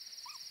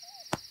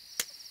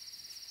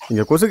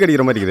 இங்க கொசு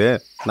கடிக்கிற மாதிரி இருக்குது.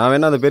 நான்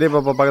வேணா அந்த பெரிய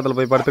பாப்பா பக்கத்துல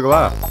போய் படுத்துக்கவா?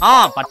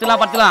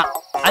 படுத்துக்கலாம்.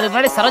 அதுக்கு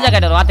முன்னாடி சரோஜா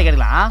கேட்ட ஒரு வார்த்தை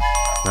கேட்கலாம்.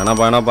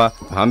 வேணாப்பா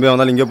ஆம்பியா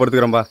வந்தாலும் இங்கே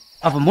படுத்துக்கிறேன்பா.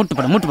 அப்ப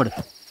மூட்டு படு.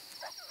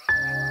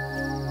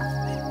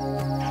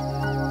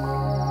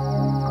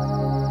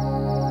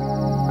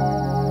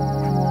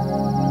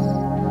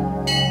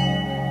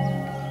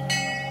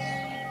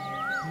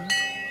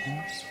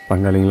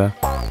 பங்காளிங்களா,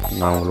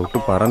 நான் உங்களை விட்டு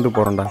பறந்து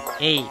போறேன்டா.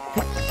 ஏய்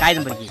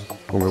காகிதம் பறிக்கி.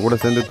 உங்க கூட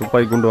சேர்ந்து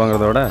துப்பாக்கி குண்டு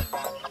வாங்குறத விட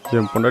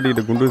என்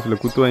பொண்டாட்டிகிட்ட குண்டு வயசுல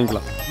குத்து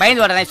வாங்கிக்கலாம்.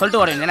 பயந்து ஓட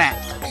சொல்லிட்டு ஓடுவேன் தானே,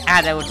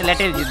 அதை விட்டு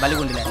லெட்டர் இருக்கு பலி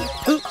குண்டுல.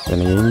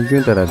 எனக்கு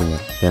எங்கேயும் தராதுங்க,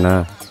 ஏன்னா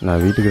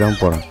நான் வீட்டுக்கு தான்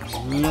போறேன்.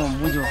 நீயும்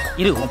மூஞ்சும்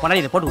இரு, உன்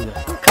பொண்டாட்டி இதை போட்டு கொடுங்க.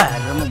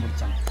 கரமா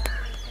முடிச்சாங்க.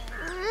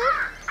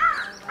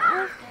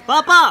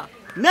 பாப்பா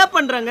என்ன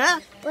பண்றாங்க?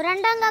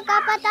 உரண்டாங்க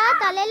காப்பாத்தா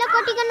தலையில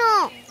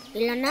கொட்டிக்கணும்,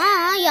 இல்லன்னா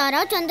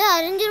யாராச்சும் வந்து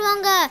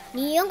அறிஞ்சிருவாங்க.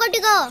 நீயும்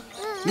கொட்டிக்கோ.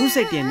 நியூஸ்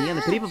ஐட்டியா நீ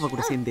அந்த பெரிய பாப்பா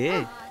கூட சேர்ந்து?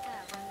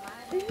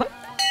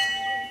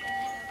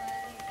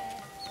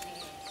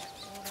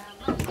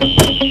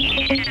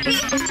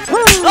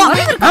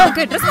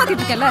 ட்ரெஸ்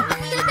மாத்திட்டு இருக்கல,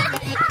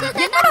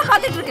 என்னடா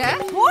பாத்துட்டு இருக்க?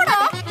 போடா.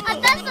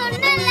 அதான்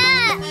சொன்னேன்ல.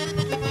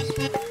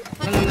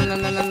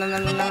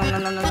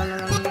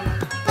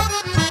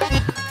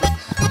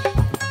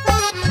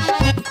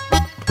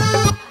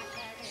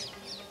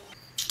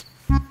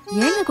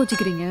 ஏங்க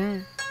கோச்சிக்கிறீங்க?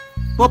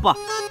 போப்பா,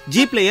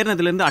 ஜீப்ல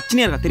ஏறினதுல இருந்து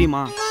அச்சனையா இருக்கா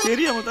தெரியுமா?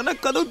 தெரியாம தானே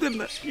கதவு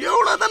திறந்தேன்.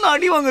 எவ்வளவு தானே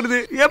அடி வாங்குறது,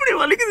 எப்படி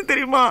வலிக்குது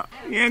தெரியுமா?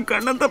 என்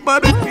கண்ணத்தை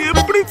பாரு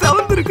எப்படி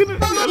சவந்திருக்குன்னு.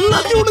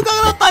 எல்லாத்தையும்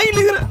உனக்காக நான்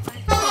தாயிலுகிறேன்.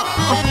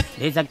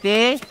 ஏய் சக்தி,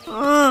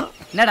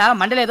 என்னடா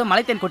மண்டல ஏதோ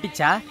மலை தேன்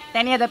கொட்டிச்சா?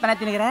 தனியா ஏதோ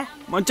பெணத்தினுகிற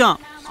மச்சான்.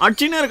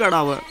 அச்சினே இருக்காடா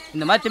அவ.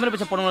 இந்த மாதிரி திமிரு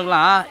பிச்சை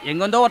போடுவங்களுக்குலாம்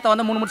எங்க வந்தோ ஒருத்த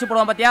வந்து 3 முடிச்சு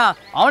போடுவான் பாத்தியா?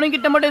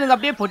 அவனுங்கிட்ட மட்டும் எனக்கு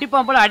அப்படியே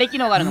பொட்டிப்பான் போல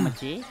அடக்கின்னு உட்காருங்க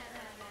மச்சி.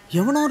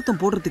 எவனோ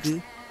ஒருத்தன் போடுறதுக்கு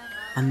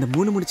அந்த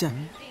 3 முடிச்சா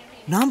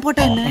நான்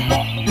போட்டேன் என்ன?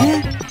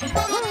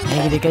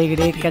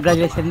 கைகிடு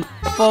கங்க்ராச்சுலேஷன்.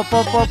 போ போ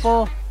போ போ.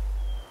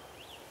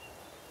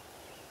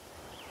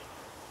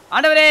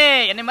 ஆண்டவரே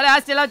என்னை மேலே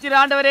ஆஸ்தி எல்லாம் வச்சிரு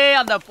ஆண்டவரே.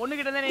 அந்த பொண்ணு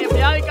கிட்ட நீ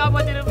எப்படியாவது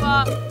காப்பாத்திருப்பா.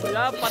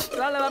 10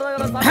 நாள் வர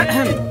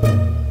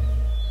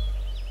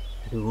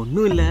அது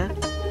ஒன்றும் இல்லை,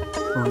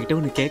 உங்ககிட்ட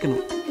ஒன்று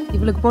கேட்கணும்.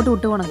 இவளுக்கு போட்டு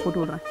விட்டு உனக்கு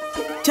போட்டு விடுறேன்.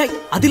 சை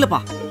அது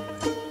இல்லைப்பா.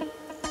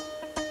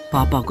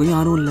 பாப்பாக்கும்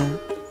யாரும் இல்லை,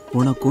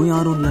 உனக்கும்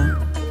யாரும் இல்லை,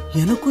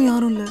 எனக்கும்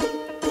யாரும் இல்லை.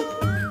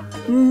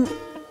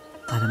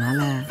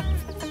 அதனால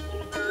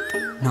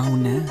நான்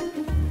உன்னை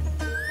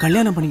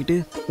கல்யாணம் பண்ணிக்கிட்டு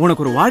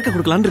உனக்கு ஒரு வாழ்க்கை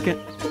கொடுக்கலான்னு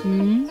இருக்கேன்.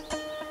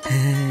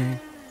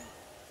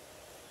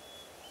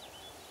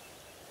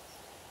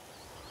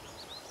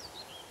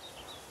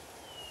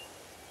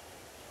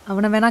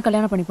 அவனை வேணா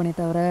கல்யாணம் பண்ணிப்பனே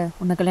தவிர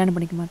உன்னை கல்யாணம்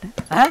பண்ணிக்க மாட்டேன்.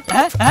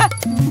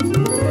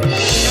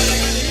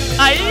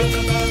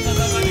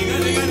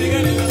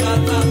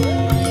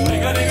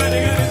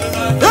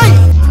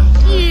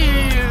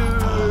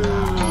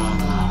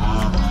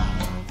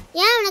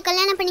 ஏன் அவனை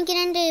கல்யாணம்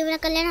பண்ணிக்கிறேன் இவனை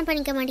கல்யாணம்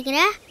பண்ணிக்க மாட்டேங்கிற?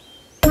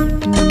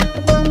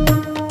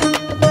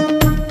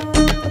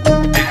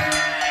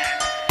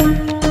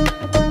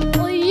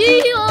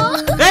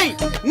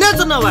 என்ன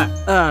சொன்னவ?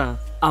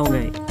 அவங்க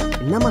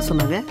என்னம்மா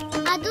சொன்னாங்க?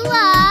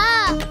 அதுவா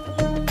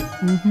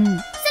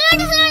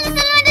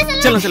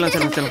செல்லம் செல்லம்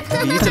செல்லம்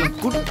செல்லம் செல்லம்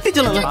குட்டி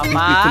செல்லம்.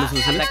 பாப்பா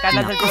அந்த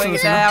கண்ணை செல்ல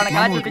வைக்கிட்ட அவனை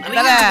காட்டி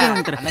விட்டுட்டல.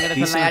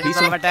 அண்ணகிட்ட சொன்னா யாட்டி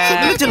சொல்ல மாட்டேன்.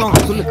 செல்லம்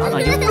சொல்லு.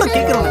 நான் எவ்வளவு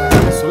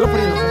கேக்குறேன் சொல்ல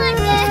புரியல.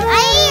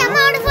 ஐ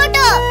அம்மாவோட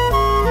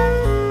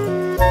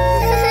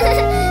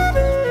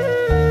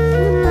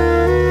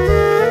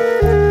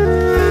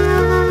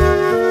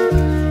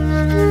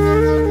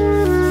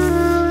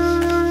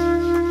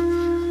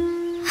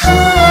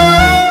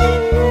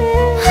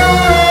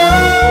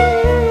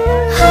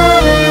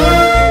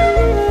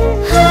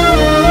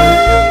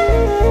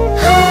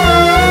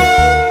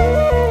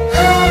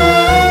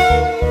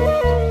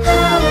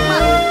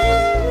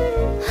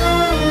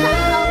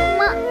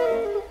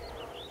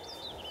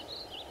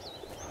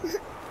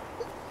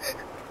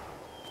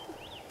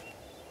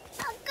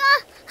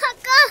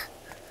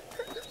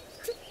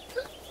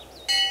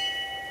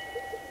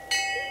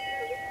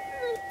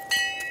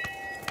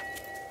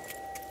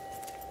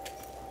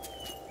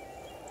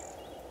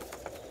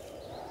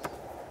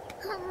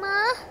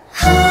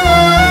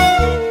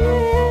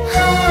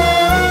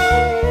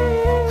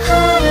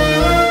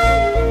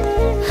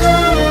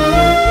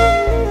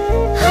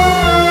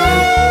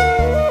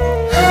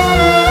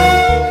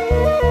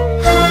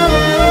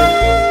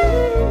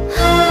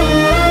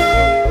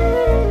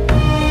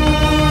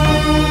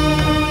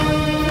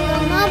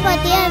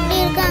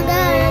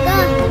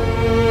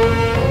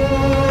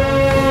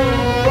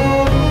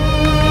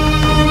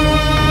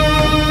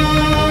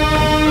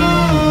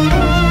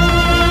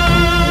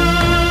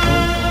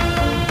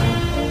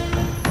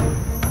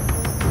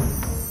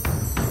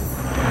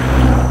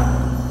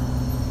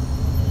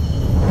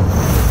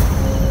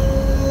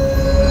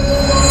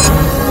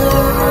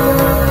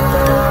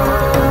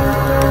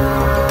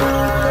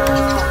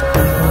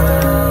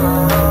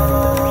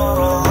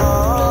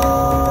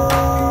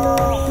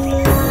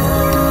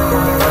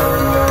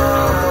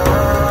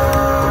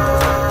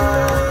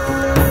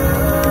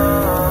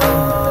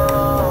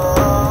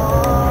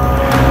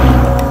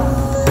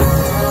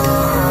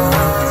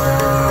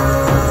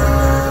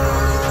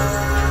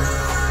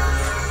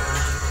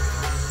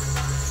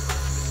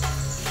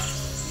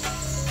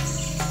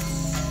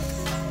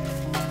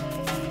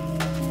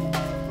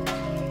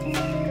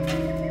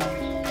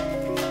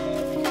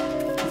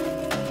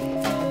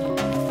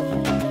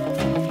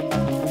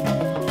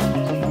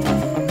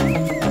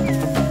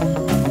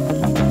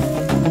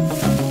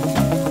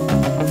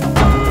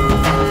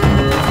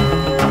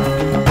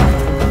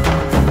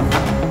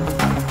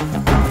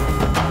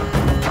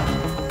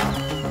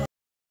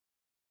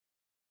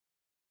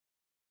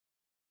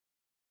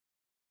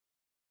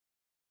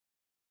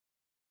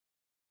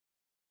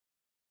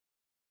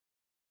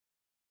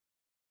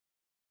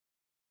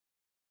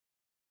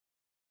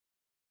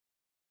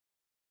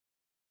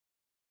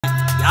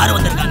யாரு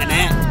வந்திருக்காங்கன்னு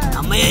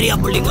நம்ம ஏரியா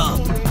புள்ளிங்க.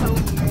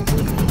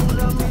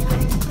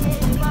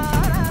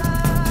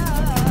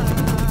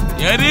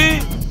 யாரு?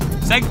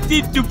 சக்தி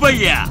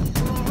துப்பையா?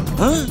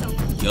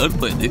 யார்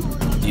இது?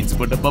 ஜீன்ஸ்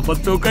போட்ட பாப்பா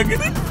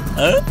தூக்காங்குது.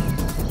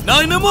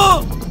 நான் என்னமோ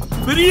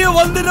பெரிய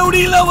வந்த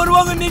ரவுடியெல்லாம்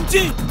வருவாங்க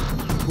நினைச்சு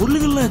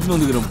பொருளுகள்லாம் எடுத்து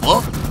வந்துக்கிறோம்ப்பா.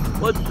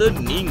 பத்து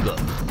நீங்க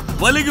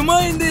வலிக்குமா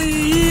இந்த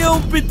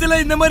ஈயம் பித்தளை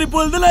இந்த மாதிரி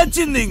பொருள்லாம்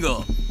வச்சிருந்தீங்க.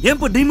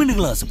 ஏன்பா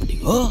டைமண்டுக்கெல்லாம்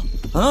ஆசைப்பட்டீங்க?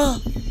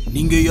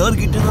 நீங்க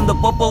யார்கிட்ட அந்த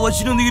பாப்பா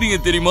வச்சுட்டு வந்துக்கிறீங்க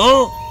தெரியுமா?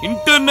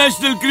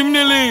 International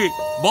criminal.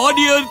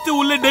 பாடி அறுத்து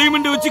உள்ள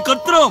டைமண்ட் வச்சு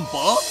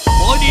கத்துறான்ப்பா.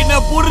 பாடி என்ன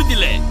போடுறது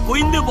இல்ல,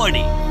 கொய்ந்த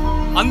பாடி.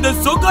 அந்த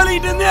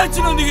சொக்காலிட்ட இருந்தே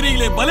வச்சுட்டு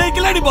வந்துக்கிறீங்களே, பலே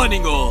கிளாடிப்பா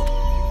நீங்க.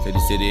 சரி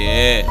சரி,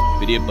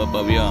 பெரிய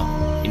பாப்பாவையும்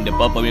இந்த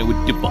பாப்பாவையும்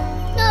விட்டுப்பா.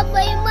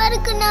 பயமா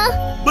இருக்குண்ணா.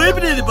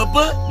 பயப்படாது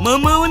பாப்பா,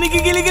 மாமா உனக்கு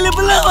கிளி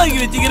கிளப்பெல்லாம் வாங்கி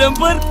வச்சுக்கிறேன்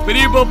பார்.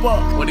 பெரிய பாப்பா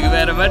உனக்கு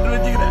வேற மேட்டர்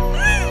வச்சுக்கிறேன்.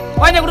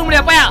 வாங்க கொடுக்க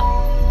முடியா பையா?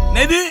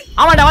 நெது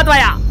ஆமாடா வாத்து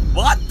வாயா.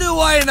 வாத்து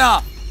வாயினா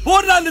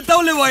போடுற அந்த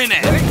தவுளை வாயினே.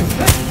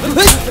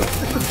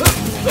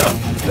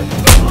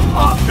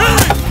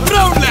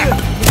 ரவுண்ட்ல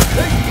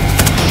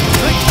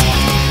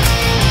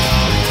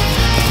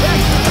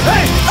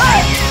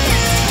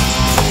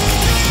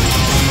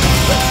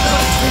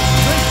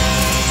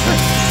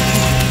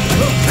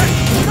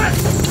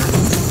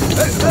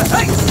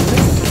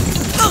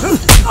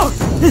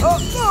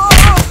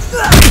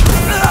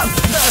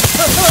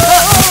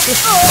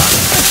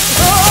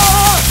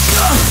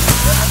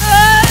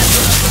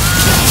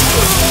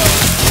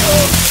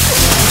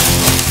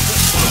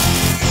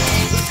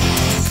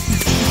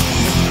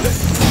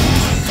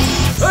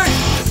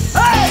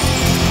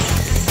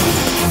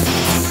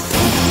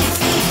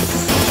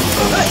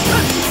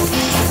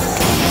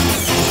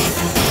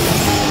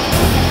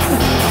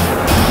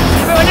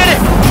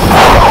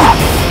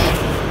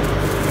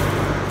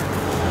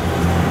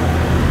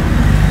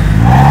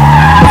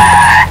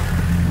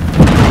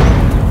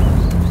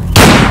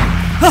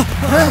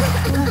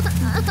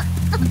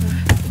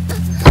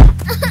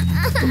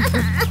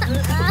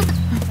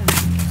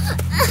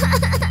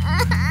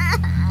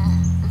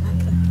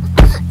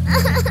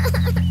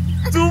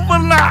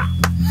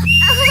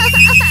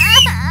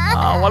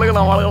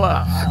வளகலாம்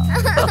வளகலாம்.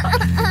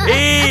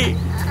 ஏய்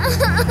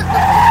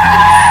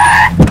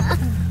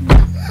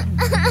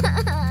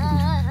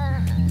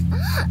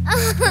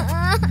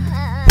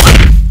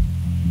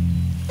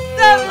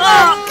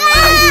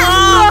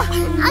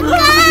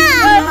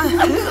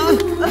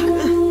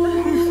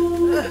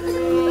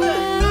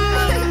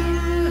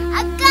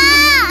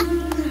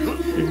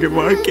எங்க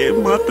வாழ்க்கையை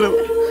மாத்திரம்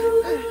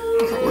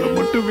அவளை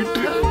மட்டும் விட்டு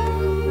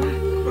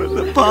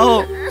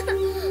பாவம்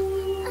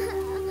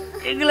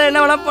எங்களை என்ன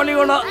வேணா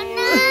பண்ணிக்கணும்.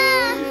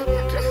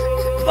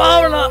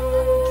 பாவனா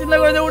சின்ன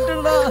குழந்தை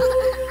விட்டுடா.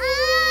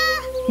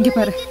 இங்க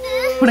பாரு,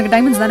 உனக்கு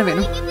டைமண்ட்ஸ் தானே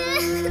வேணும்.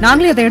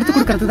 நாங்களே அதை எடுத்து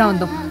கொடுக்கறதுக்கு தான்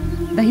வந்தோம்.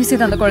 தயவு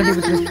செய்து அந்த குழந்தைய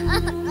விட்டுரு.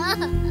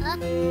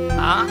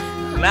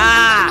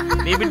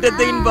 நீ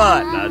விட்டதுன்பா,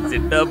 நான்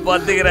சிட்ட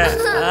பாத்துக்கிறேன்.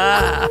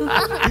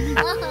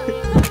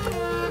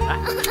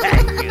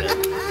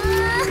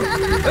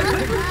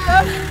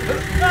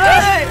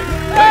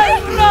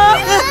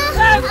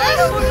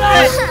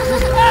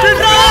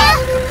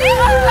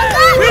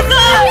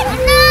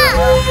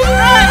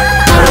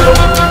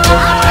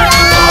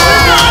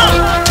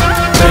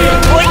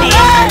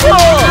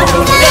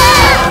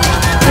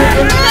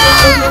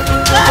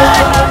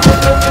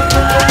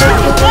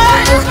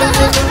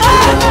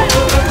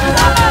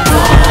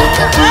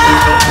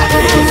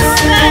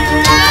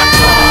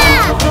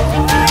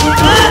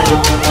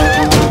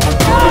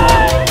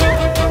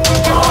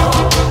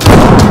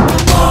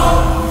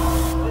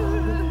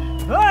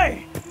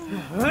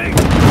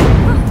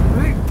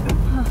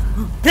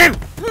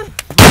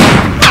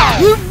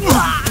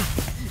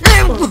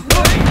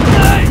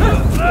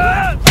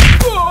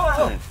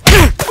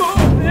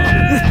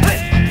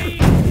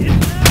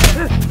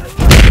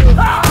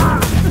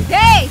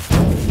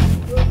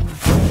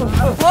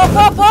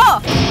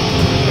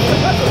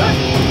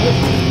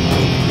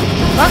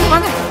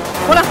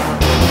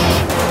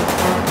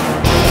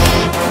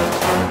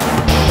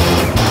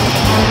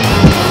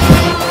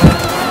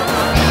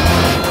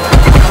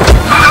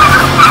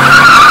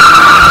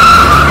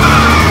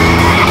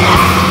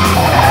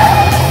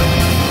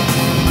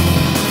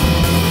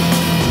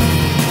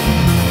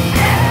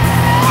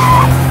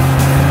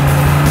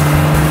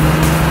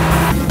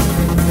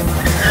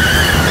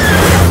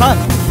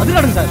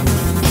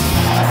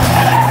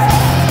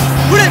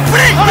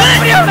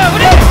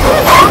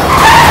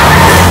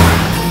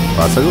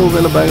 பசங்க உங்க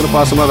மேல பயங்கர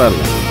பாசமா தான்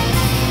இருக்கு.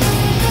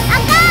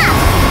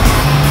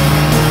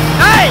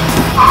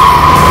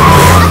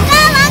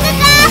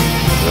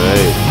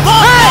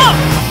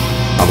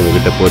 அவங்க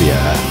கிட்ட போறியா?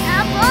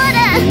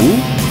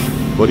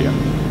 போறியா?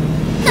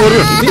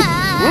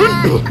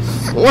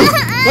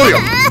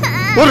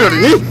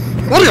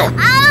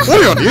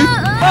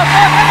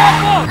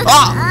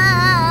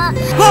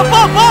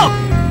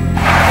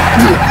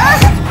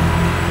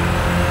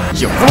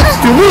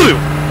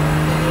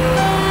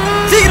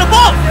 சீக்கிரம்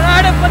போ.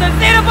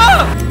 சீக்கிரம் போ.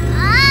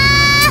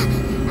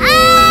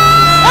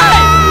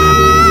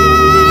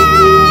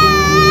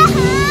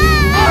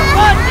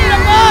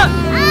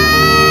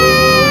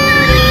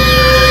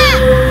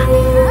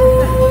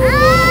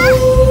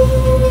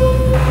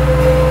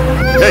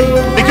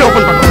 டிக்கி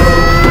ஓபன் பண்ணு.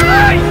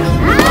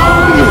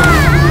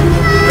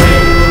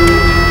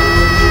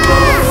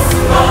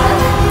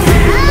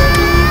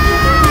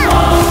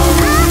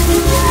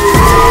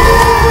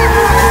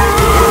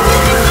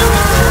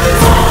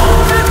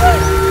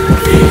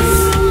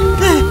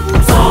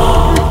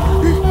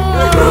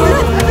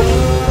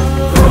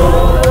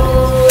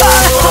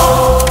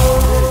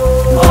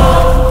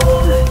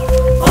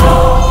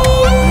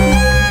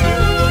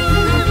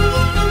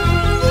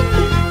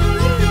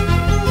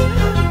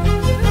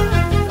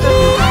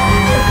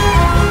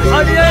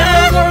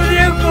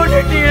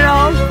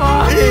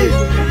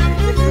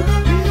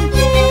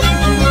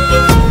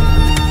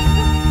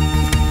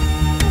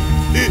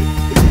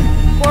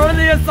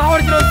 குழந்தைய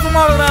சாவடிச்சு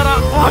சும்மா விடுறாரா?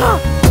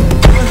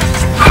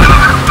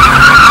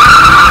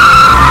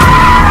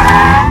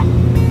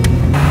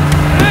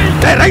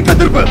 ரைட்ல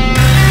திருப்பு.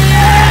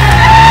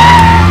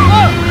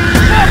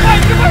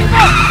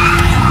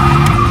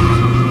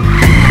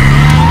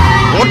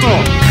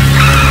 ஓட்டும்.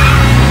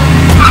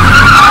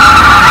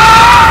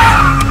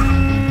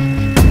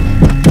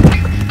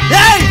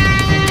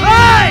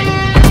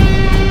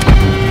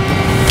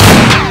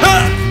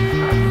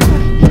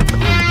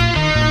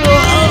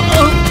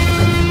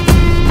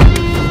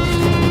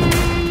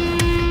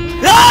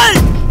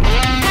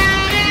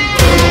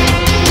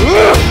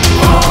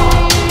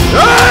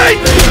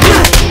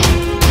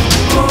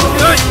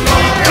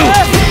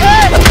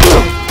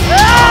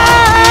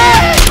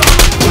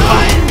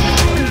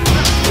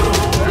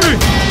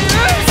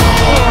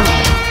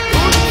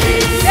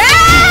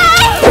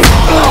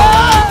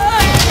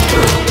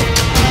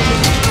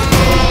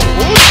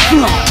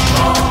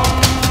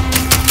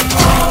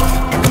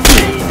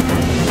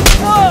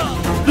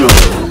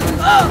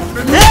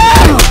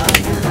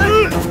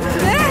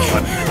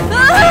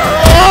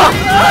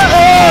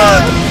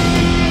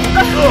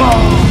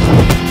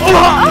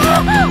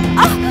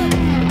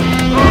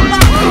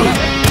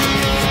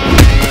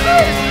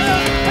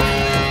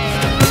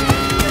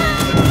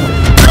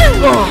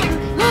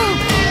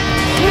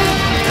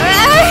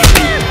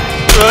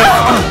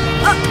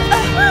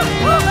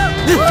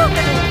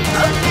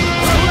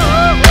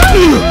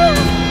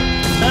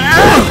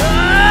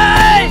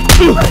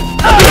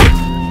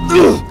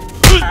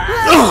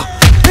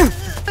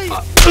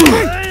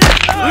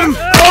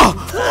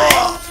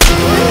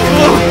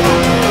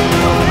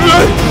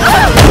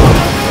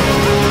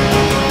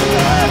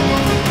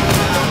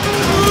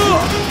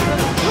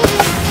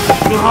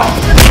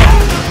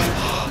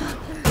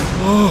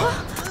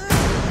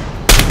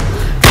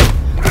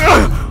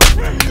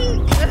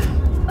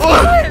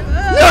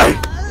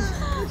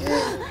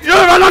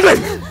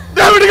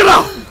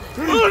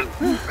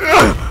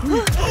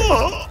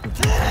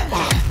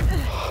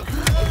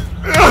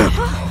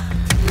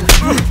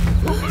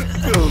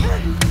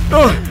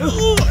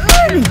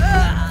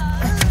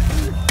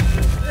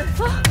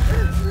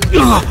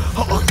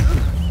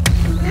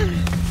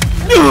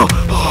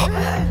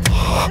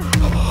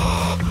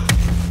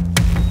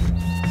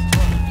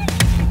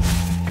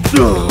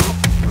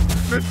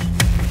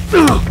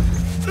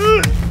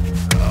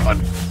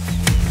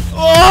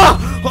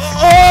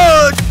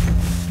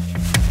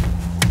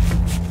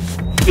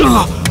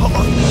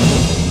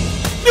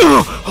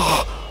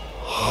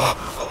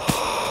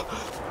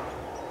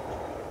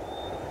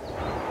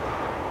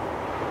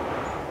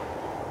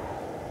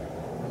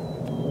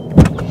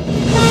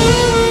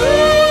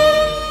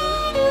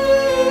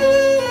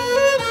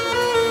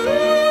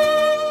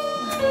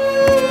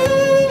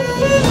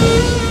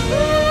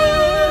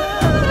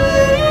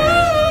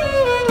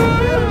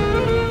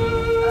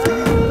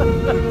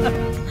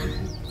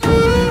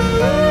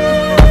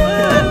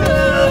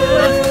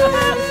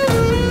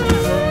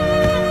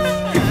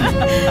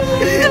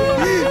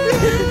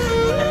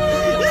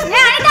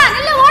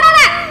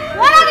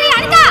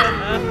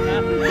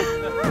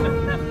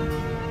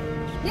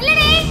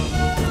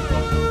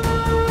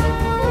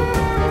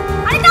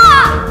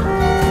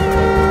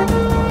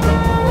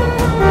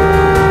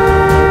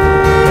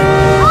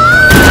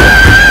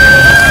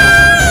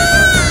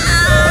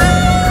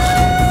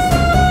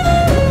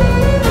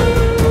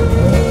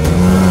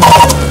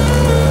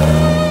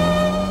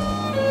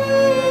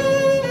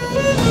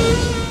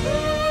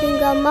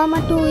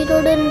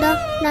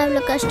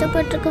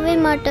 கஷ்டப்பட்டிருக்கவே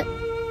மாட்டேன்.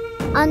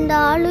 அந்த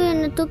ஆளும்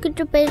என்னை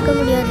தூக்கிட்டு போயிருக்க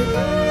முடியாது.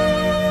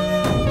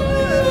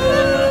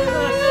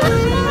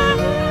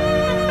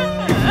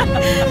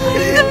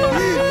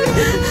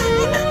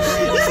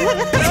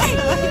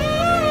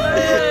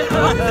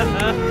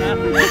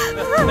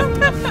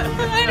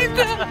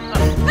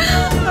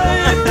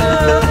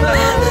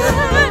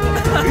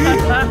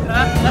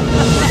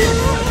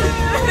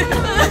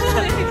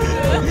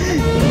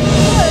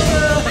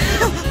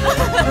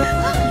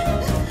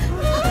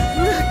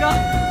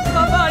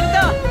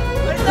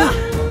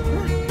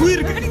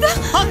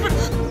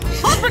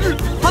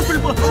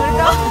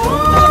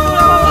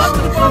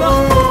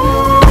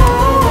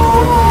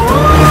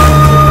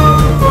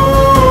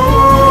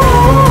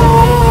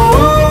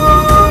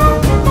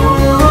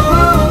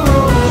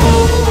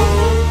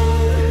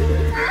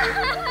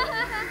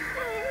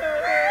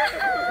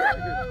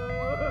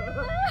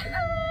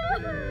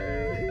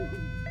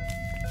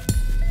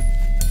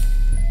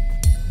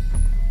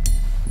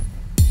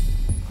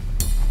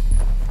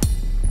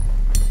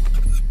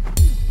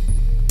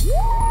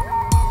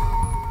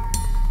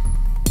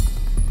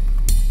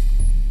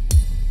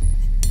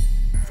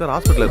 சார்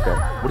ஹாஸ்பிட்டல் இருக்கோம்,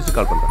 முடிச்சு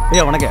கால் பண்றேன்.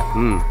 ஐயா வணக்கம்.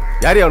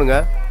 யார் அவனுங்க?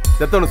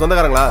 செத்தவனு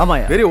சொந்தக்காரங்களா? ஆமா.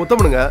 பெரிய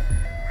உத்தமனுங்க.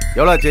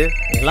 எவ்வளோ ஆச்சு?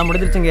 எல்லாம்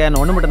முடிஞ்சிருச்சுங்க,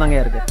 இன்னும் ஒன்று மட்டும்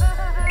தாங்க இருக்கு.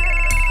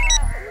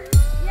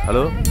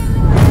 ஹலோ,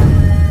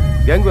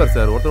 கேங் வார்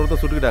சார்,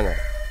 ஒருத்தர் சுட்டுக்கிட்டாங்க.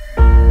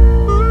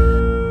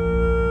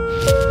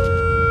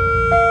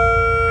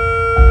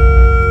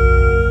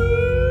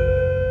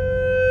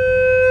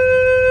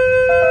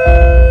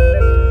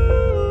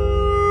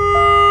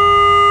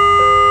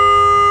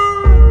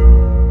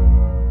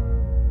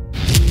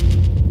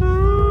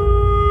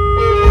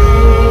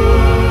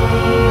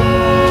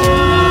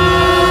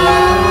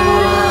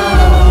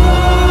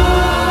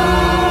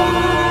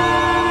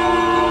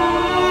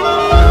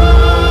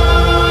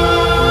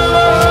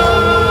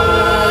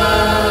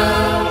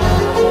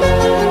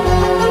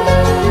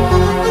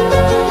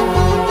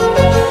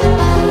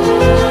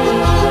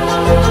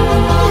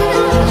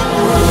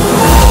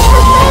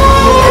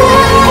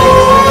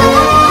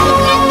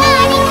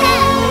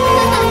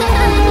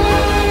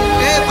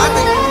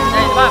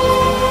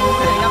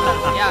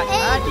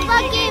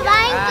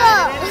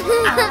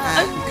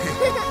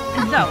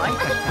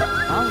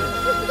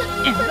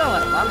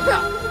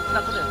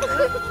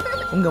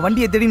 உங்க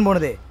வண்டியை தேடின்னு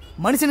போனது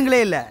மனுஷனுங்களே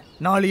இல்ல,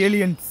 4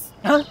 ஏலியன்ஸ்.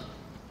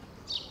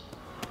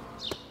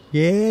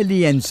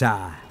 ஏலியன்ஸா?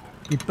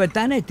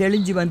 இப்பதானே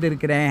தெளிஞ்சு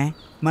வந்திருக்கிறேன்,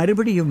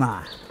 மறுபடியுமா?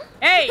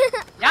 ஏய்,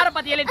 யார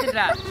பத்தி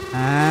ஏலியன்ஸ்ன்றா?